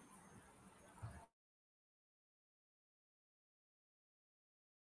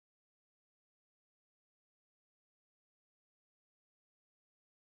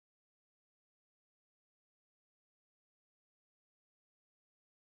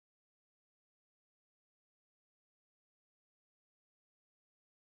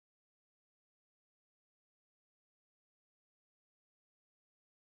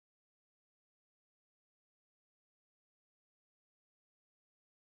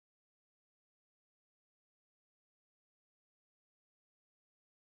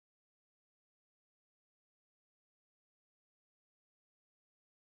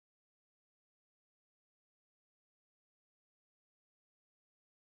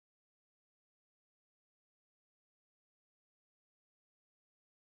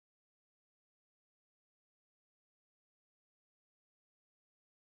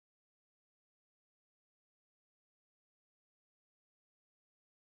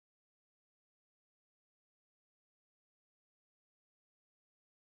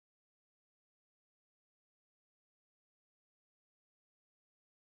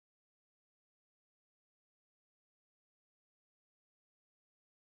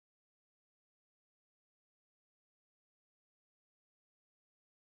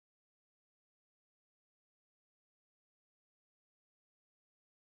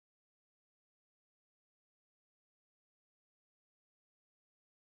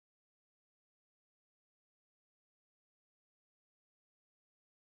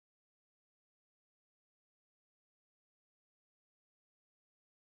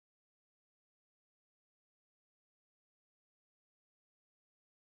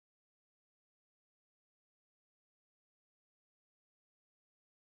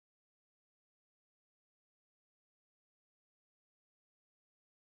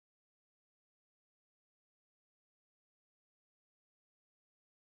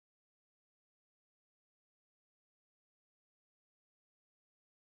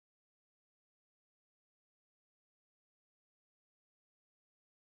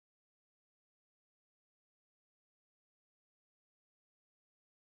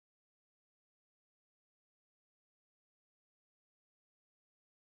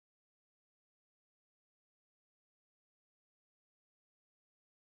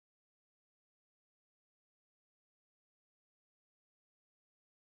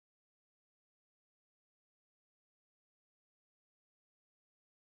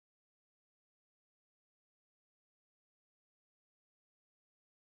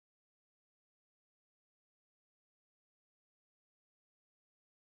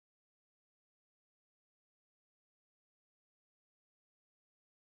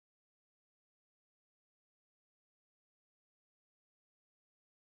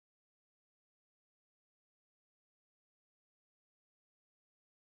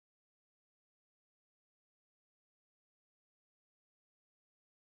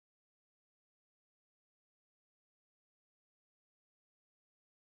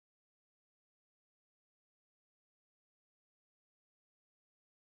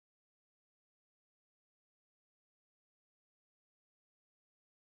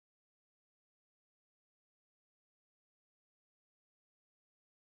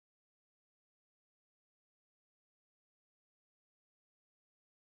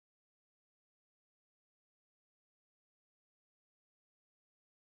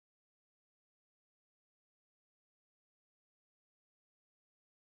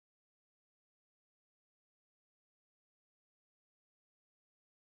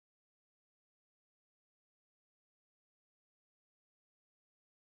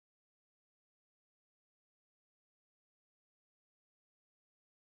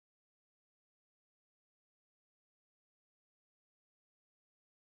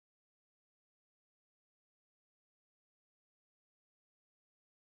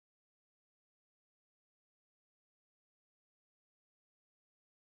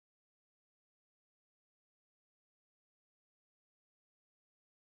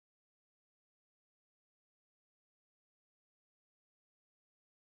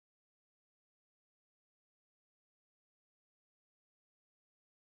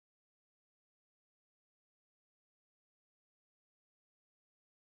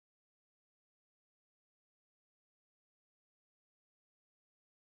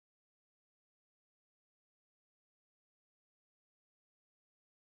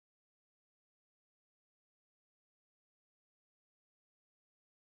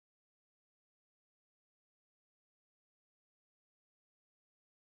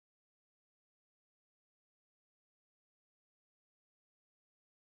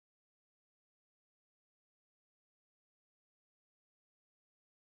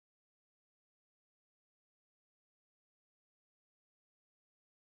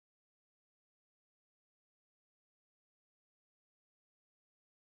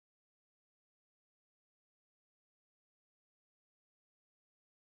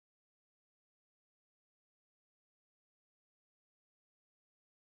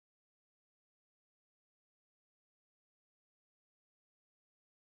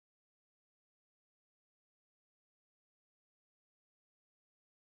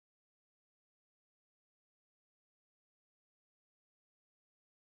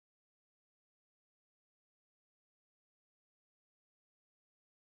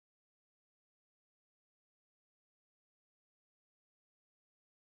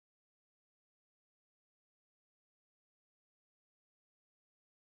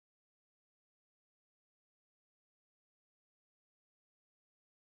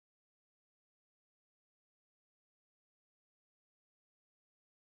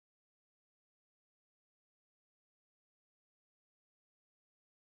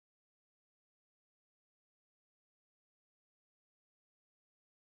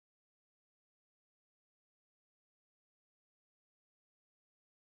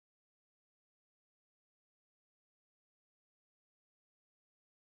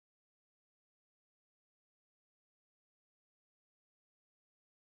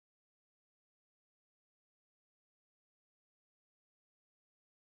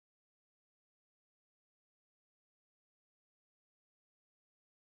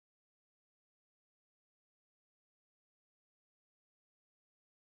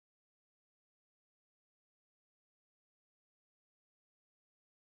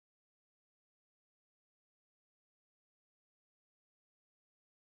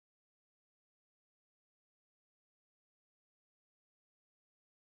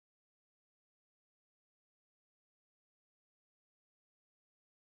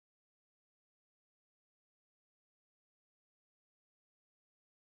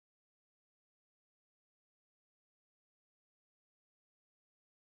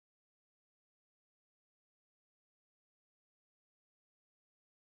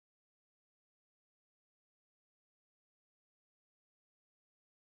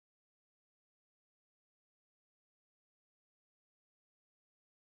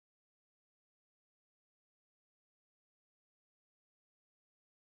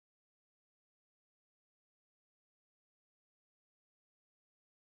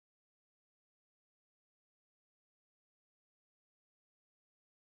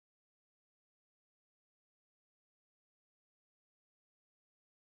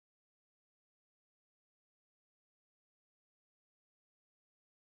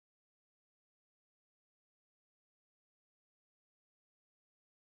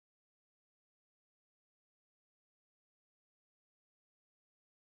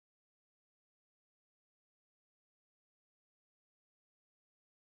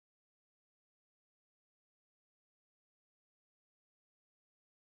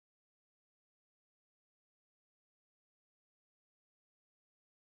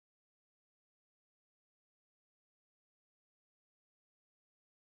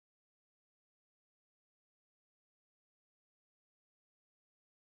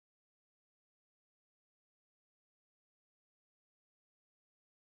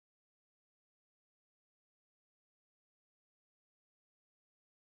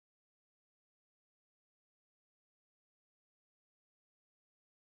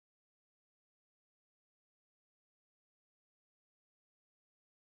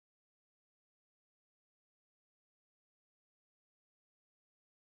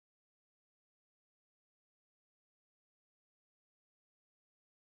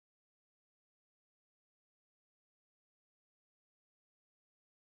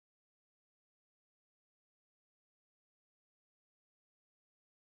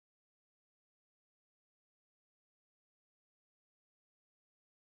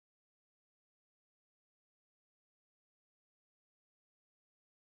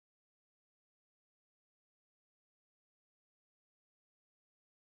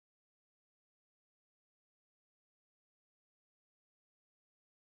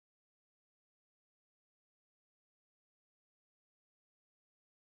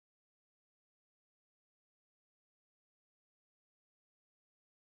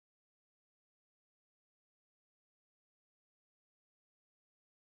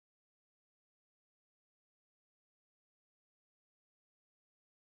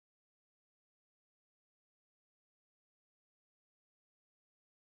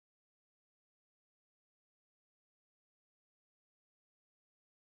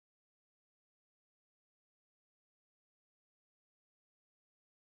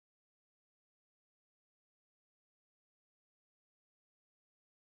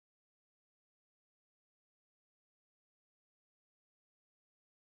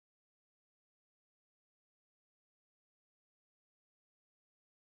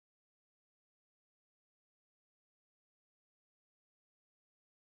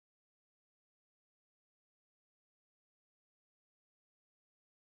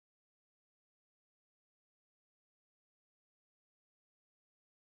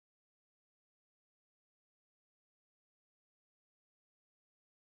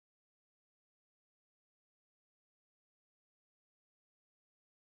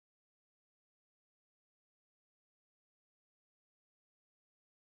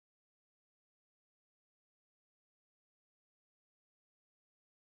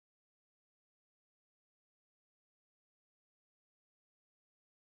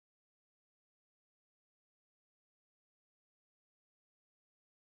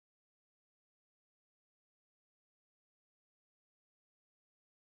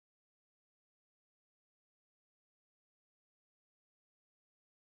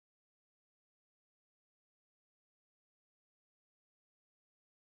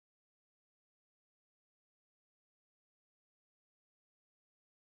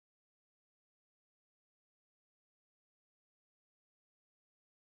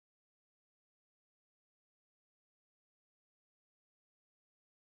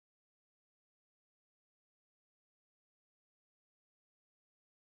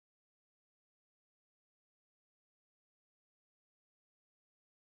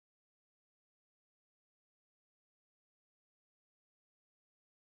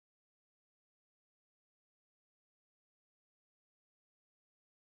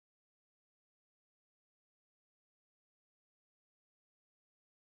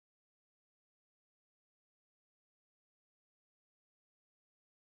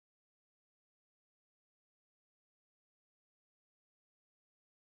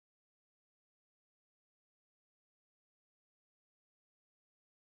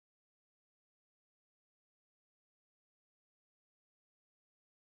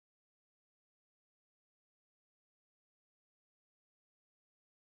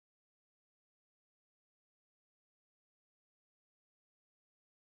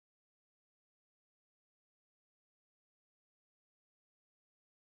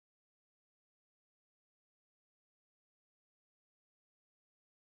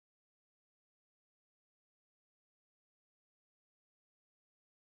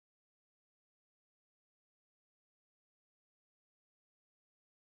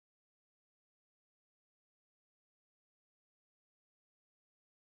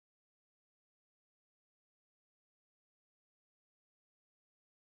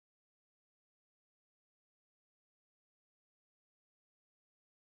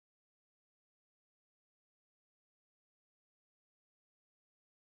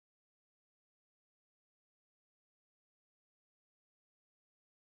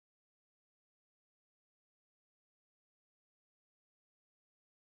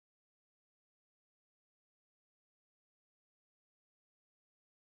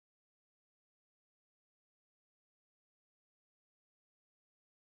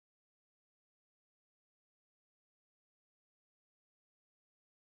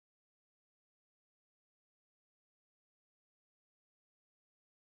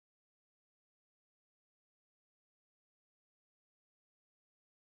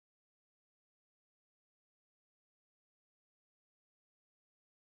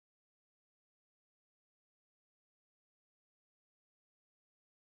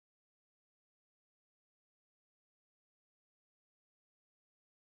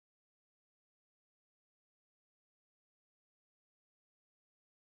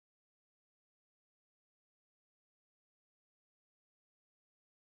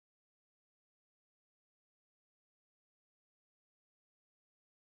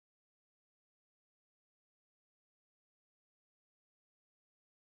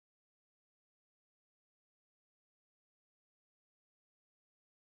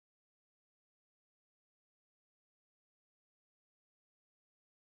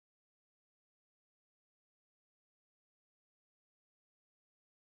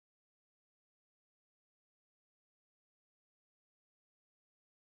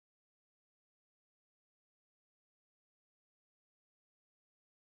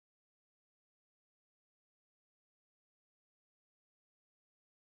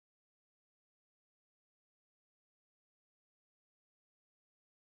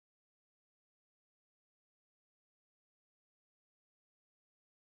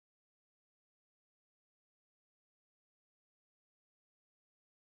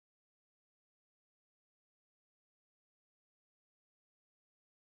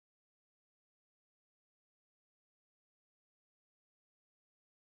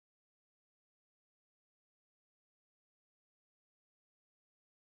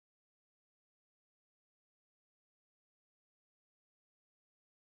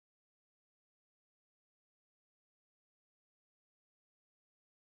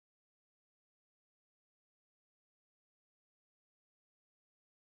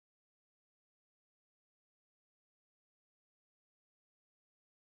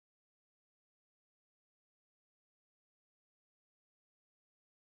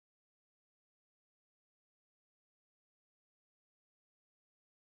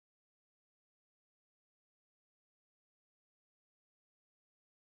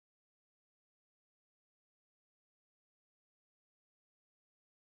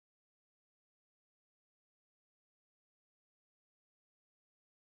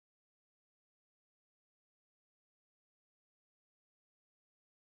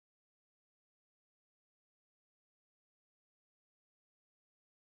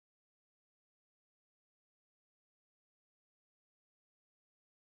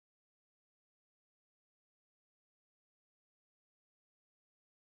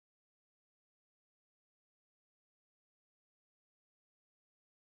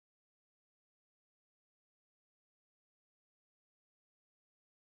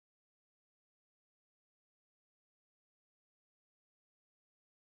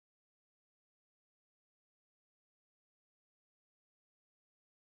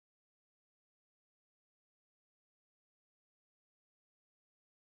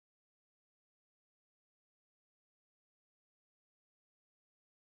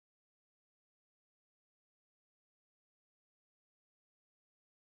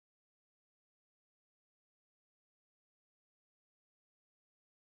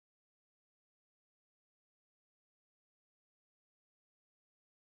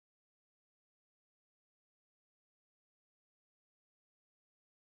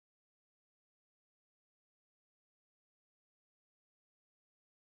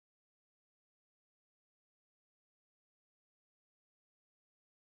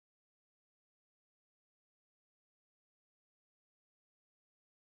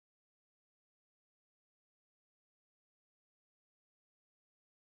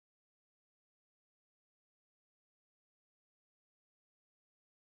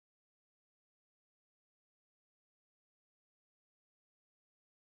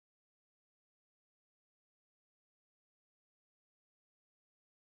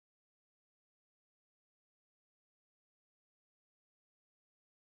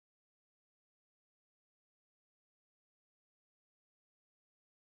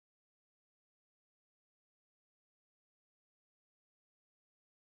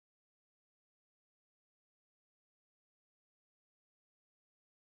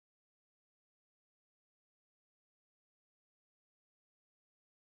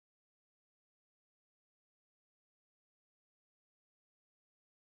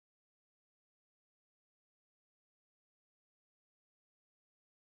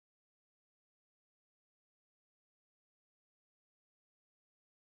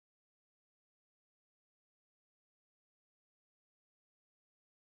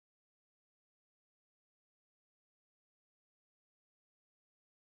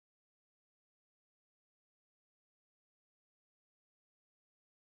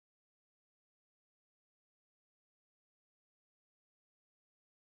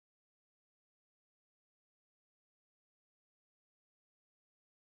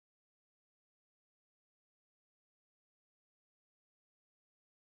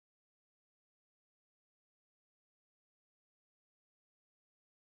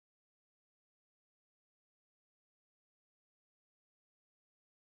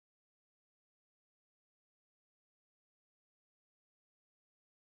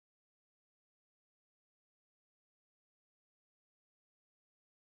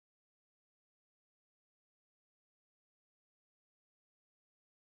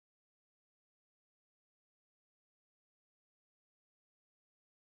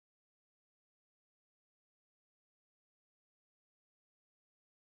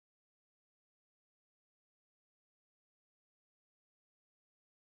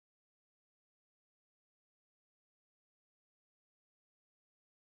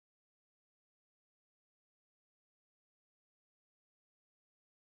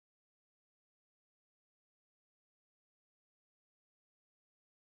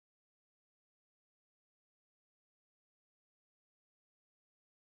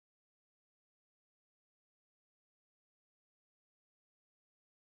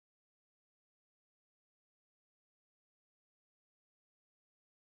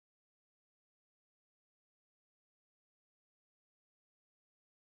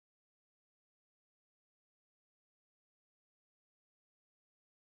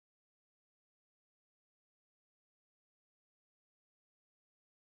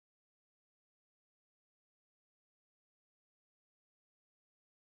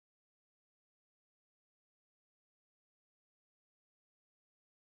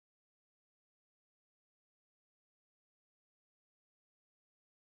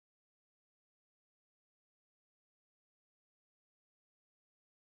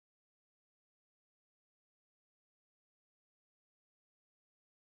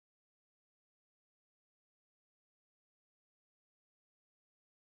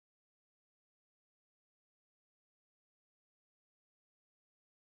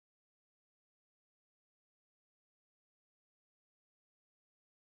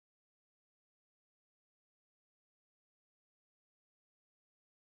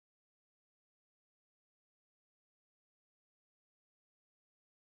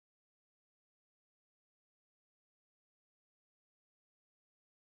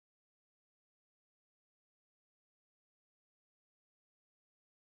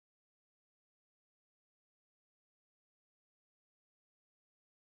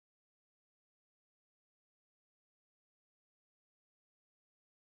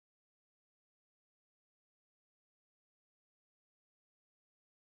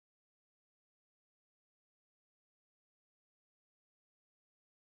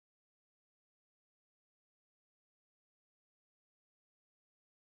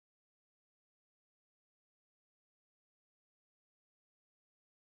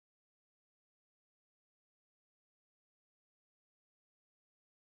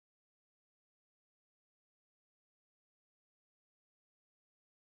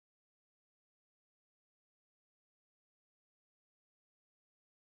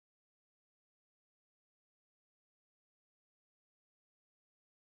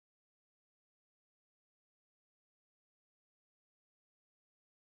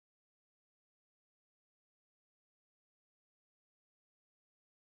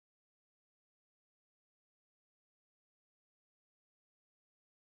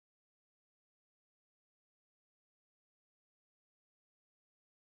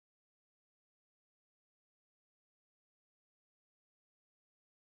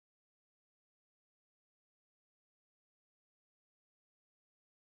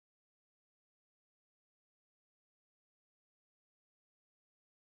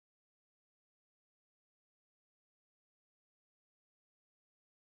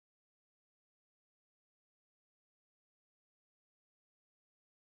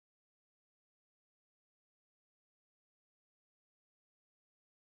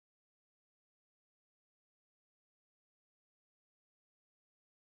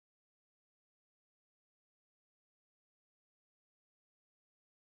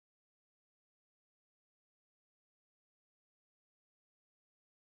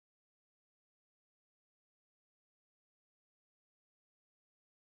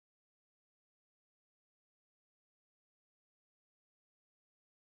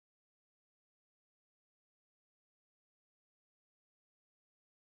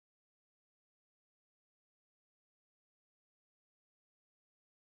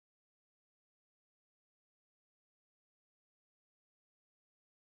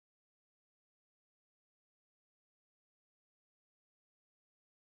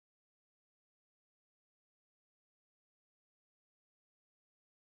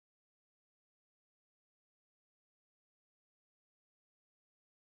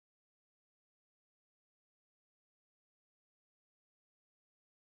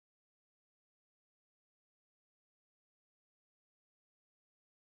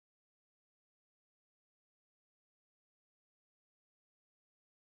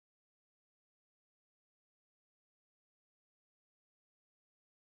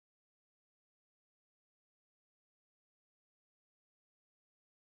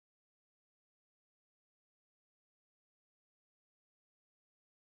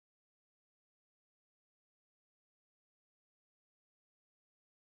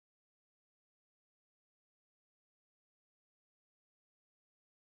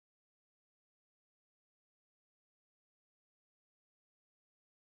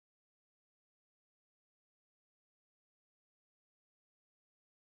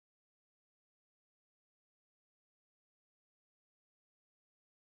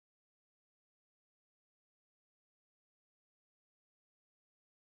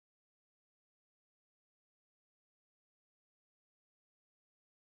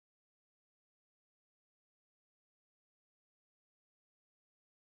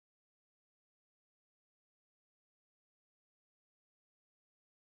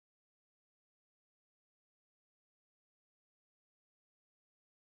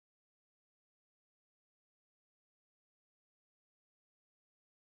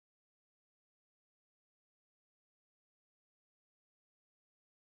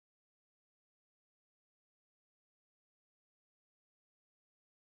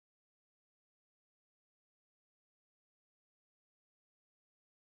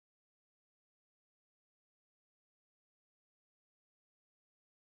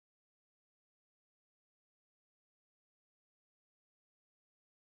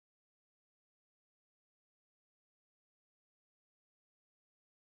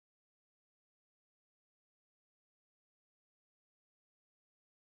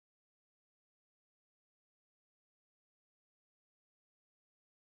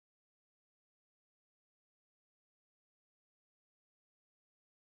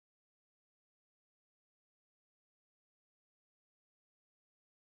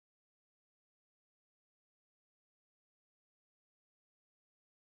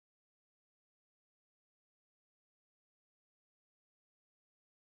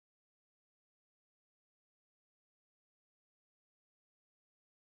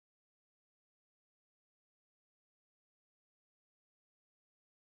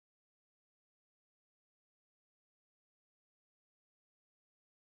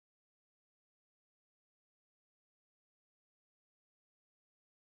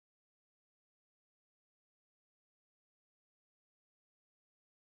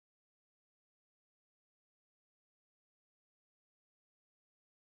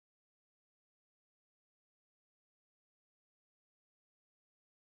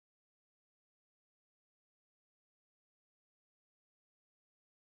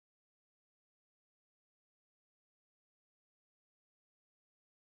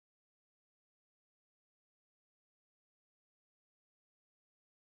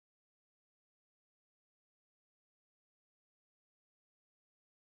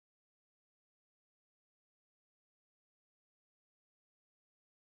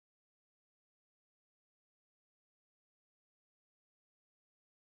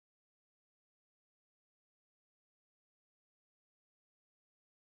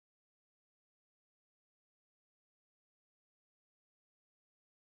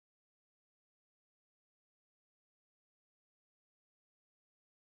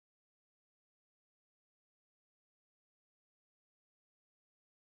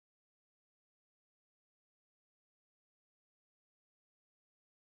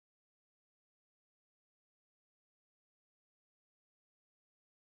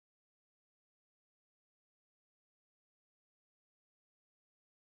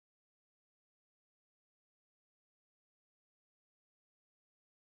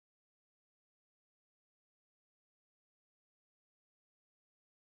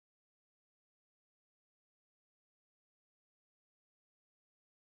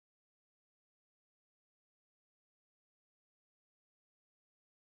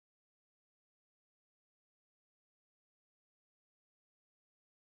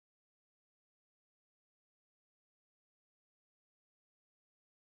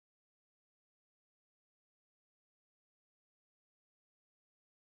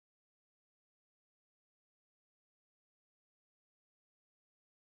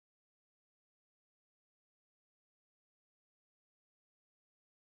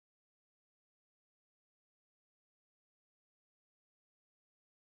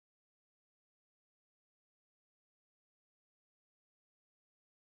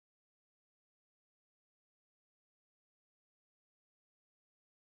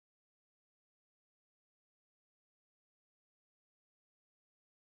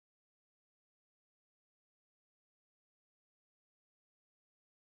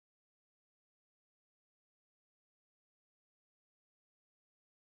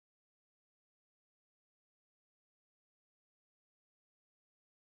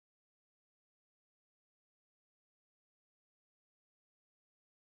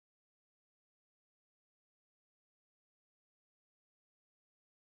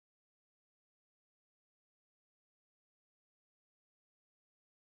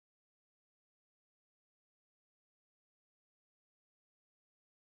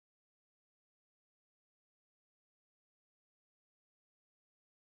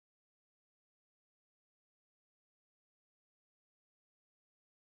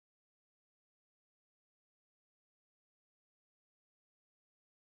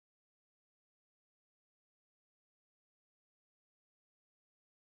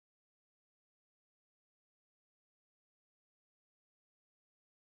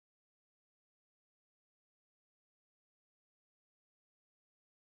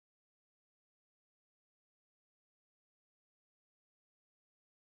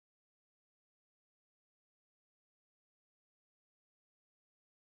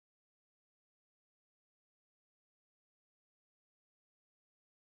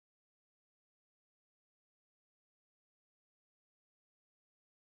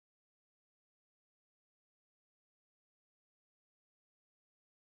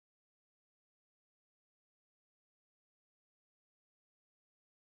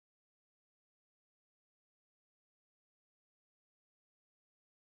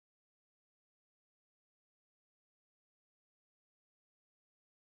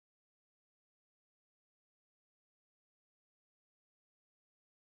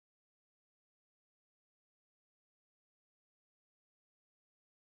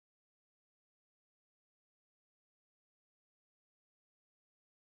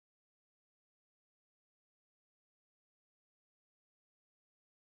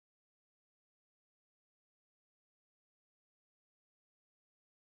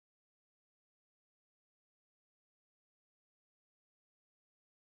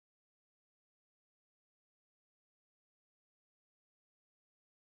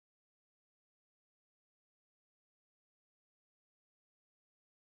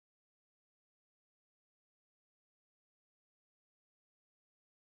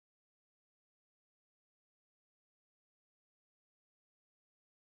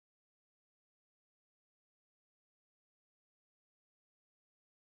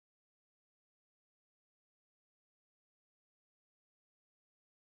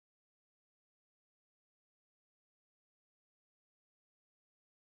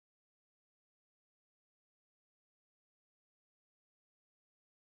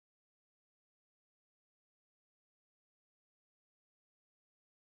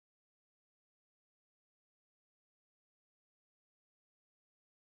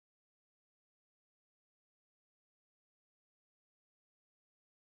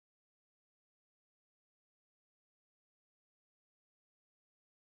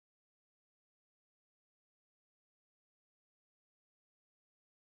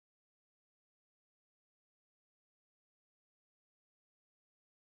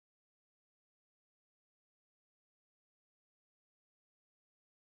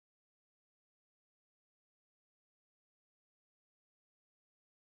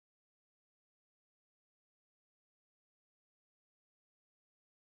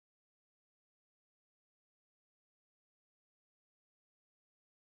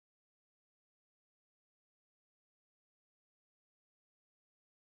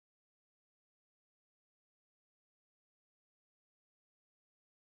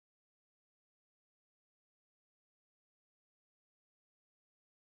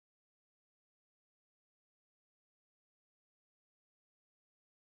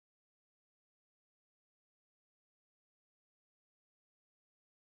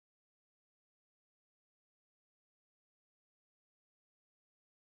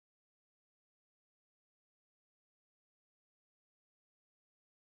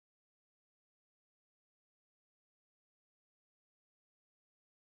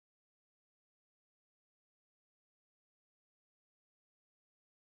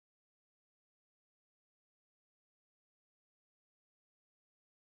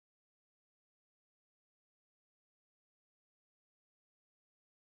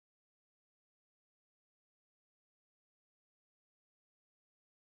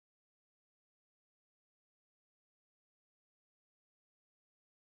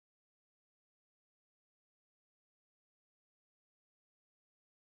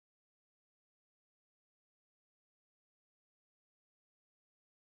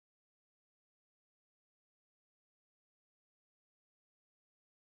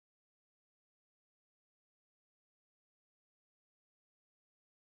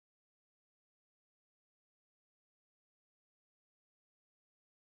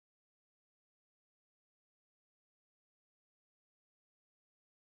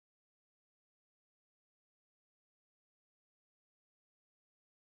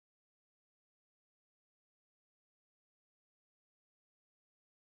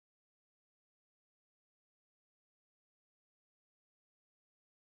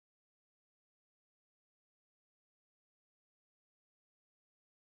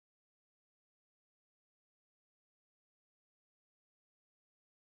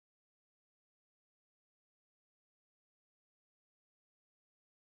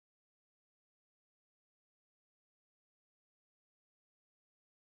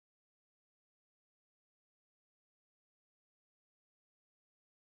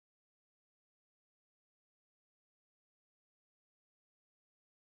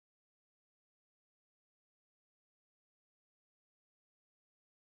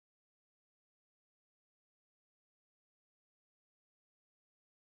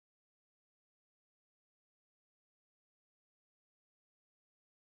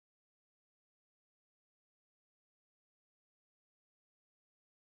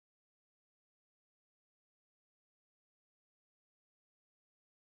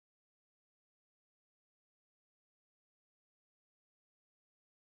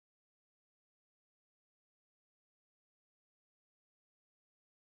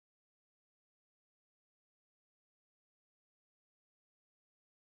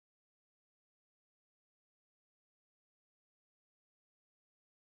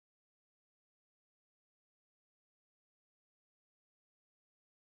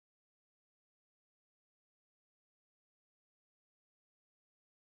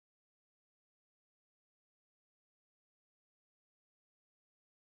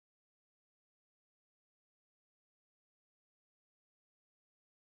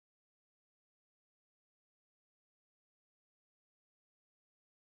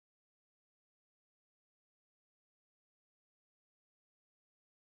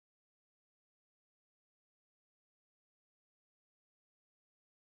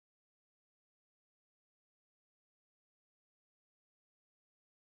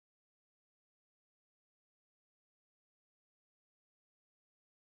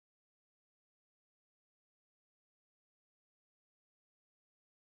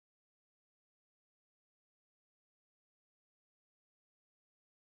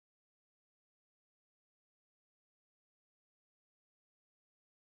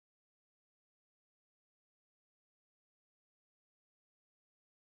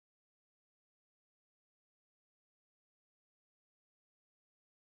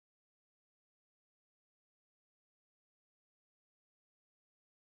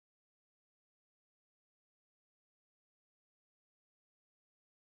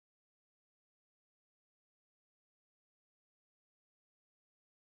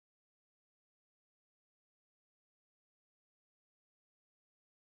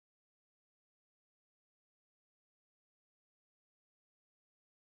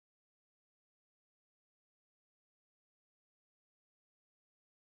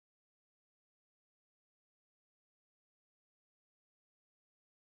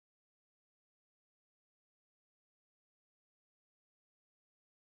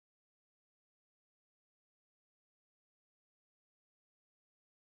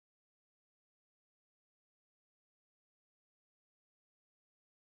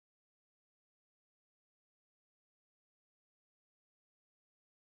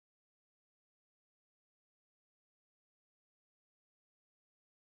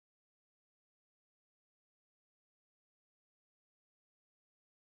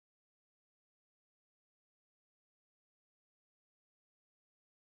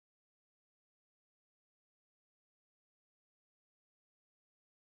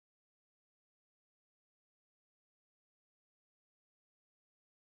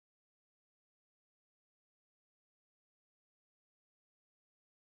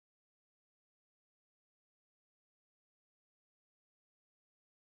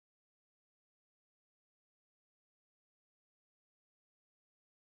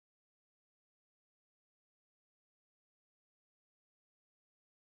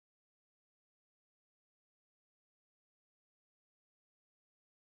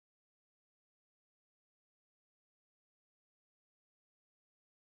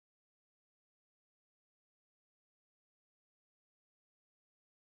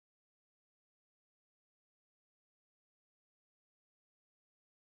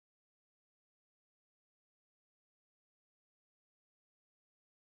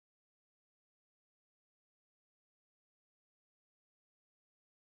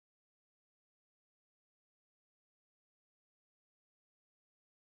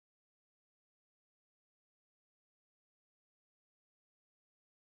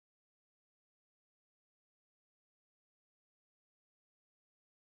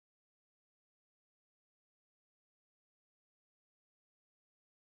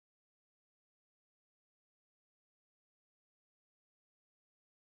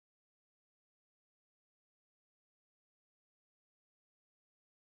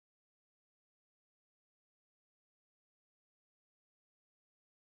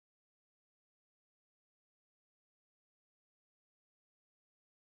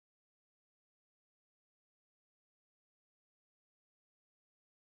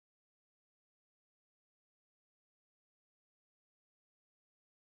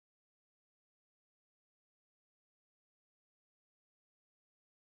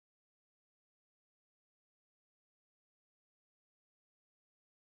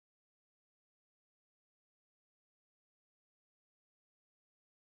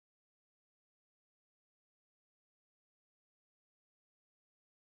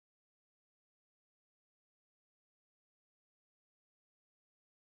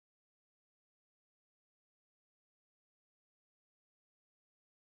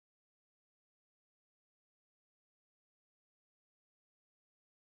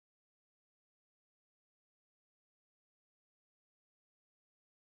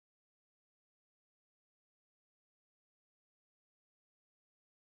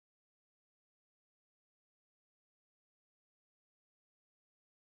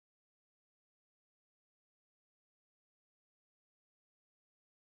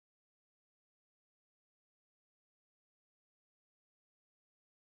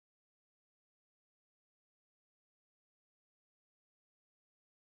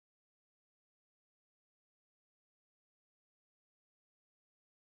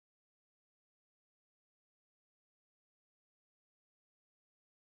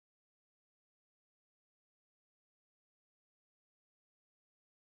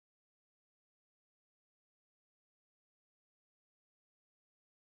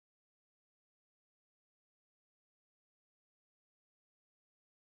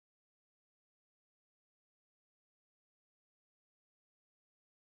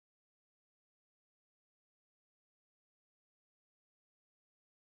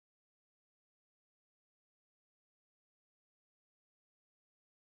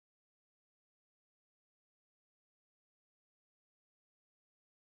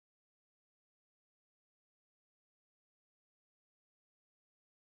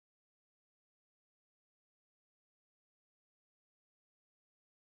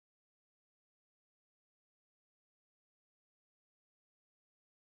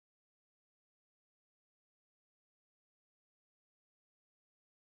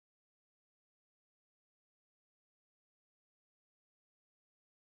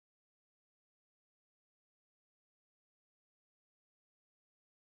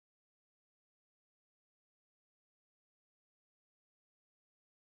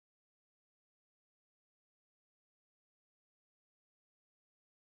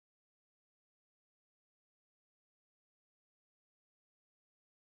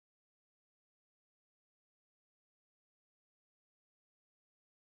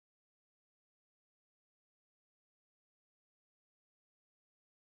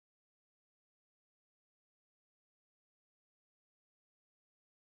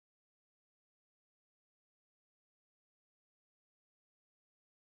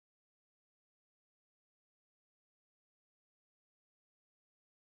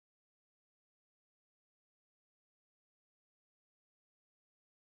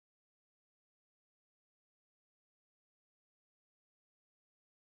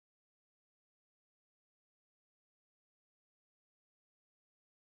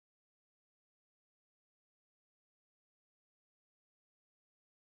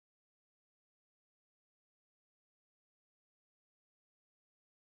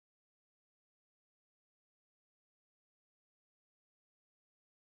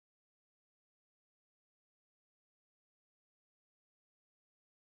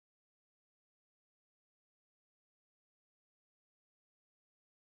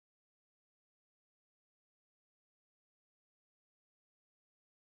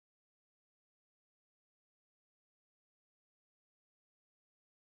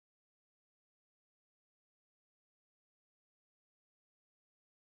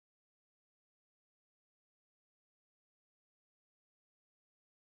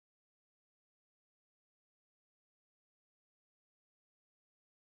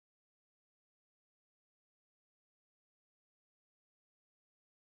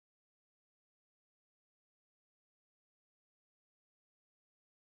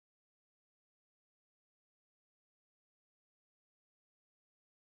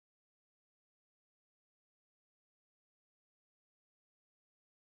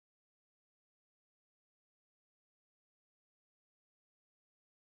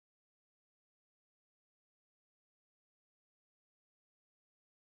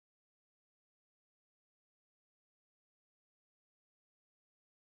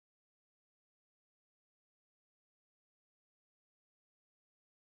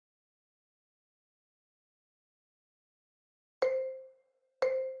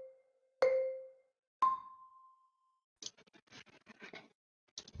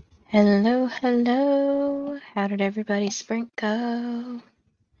 Hello, hello. How did everybody's sprint go?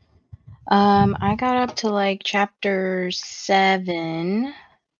 I got up to like chapter 7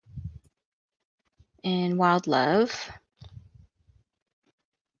 in Wild Love.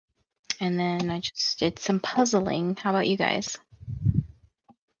 And then I just did some puzzling. How about you guys?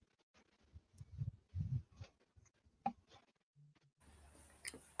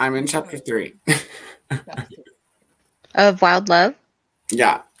 I'm in chapter 3. Of Wild Love?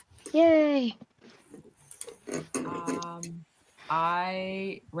 Yeah. Yay.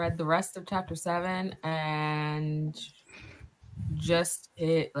 I read the rest of chapter 7 and just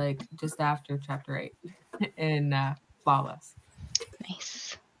hit like just after chapter 8 in Flawless.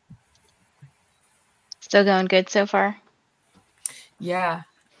 Nice. Still going good so far? Yeah.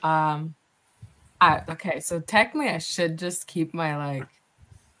 Okay, so technically I should just keep my like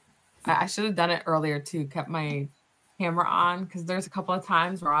I should have done it earlier too, kept my camera on, because there's a couple of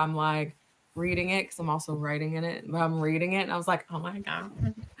times where I'm like reading it because I'm also writing in it, but I'm reading it and I was like, oh my god.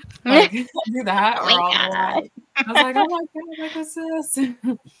 Like I'll do that, Oh or my I'll be like, I was like, oh my god, like what's this?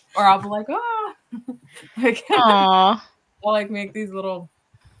 Or I'll be like, oh, like Aww. I'll like make these little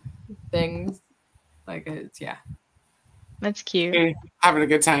things. Like it's That's cute. Hey, having a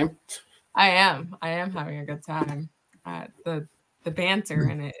good time? I am having a good time. The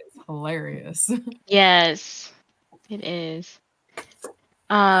banter in it is hilarious. Yes, it is.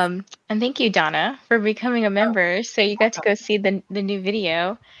 And thank you, Donna, for becoming a member. So you got to go see the new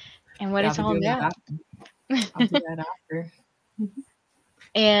video and what Yeah, it's I'll be all doing that about. after. I'll do that after.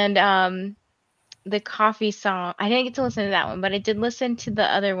 And the coffee song, I didn't get to listen to that one, but I did listen to the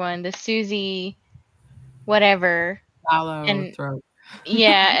other one, the Susie whatever. Shallow And throat.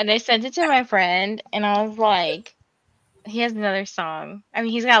 yeah, and I sent it to my friend and I was like, he has another song. I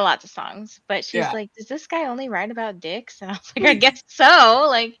mean, he's got lots of songs, but she's like, does this guy only write about dicks? And I was like, I guess so.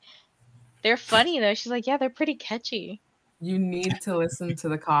 Like, they're funny though. She's like, yeah, they're pretty catchy. You need to listen to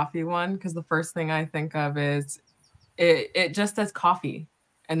the coffee one, because the first thing I think of is it just says coffee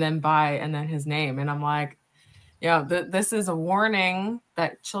and then by and then his name. And I'm like, yeah, this is a warning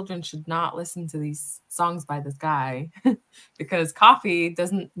that children should not listen to these songs by this guy because coffee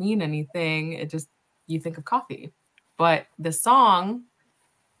doesn't mean anything. It just, you think of coffee. But the song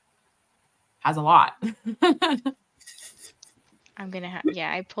has a lot. I'm gonna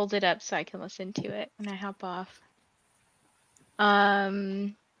I pulled it up so I can listen to it when I hop off.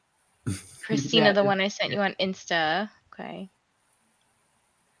 Christina, the one I sent you on Insta. Okay.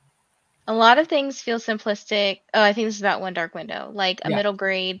 A lot of things feel simplistic. Oh, I think this is about One Dark Window, like a middle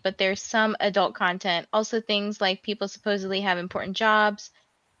grade, but there's some adult content. Also things like people supposedly have important jobs,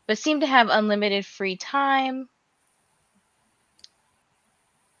 but seem to have unlimited free time.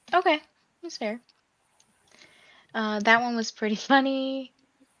 Okay, that's fair. That one was pretty funny.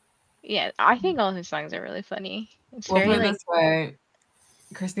 Yeah, I think all his songs are really funny. It's We'll very put it like this way.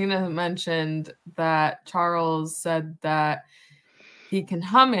 Christina mentioned that Charles said that he can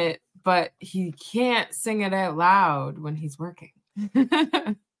hum it, but he can't sing it out loud when he's working.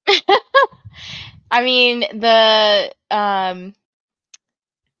 I mean, the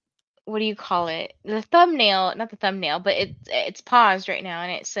what do you call it? The thumbnail, not the thumbnail, but it's paused right now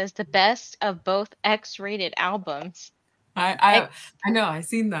and it says the best of both X-rated albums. I know, I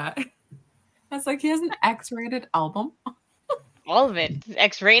seen that. I was like, he has an X-rated album. All of it is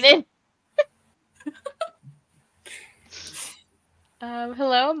X-rated.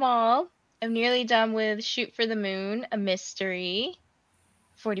 Hello, Mal. I'm nearly done with Shoot for the Moon, a mystery.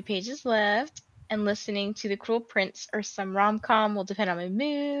 40 pages left. And listening to The Cruel Prince or some rom-com will depend on my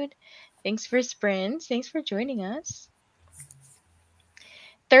mood. Thanks for sprints. Thanks for joining us.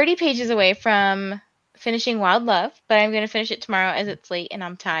 30 pages away from finishing Wild Love, but I'm going to finish it tomorrow as it's late and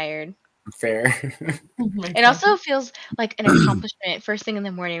I'm tired. Fair. It also feels like an accomplishment first thing in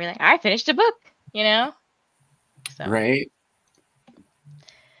the morning. You're like, I finished a book, you know? So. Right?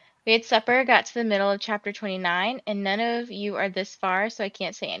 We had supper, got to the middle of chapter 29, and none of you are this far, so I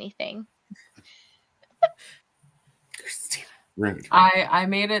can't say anything. Rude. I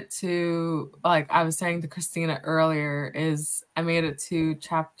made it to, like I was saying to Christina earlier, is I made it to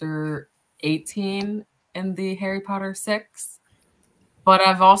chapter 18 in the Harry Potter 6. But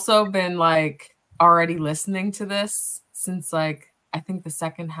I've also been like already listening to this since like I think the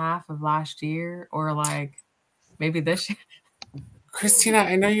second half of last year, or like maybe this year. Christina,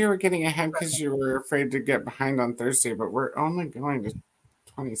 I know you were getting ahead because you were afraid to get behind on Thursday, but we're only going to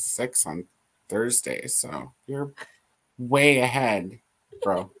 26 on Thursday, so you're way ahead,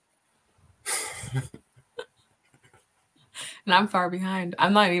 bro. And I'm far behind.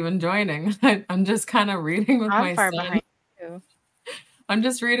 I'm not even joining. I'm just kind of reading with my son. Behind too. I'm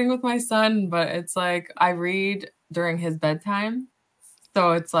just reading with my son, but it's like I read during his bedtime.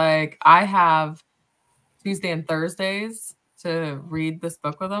 So it's like I have Tuesday and Thursdays to read this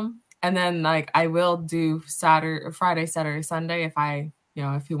book with him. And then like I will do Friday, Saturday, Sunday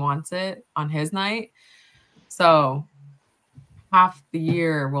if he wants it on his night. So half the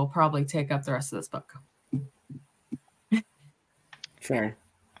year will probably take up the rest of this book. Fair.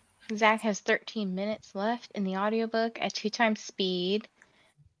 Zach has 13 minutes left in the audiobook at 2 times speed.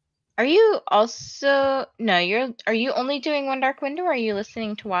 Are you also are you only doing One Dark Window, or are you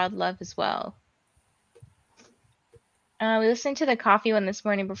listening to Wild Love as well? We listened to the coffee one this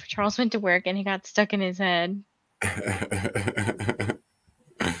morning before Charles went to work and he got stuck in his head.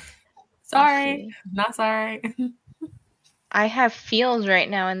 Sorry. Not sorry. I have feels right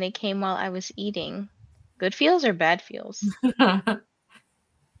now and they came while I was eating. Good feels or bad feels? I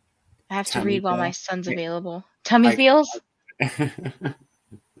have to read while my son's available. Tummy feels?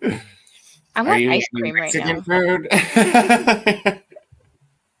 I want ice cream right now. Food? I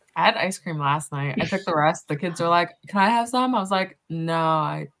had ice cream last night. I took the rest. The kids were like, "Can I have some?" I was like, "No,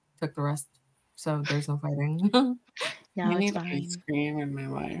 I took the rest, so there's no fighting." No, I it's need fine. ice cream in my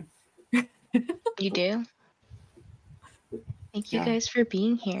life. You do? Thank you guys for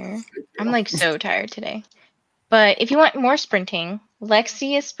being here. I'm like so tired today. But if you want more sprinting,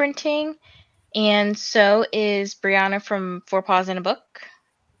 Lexi is sprinting, and so is Briana from Four Paws in a Book.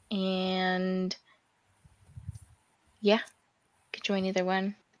 And yeah, could join either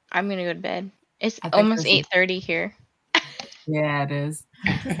one. I'm gonna go to bed. It's almost 8:30 here. Yeah, it is.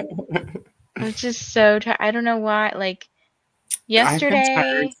 I'm just so tired. I don't know why. Like yesterday,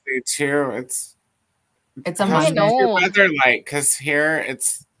 I've been tired too. It's a Monday. Weather like, because here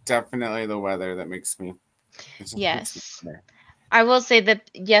it's definitely the weather that makes me. Yes. I will say that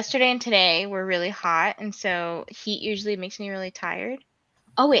yesterday and today were really hot, and so heat usually makes me really tired.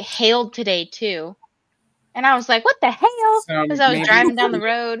 Oh, it hailed today too. And I was like, what the hell? Because I was driving down the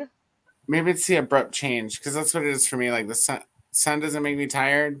road. Maybe it's the abrupt change, because that's what it is for me. Like the sun doesn't make me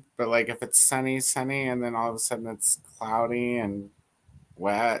tired, but like if it's sunny, and then all of a sudden it's cloudy and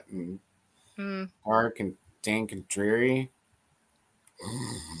wet and dark and dank and dreary.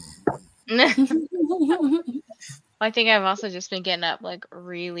 I think I've also just been getting up like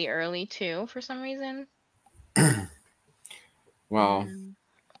really early too for some reason. Well.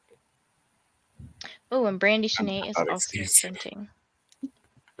 Oh, and Brandy Shanae is also sprinting.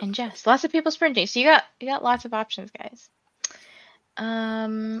 And Jess. Lots of people sprinting. So you got lots of options, guys.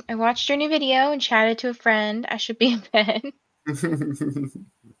 I watched your new video and chatted to a friend. I should be in bed. And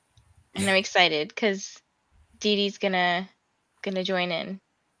I'm excited because Dee Dee's gonna join in.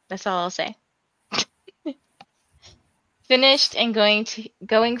 That's all I'll say. Finished and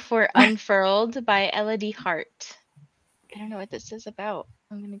going for Unfurled by Elodie Hart. I don't know what this is about.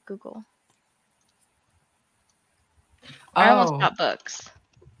 I'm gonna Google. I almost got books.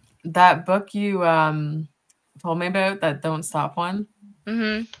 That book you told me about, that Don't Stop one.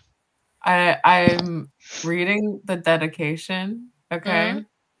 Mm-hmm. I'm reading the dedication. Okay.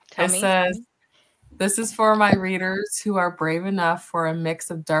 It says, "This is for my readers who are brave enough for a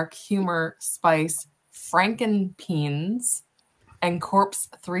mix of dark humor, spice, frankenpeens, and corpse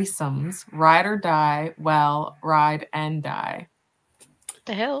threesomes. Ride or die, well, ride and die."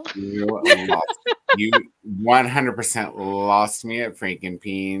 The hell? You 100% lost me at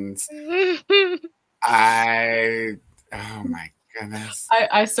frankenpeens. Oh my goodness.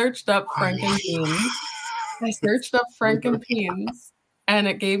 I searched up frankenpeens. And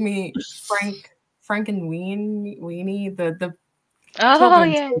it gave me Frankenweenie, the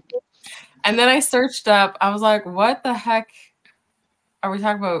yeah. And then I searched up, I was like, what the heck are we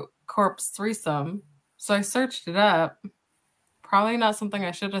talking about? Corpse threesome. So I searched it up. Probably not something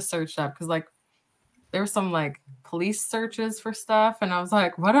I should have searched up, because like there were some like police searches for stuff, and I was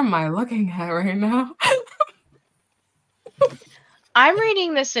like, what am I looking at right now? I'm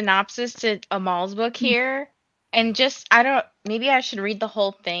reading the synopsis to Amal's book here, and just maybe I should read the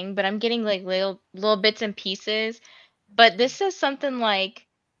whole thing, but I'm getting like little bits and pieces. But this says something like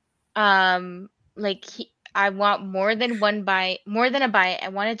I want more than a bite. I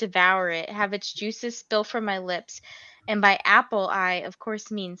want to devour it, have its juices spill from my lips, and by apple I of course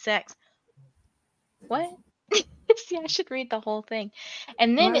mean sex. What? See, I should read the whole thing.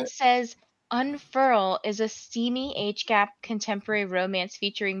 And then it says Unfurl is a steamy age-gap contemporary romance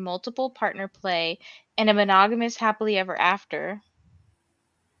featuring multiple partner play and a monogamous happily ever after.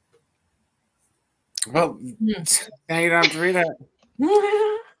 Well, now you don't have to read it.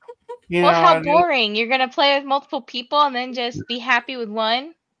 Well, how boring. You're going to play with multiple people and then just be happy with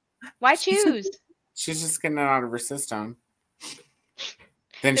one? Why choose? She's just getting it out of her system.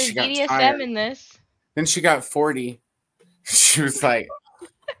 Then There's she got BDSM tired. in this. Then she got 40. She was like,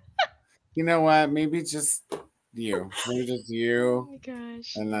 you know what? Maybe just you. Maybe just Oh you. my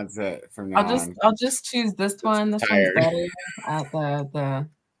gosh. And that's it from now on. I'll just choose this Just one. This one's tired. better at the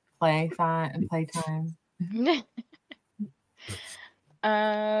playtime.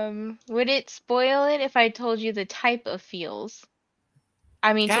 Would it spoil it if I told you the type of feels?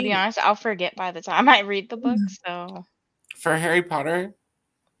 I mean, to be honest, I'll forget by the time I read the book, so For Harry Potter,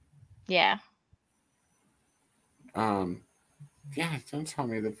 yeah. yeah, don't tell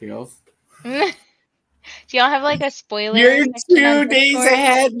me the feels. Do y'all have like a spoiler You're section on 2 days Discord?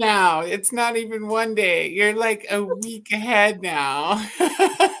 ahead now. It's not even 1 day. You're like a week ahead now.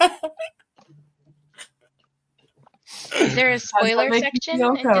 Is there a spoiler section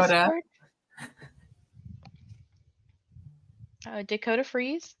in Koda? Discord? Dakota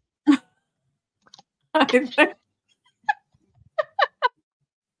freeze?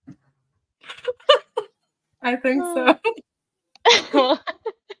 I think so.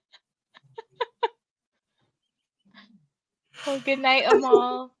 Well, good night,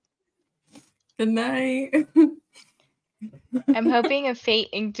 Amal. Good night. I'm hoping A Fate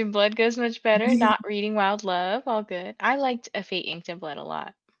Inked in Blood goes much better. Not reading Wild Love. All good. I liked A Fate Inked in Blood a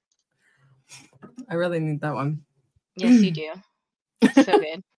lot. I really need that one. Yes, you do. It's so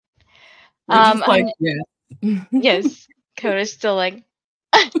good. Just like this. Yes. Koda's still like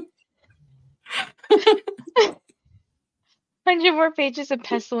 100 more pages of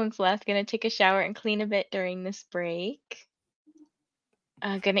Pestilence left. Gonna take a shower and clean a bit during this break.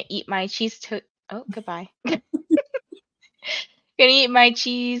 Gonna eat my cheese oh, goodbye. Gonna eat my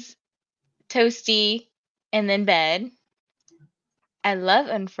cheese toasty and then bed. I love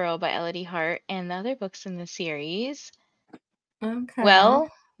Unfurl by Elodie Hart and the other books in the series. Okay. Well,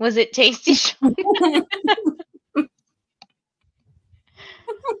 was it tasty?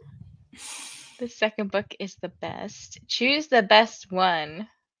 The second book is the best. Choose the best one.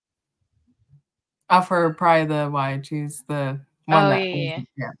 For probably the why I choose the one that.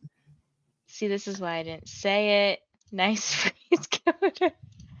 Yeah. See, this is why I didn't say it. Nice freeze, Koda.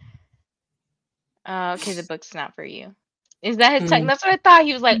 Okay, the book's not for you. Is that his tongue? That's what I thought.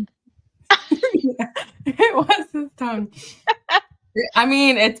 He was like, yeah, it was his tongue. I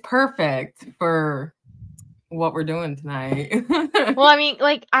mean, it's perfect for what we're doing tonight. Well, I mean,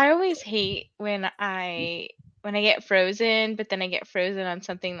 like, I always hate when I get frozen, but then I get frozen on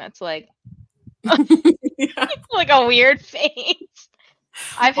something that's like like a weird face.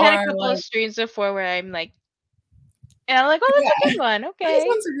 I've had a couple of streams before where I'm like, and I'm like, oh, that's a good one. Okay. These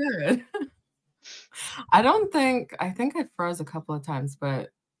ones are good. I think I froze a couple of times, but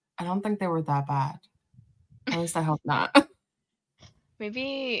I don't think they were that bad. At least I hope not.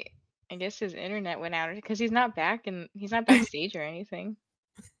 Maybe, I guess his internet went out because he's not back and he's not backstage or anything.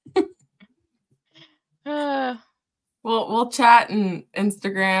 We'll chat and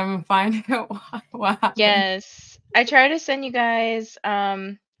Instagram and find out what happened. Yes. I tried to send you guys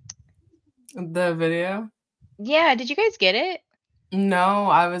the video. Yeah, did you guys get it? No,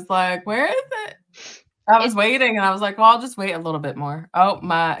 I was like, where is it? I was waiting and I was like, well, I'll just wait a little bit more. Oh,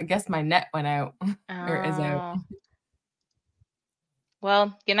 I guess my net went out. Or is out.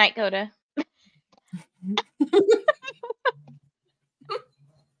 Well, good night, Koda.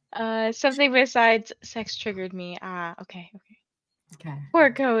 Something besides sex triggered me. Okay.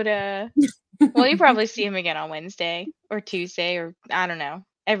 Poor Koda. Well, you probably see him again on Wednesday or Tuesday or I don't know,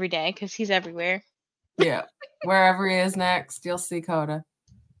 every day because he's everywhere. Yeah, wherever he is next, you'll see Koda.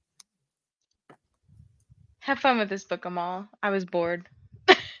 Have fun with this book, Amal. I was bored.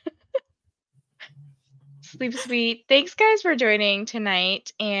 Sleep sweet. Thanks, guys, for joining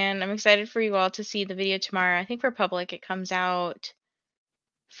tonight, and I'm excited for you all to see the video tomorrow. I think for public it comes out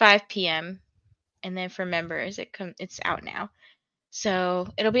 5 p.m. and then for members it's out now. So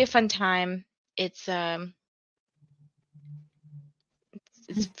it'll be a fun time. It's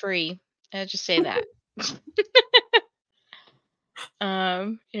free. I'll just say that.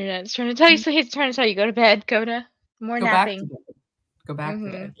 Internet's trying to tell you, so he's trying to tell you go to bed, Koda. More napping. Go back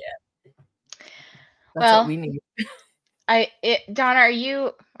to bed. Yeah. That's what we need. Donna, are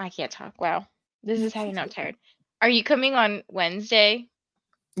you? I can't talk. Wow, this is how you know I'm tired. Are you coming on Wednesday?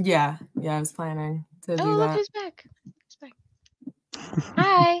 Yeah, I was planning to do that. Look who's back.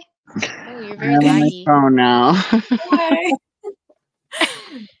 Hi. Oh, you're very laggy. Oh no. Hi.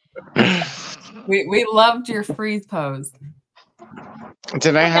 we loved your freeze pose.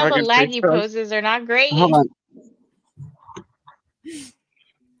 Did I have a good laggy poses are not great. Hold on.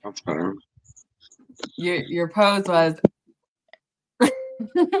 That's better. Your pose was. No,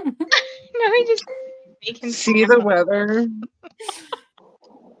 he just see the weather.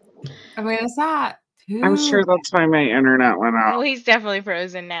 I mean, it's not too. I'm sure that's why my internet went out. Oh, he's definitely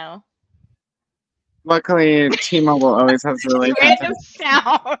frozen now. Luckily, T-Mobile always has really Random fantastic.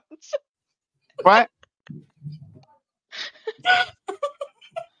 sounds. What?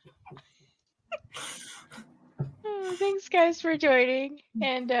 Oh, thanks, guys, for joining.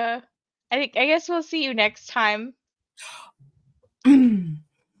 And I guess we'll see you next time.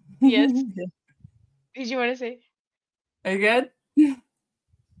 Yes. Did you want to say? Are you good?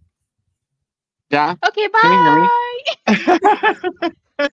 Yeah. Okay, Can you hear me? bye.